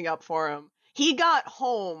look something up for him. He got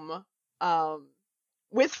home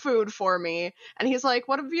with food for me, and he's like,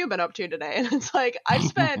 "What have you been up to today?" And it's like, I've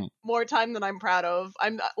spent more time than I'm proud of.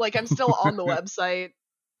 I'm still on the website.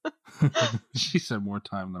 She said more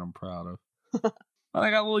time than I'm proud of. I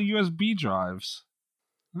got little USB drives.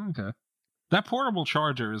 Okay. That portable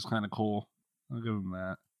charger is kind of cool. I'll give him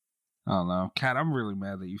that. I don't know. Kat, I'm really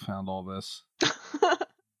mad that you found all this. I'm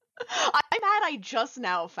mad I just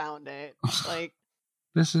now found it. Like,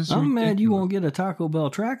 this is I'm ridiculous. mad you won't get a Taco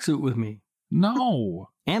Bell tracksuit with me. No.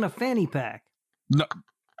 And a fanny pack. No.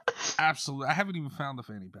 Absolutely. I haven't even found the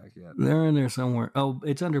fanny pack yet. They're in there somewhere. Oh,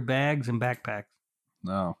 it's under bags and backpacks.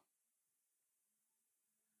 No.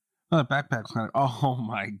 Oh, the backpack's kind of... Oh,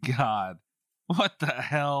 my God. What the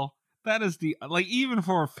hell? That is the... Like, even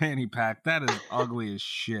for a fanny pack, that is ugly as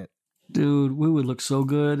shit. Dude, we would look so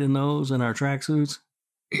good in those, in our tracksuits.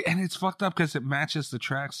 And it's fucked up because it matches the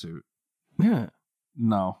tracksuit. Yeah.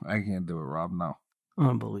 No, I can't do it, Rob. No.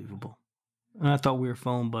 Unbelievable. I thought we were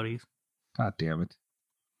phone buddies. God damn it.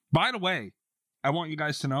 By the way, I want you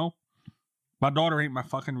guys to know, my daughter ain't my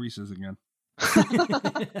fucking Reese's again.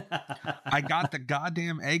 I got the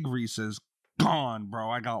goddamn egg Reese's gone, bro.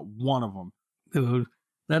 I got one of them. Dude,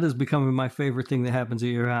 that is becoming my favorite thing that happens at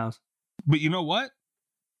your house. But you know what?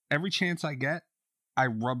 Every chance I get, I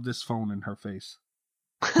rub this phone in her face.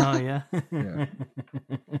 Oh, yeah? Yeah.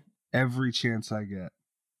 Every chance I get.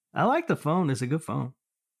 I like the phone. It's a good phone.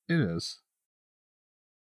 It is.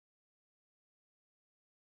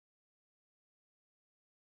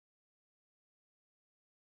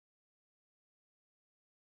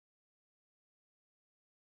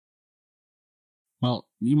 Well,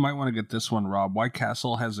 you might want to get this one, Rob. White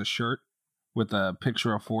Castle has a shirt with a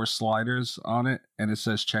picture of 4 sliders on it, and it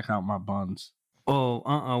says, "Check out my buns."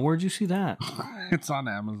 Oh, where'd you see that? It's on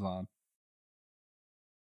Amazon.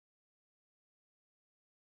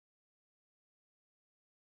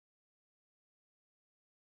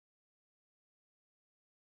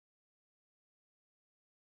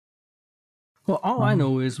 Well, all I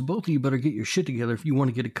know is both of you better get your shit together if you want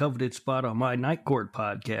to get a coveted spot on my Night Court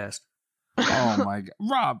podcast. Oh my God.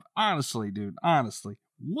 Rob, honestly, dude,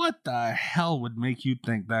 what the hell would make you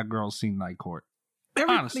think that girl's seen Night Court?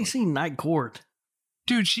 Everybody's seen Night Court.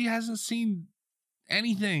 Dude, she hasn't seen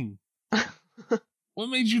anything. What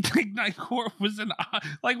made you think Night Court was an...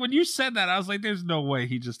 Like, when you said that, I was like, there's no way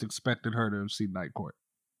he just expected her to have seen Night Court.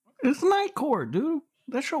 It's Night Court, dude.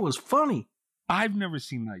 That show was funny. I've never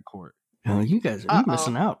seen Night Court. You guys are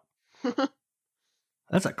missing out.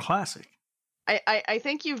 That's a classic. I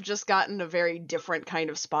think you've just gotten a very different kind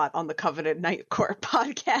of spot on the Coveted Night Court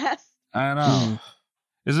podcast. I know.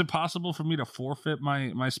 Is it possible for me to forfeit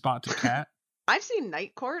my spot to Kat? I've seen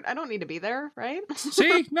Night Court. I don't need to be there, right?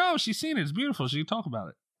 See? No, she's seen it. It's beautiful. She can talk about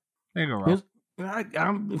it. There you go, Rob.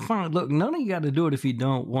 I'm fine. Look, none of you got to do it if you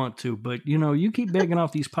don't want to, but, you keep begging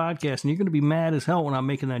off these podcasts, and you're going to be mad as hell when I'm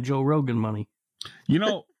making that Joe Rogan money.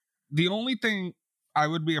 The only thing I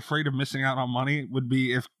would be afraid of missing out on money would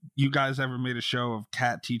be if you guys ever made a show of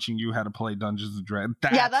Kat teaching you how to play Dungeons and Dragons.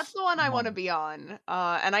 That's the one I want to be on,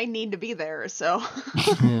 and I need to be there, so.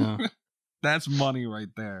 Yeah. That's money right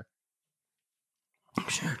there.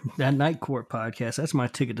 That Night Court podcast, that's my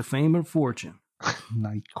ticket to fame and fortune.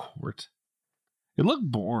 Night Court. It looked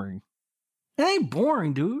boring. It ain't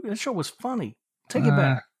boring, dude. That show was funny. Take it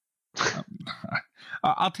back.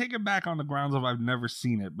 I'll take it back on the grounds of I've never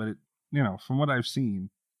seen it, but it, from what I've seen.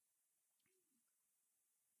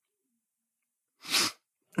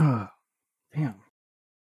 Damn.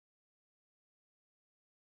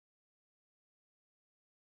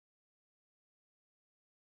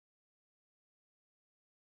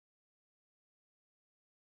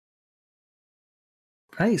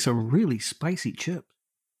 I ate some really spicy chips.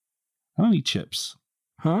 I don't eat chips.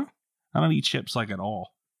 Huh? I don't eat chips like at all.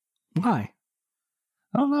 Why?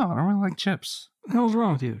 I don't know. I don't really like chips. What the hell's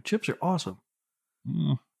wrong with you? Chips are awesome.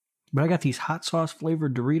 But I got these hot sauce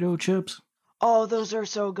flavored Dorito chips. Oh, those are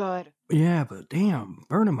so good. Yeah, but damn,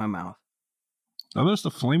 burning my mouth. Are those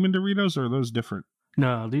the Flamin' Doritos or are those different?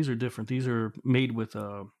 No, these are different. These are made with,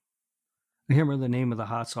 I can't remember the name of the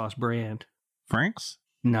hot sauce brand. Frank's?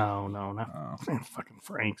 No, not fucking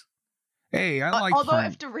Frank's. Hey, I like Although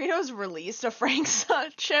Frank. if Doritos released a Frank's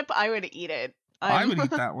chip, I would eat it. I would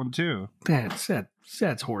eat that one too. That's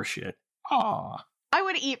horseshit. Aw. I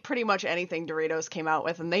would eat pretty much anything Doritos came out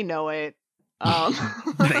with, and they know it.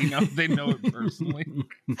 They know it personally.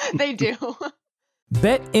 They do.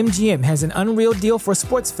 BetMGM has an unreal deal for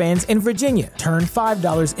sports fans in Virginia. Turn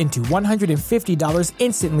 $5 into $150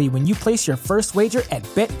 instantly when you place your first wager at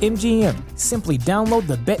BetMGM. Simply download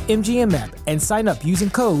the BetMGM app and sign up using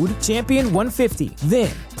code Champion150.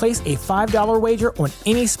 Then, place a $5 wager on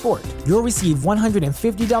any sport. You'll receive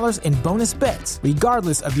 $150 in bonus bets,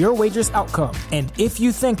 regardless of your wager's outcome. And if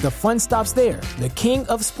you think the fun stops there, the King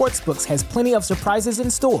of Sportsbooks has plenty of surprises in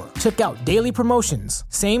store. Check out daily promotions,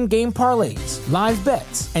 same-game parlays, live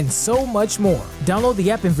bets, and so much more. Download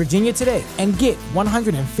the app in Virginia today and get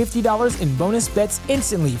 $150 in bonus bets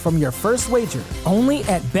instantly from your first wager. Only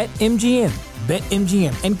at BetMGM.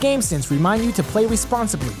 BetMGM and GameSense remind you to play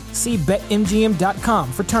responsibly. See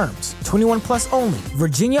BetMGM.com for terms. 21 plus only.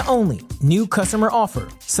 Virginia only. New customer offer.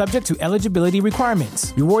 Subject to eligibility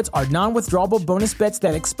requirements. Rewards are non-withdrawable bonus bets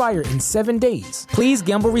that expire in 7 days. Please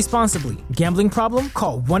gamble responsibly. Gambling problem?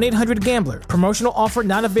 Call 1-800-GAMBLER. Promotional offer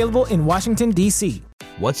not available in Washington, D.C.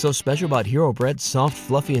 What's so special about Hero Bread's soft,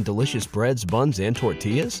 fluffy, and delicious breads, buns, and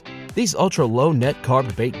tortillas? These ultra-low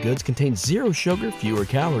net-carb baked goods contain zero sugar, fewer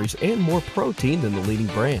calories, and more protein than the leading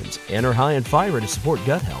brands, and are high in fiber to support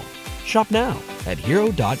gut health. Shop now at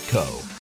Hero.co.